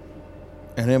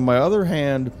 and in my other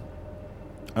hand,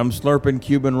 I'm slurping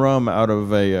Cuban rum out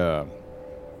of a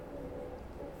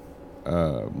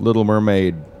Little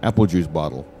Mermaid apple juice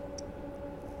bottle.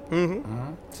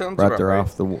 Sounds Right about there right.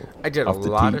 off the I did a off the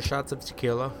lot of teat. shots of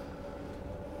tequila.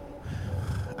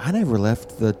 I never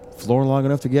left the floor long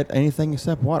enough to get anything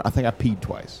except water. I think I peed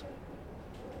twice.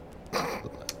 I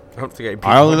don't think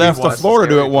I only left the was floor to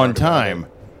do scary it one part about time.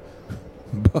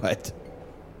 But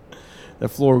the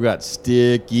floor got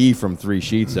sticky from 3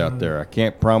 sheets out there. I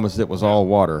can't promise it was all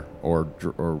water or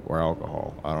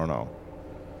alcohol. I don't know.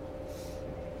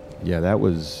 Yeah, that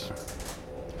was...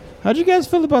 How'd you guys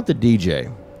feel about the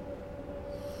DJ?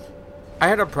 I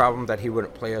had a problem that he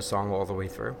wouldn't play a song all the way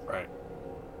through. Right.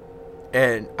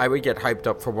 And I would get hyped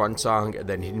up for one song, and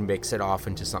then he'd mix it off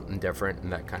into something different,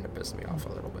 and that kind of pissed me off a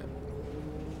little bit.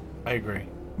 I agree.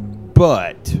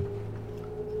 But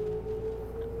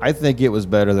I think it was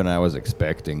better than I was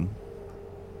expecting.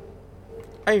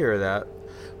 I hear that.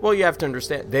 Well, you have to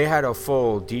understand, they had a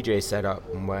full DJ setup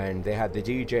when they had the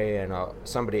DJ and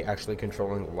somebody actually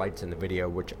controlling the lights in the video,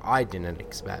 which I didn't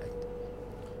expect.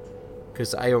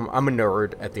 Because I'm a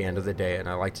nerd at the end of the day, and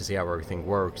I like to see how everything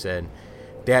works, and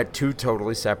They had 2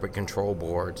 totally separate control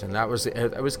boards, and it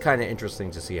was kind of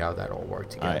interesting to see how that all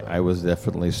worked together. I was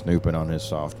definitely snooping on his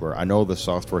software. I know the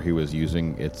software he was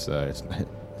using. It's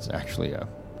actually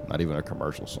not even a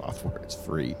commercial software. It's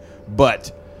free,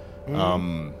 but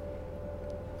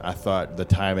I thought the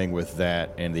timing with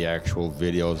that and the actual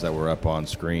videos that were up on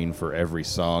screen for every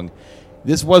song.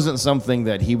 This wasn't something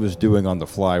that he was doing on the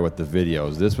fly with the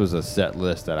videos. This was a set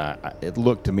list that it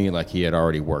looked to me like he had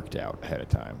already worked out ahead of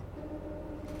time.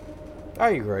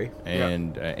 I agree.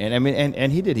 And I mean,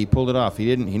 and he did. He pulled it off.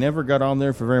 He never got on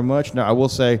there for very much. Now I will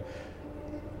say,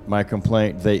 my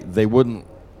complaint, they wouldn't.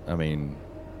 I mean,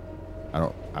 I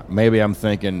don't. Maybe I'm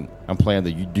thinking I'm playing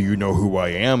the "Do you know who I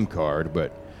am" card,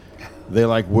 but they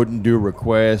wouldn't do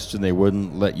requests, and they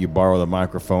wouldn't let you borrow the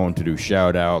microphone to do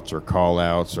shout outs or call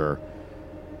outs or,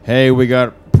 hey, we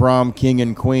got prom king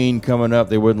and queen coming up.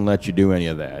 They wouldn't let you do any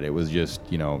of that. It was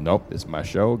just, nope, it's my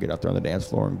show. Get out there on the dance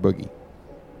floor and boogie.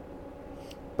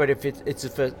 But if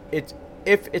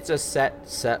it's a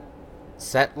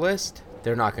set list,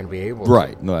 they're not going to be able to.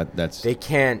 Right. No, that's... They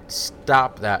can't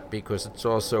stop that because it's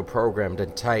also programmed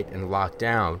and tight and locked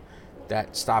down.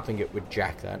 That stopping it would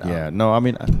jack that up. Yeah, no, I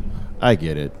mean, I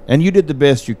get it. And you did the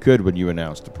best you could when you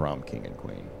announced the prom king and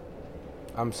queen.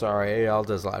 I'm sorry, I yelled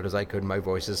as loud as I could. My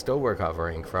voice is still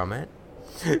recovering from it.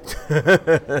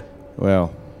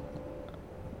 Well,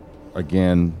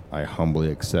 again, I humbly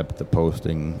accept the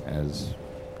posting as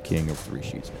king of Three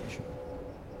Sheets Nation.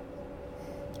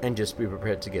 And just be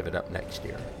prepared to give it up next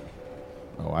year.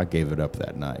 Oh, I gave it up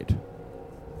that night.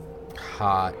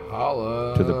 Hot.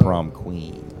 Holla. To the prom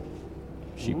queen.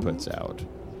 She puts out.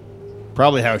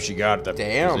 Probably how she got that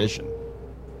position.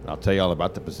 I'll tell you all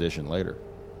about the position later.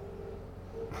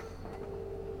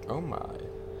 Oh my.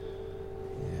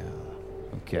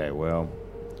 Yeah. Okay, well,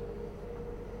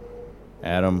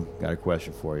 Adam, got a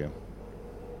question for you.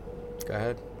 Go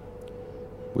ahead.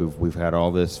 We've had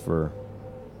all this for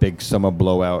Big Summer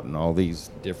Blowout and all these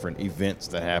different events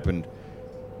that happened.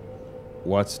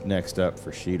 What's next up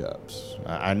for Sheet Ups?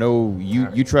 I know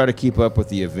you try to keep up with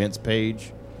the events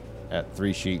page at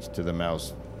 3 Sheets to the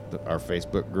Mouse, our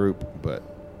Facebook group, but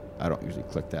I don't usually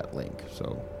click that link.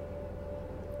 So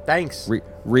thanks.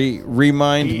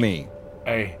 Remind me.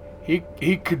 Hey,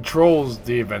 he controls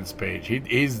the events page.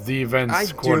 He's the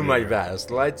events coordinator. I do my best.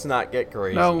 Let's not get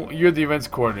crazy. No, you're the events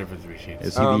coordinator for 3 Sheets.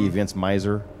 Is he the events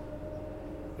miser?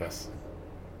 Yes.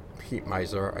 Pete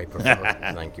Miser, I prefer.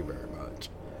 Thank you very much.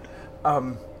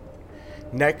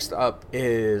 Next up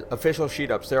is official Sheet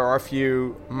Ups. There are a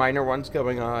few minor ones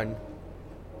going on.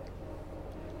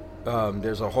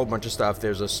 There's a whole bunch of stuff.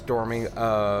 There's a storming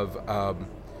of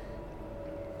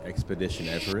Expedition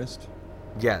Everest.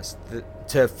 Yes,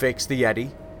 to fix the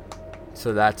Yeti.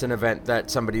 So that's an event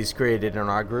that somebody's created in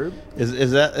our group.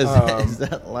 Is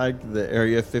that like the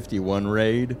Area 51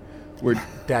 raid?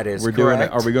 That is we're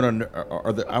correct. Doing. Are we going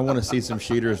to? I want to see some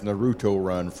Sheeters Naruto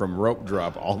run from rope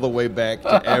drop all the way back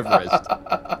to Everest.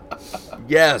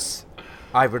 Yes,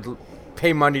 I would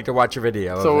pay money to watch a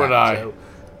video. So of would that, I. So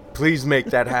please make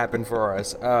that happen for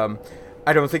us.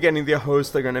 I don't think any of the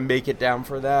hosts are going to make it down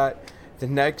for that. The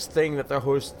next thing that the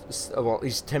hosts, well, at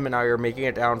least Tim and I are making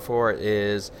it down for,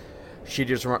 is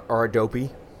Sheeters are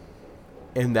Dopey,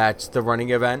 and that's the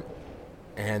running event.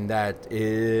 And that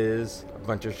is a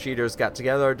bunch of Sheeters got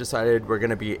together, decided we're going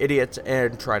to be idiots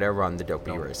and try to run the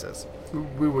Dopey races.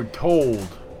 We were told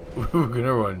we were going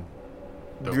to run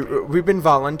Dopey. We've been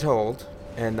voluntold,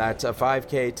 and that's a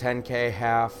 5K, 10K,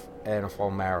 half, and a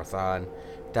full marathon.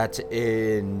 That's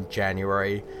in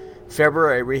January.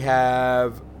 February, we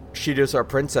have Sheeters Are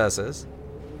Princesses,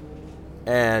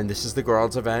 and this is the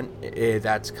girls' event.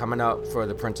 That's coming up for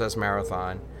the Princess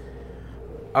Marathon.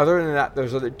 Other than that,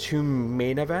 those are the 2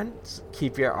 main events.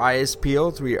 Keep your eyes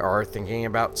peeled. We are thinking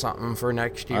about something for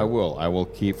next year. I will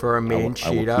keep for a main Sheet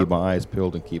I will Up. keep my eyes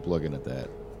peeled and keep looking at that.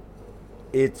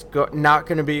 It's not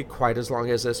going to be quite as long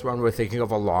as this one. We're thinking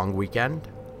of a long weekend.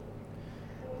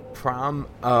 Prom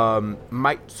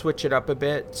might switch it up a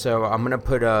bit, so I'm going to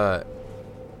put a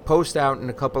post out in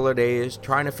a couple of days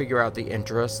trying to figure out the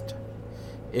interest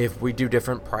if we do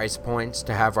different price points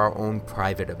to have our own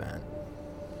private event.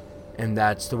 And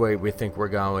that's the way we think we're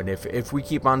going. If we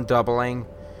keep on doubling,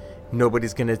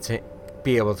 nobody's going to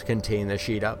be able to contain the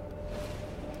Sheet Up,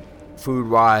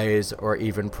 food-wise or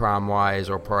even prom-wise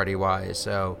or party-wise.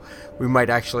 So we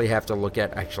might actually have to look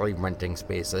at actually renting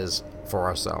spaces for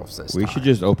ourselves this time. We should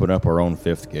just open up our own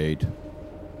 5th gate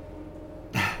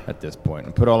at this point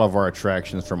and put all of our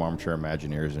attractions from Armchair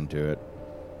Imagineers into it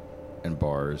and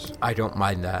bars. I don't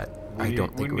mind that. I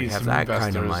don't think we have that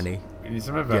kind of money. We need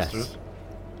some investors. Yes.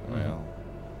 Well,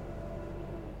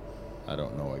 I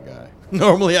don't know a guy.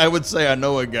 Normally, I would say I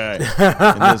know a guy.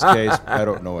 In this case, I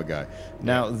don't know a guy.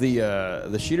 Now, the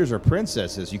Sheeters are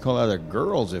princesses. You call that a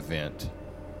girls' event.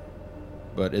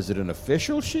 But is it an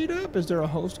official sheet up? Is there a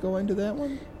host going to that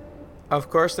one? Of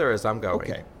course there is. I'm going.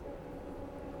 Okay.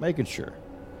 Making sure.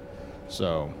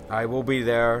 So. I will be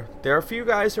there. There are a few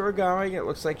guys who are going. It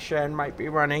looks like Shen might be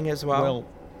running as well. Well,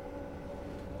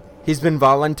 he's been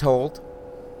voluntold.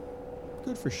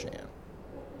 good for Shan.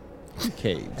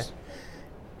 Caves.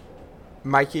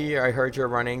 Mikey, I heard you're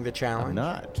running the challenge. I'm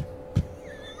not.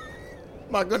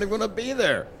 I'm not going to be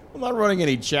there. I'm not running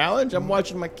any challenge. I'm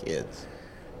watching my kids.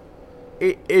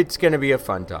 It's going to be a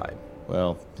fun time.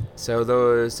 Well, So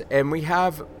those, and we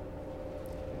have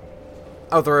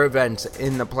other events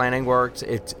in the planning works.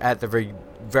 It's at the very,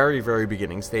 very, very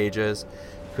beginning stages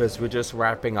because we're just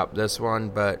wrapping up this one,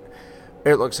 but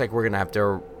it looks like we're going to have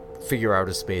to figure out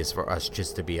a space for us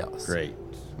just to be us. great.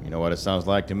 You know what it sounds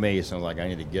like to me? It sounds like I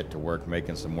need to get to work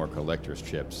making some more collector's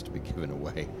chips to be given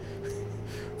away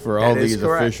for all That is these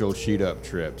correct. official sheet up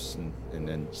trips. And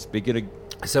then speaking of,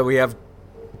 So we have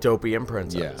Dopey and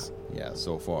Princess. yeah,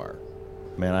 so far.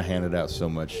 Man, I handed out so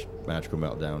much Magical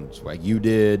Meltdown swag. You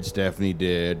did, Stephanie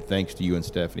did. Thanks to you and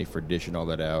Stephanie for dishing all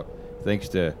that out. Thanks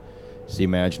to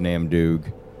C-Maj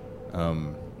Namdoog,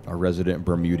 our resident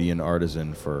Bermudian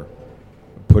artisan, for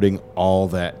putting all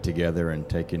that together and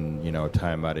taking,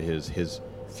 time out of his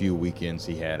few weekends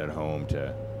he had at home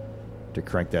to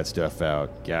crank that stuff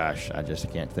out. Gosh, I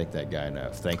just can't thank that guy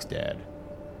enough. Thanks, Dad.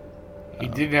 He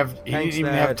didn't even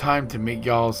Dad. have time to make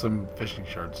y'all some fishing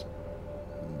shirts.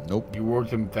 Nope. You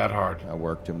worked him that hard. I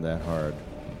worked him that hard.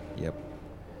 Yep.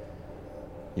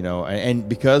 And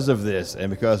because of this,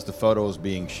 and because the photos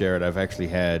being shared, I've actually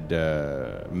had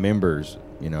members,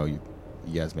 you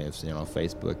guys may have seen it on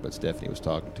Facebook, but Stephanie was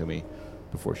talking to me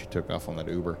before she took off on that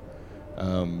Uber.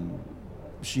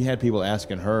 She had people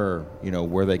asking her,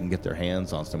 where they can get their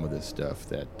hands on some of this stuff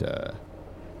that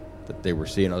they were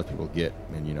seeing other people get.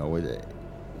 And,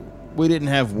 we didn't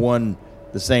have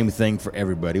the same thing for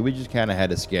everybody. We just kind of had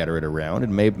to scatter it around.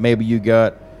 And maybe you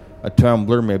got a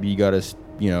tumbler, maybe you got a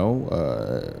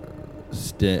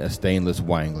stainless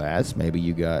wine glass, maybe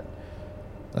you got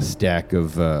a stack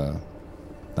of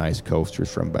nice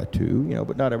coasters from Batu,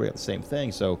 but not everybody got the same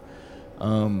thing. So,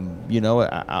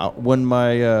 when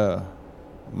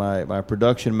my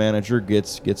production manager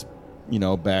gets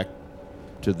back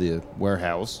to the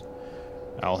warehouse,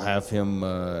 I'll have him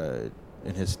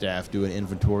and his staff do an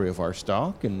inventory of our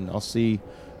stock, and I'll see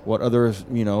what others,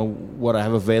 what I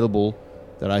have available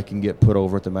that I can get put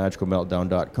over at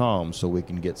themagicalmeltdown.com, so we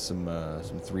can get some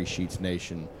Three Sheets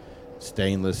Nation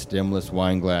stainless, stemless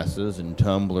wine glasses and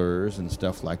tumblers and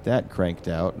stuff like that cranked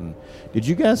out. And did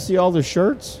you guys see all the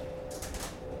shirts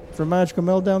for Magical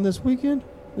Meltdown this week,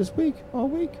 all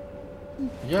week?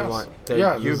 Yes. want the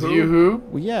Yeah, Yoo-hoo? the Yoo-hoo.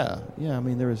 Well, yeah. I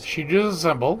mean, there was. She did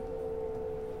assemble.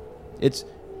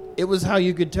 It was how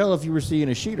you could tell if you were seeing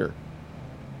a sheeter.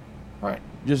 Right.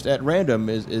 Just at random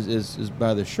is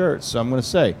by the shirts. So I'm going to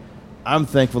say, I'm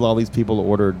thankful all these people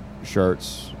ordered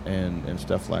shirts and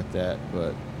stuff like that.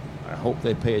 But I hope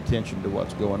they pay attention to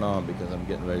what's going on, because I'm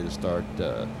getting ready to start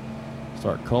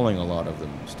culling a lot of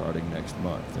them starting next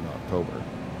month in October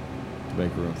to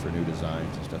make room for new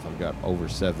designs and stuff. I've got over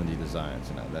 70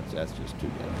 designs, and that's just too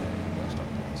damn many. I'm going to start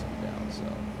putting some down.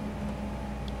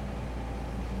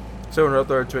 So in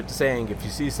other words, what you're saying, if you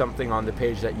see something on the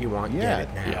page that you want, get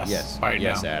it now. Yes. Yes, Right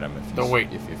yes, now. Adam. Don't wait.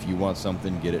 If you want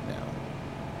something, get it now.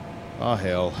 Oh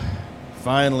hell!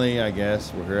 Finally, I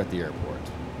guess we're here at the airport,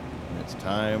 and it's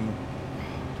time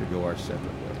to go our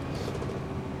separate ways.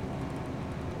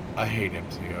 I hate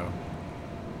MCO.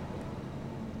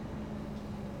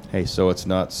 Hey, so it's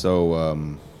not so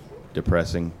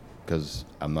depressing because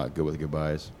I'm not good with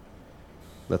goodbyes.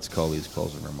 Let's call these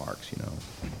closing remarks.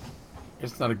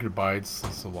 It's not a goodbye. It's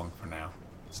so long for now.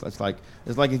 It's like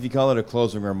if you call it a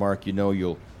closing remark,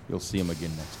 you'll see him again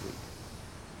next week.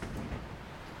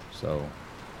 So,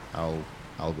 I'll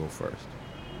go first.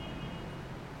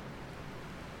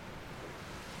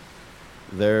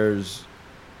 There's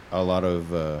a lot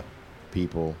of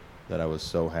people that I was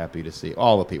so happy to see.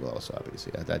 All the people I was so happy to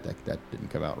see. That didn't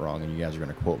come out wrong, and you guys are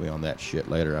going to quote me on that shit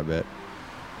later, I bet.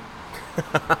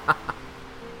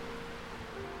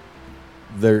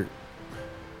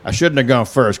 I shouldn't have gone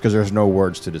first because there's no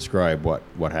words to describe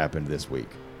what happened this week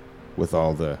with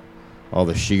all the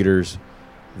sheeters,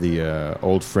 the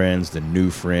old friends, the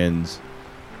new friends,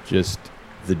 just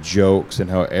the jokes and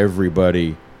how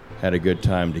everybody had a good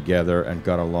time together and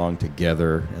got along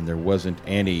together, and there wasn't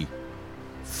any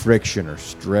friction or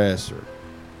stress or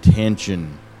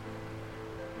tension.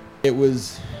 It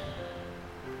was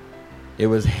It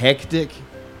was hectic,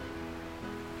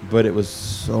 but it was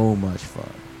so much fun.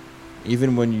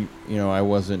 Even when I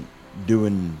wasn't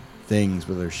doing things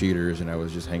with our shooters and I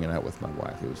was just hanging out with my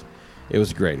wife. It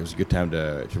was great. It was a good time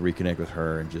to reconnect with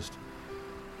her and just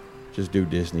do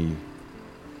Disney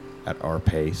at our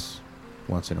pace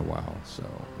once in a while. So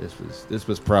this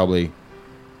was probably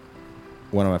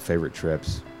one of my favorite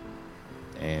trips,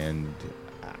 and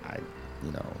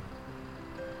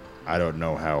I don't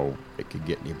know how it could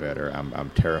get any better. I'm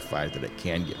terrified that it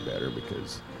can get better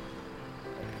because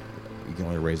you can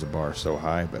only raise the bar so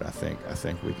high, but I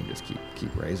think we can just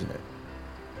keep raising it.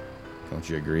 Don't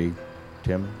you agree,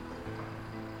 Tim?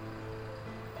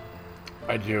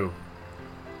 I do.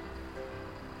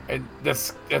 And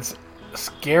that's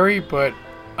scary, but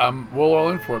we'll all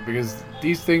in for it because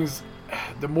these things,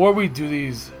 the more we do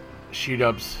these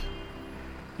sheet-ups,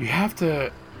 you have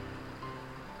to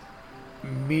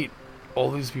meet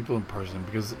all these people in person,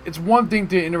 because it's one thing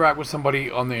to interact with somebody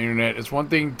on the internet, it's one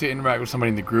thing to interact with somebody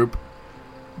in the group,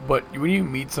 but when you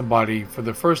meet somebody for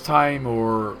the first time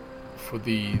or for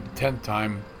the 10th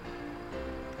time,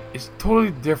 it's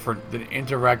totally different than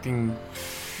interacting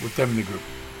with them in the group.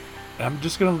 And I'm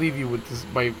just going to leave you with this,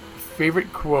 my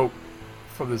favorite quote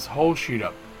from this whole sheet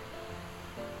up.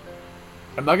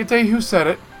 I'm not going to tell you who said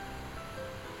it.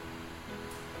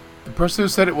 The person who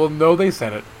said it will know they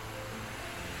said it.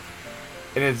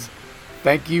 It is,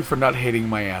 "Thank you for not hating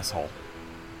my asshole."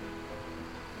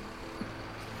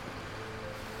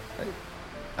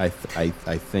 I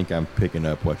think I'm picking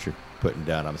up what you're putting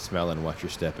down. I'm smelling what you're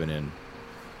stepping in.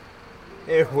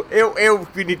 Ew,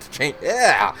 we need to change.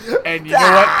 Yeah. And you know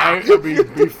what? I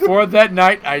mean, before that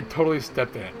night, I totally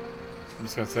stepped in it.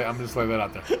 I'm just lay that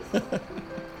out there.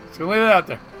 Just gonna lay that out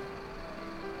there.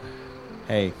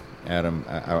 Hey, Adam,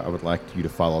 I would like you to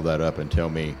follow that up and tell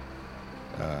me,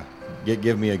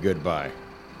 give me a goodbye,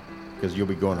 because you'll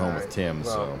be going home with Tim.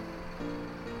 Well, so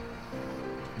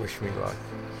wish me luck.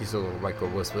 He's a little Michael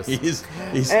Wiswis.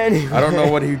 He's Anyway. I don't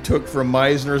know what he took from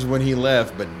Meisner's when he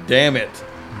left, but damn it.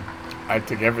 I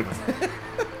took everything.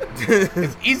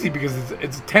 It's easy because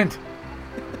it's a tent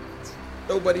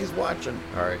Nobody's watching.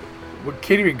 All right. with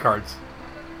catering cards.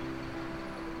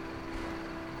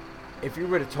 If you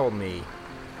would have told me,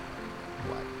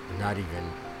 what, not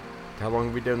even, how long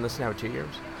have we doing this now? 2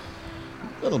 years?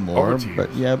 A little more, Over 2 but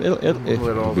years. yeah, little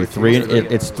it'll over be 2 three. years ago.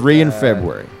 It's 3 in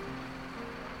February.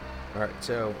 All right,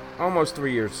 so almost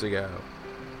 3 years ago,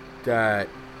 that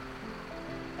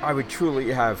I would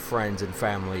truly have friends and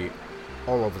family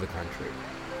all over the country,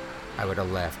 I would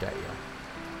have laughed at you.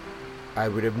 I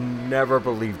would have never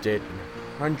believed it in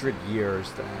 100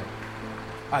 years that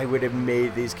I would have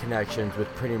made these connections with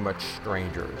pretty much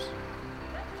strangers.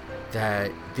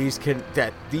 That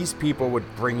these people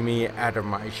would bring me out of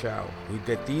my shell.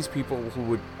 That these people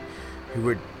who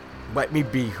would let me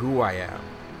be who I am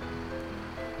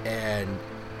and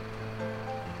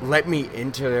let me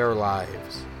into their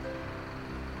lives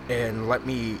and let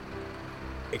me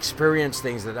experience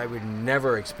things that I would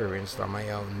never experience on my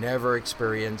own, never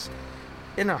experience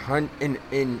in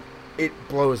it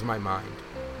blows my mind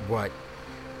what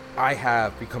I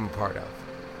have become a part of.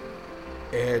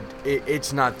 And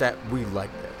it's not that we like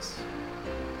this.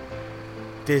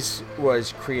 This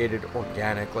was created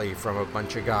organically from a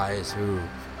bunch of guys who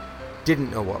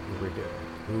didn't know what we were doing,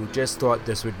 who just thought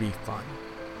this would be fun.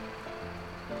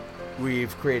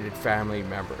 We've created family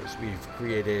members. We've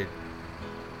created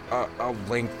a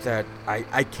link that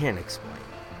I can't explain.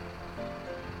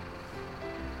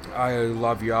 I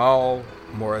love y'all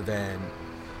more than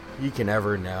you can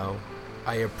ever know.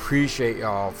 I appreciate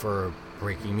y'all for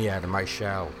breaking me out of my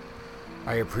shell.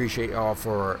 I appreciate y'all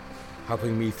for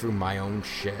helping me through my own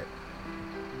shit.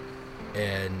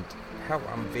 And hell,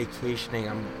 I'm vacationing,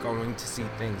 I'm going to see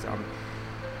things, I'm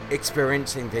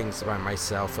experiencing things by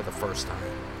myself for the first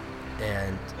time.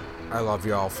 And I love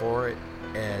y'all for it.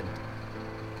 And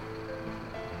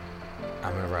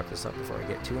I'm gonna wrap this up before I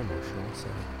get too emotional, so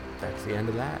that's the end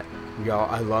of that. Y'all,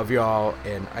 I love y'all,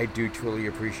 and I do truly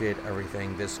appreciate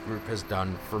everything this group has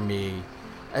done for me.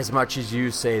 As much as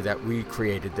you say that we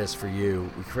created this for you,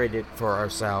 we created it for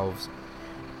ourselves,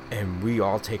 and we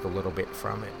all take a little bit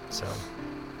from it. So,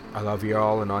 I love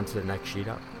y'all, and on to the next sheet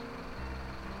up.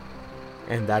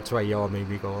 And that's why y'all made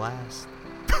me go last.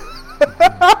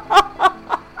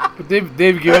 But they've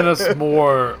given us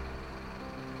more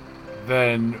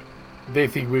than they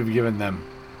think we've given them.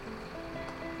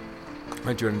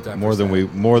 110%. More than we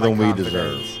My deserve.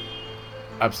 confidence.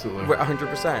 Absolutely.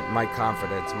 100%. My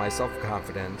confidence, my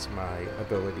self-confidence, my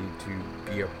ability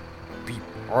to be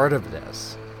part of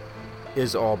this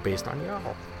is all based on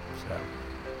y'all. So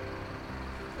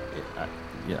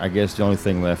I guess the only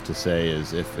thing left to say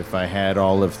is if I had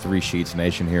all of Three Sheets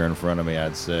Nation here in front of me,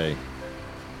 I'd say,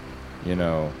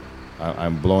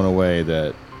 I'm blown away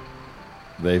that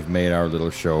they've made our little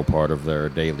show part of their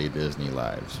daily Disney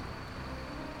lives.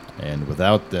 And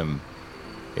without them,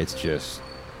 it's just,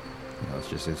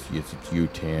 it's you,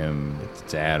 Tim,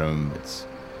 it's Adam,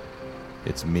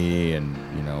 it's me, and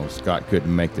Scott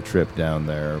couldn't make the trip down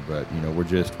there, but we're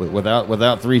just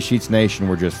without Three Sheets Nation,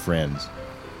 we're just friends,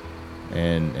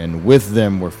 and with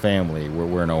them we're family.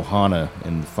 We're an Ohana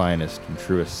in the finest and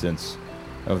truest sense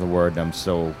of the word. And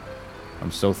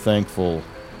I'm so thankful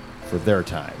for their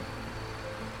time.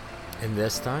 And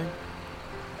this time,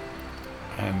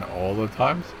 and all the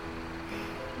times,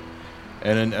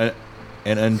 and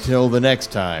until the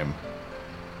next time,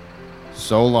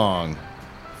 so long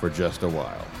for just a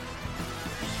while.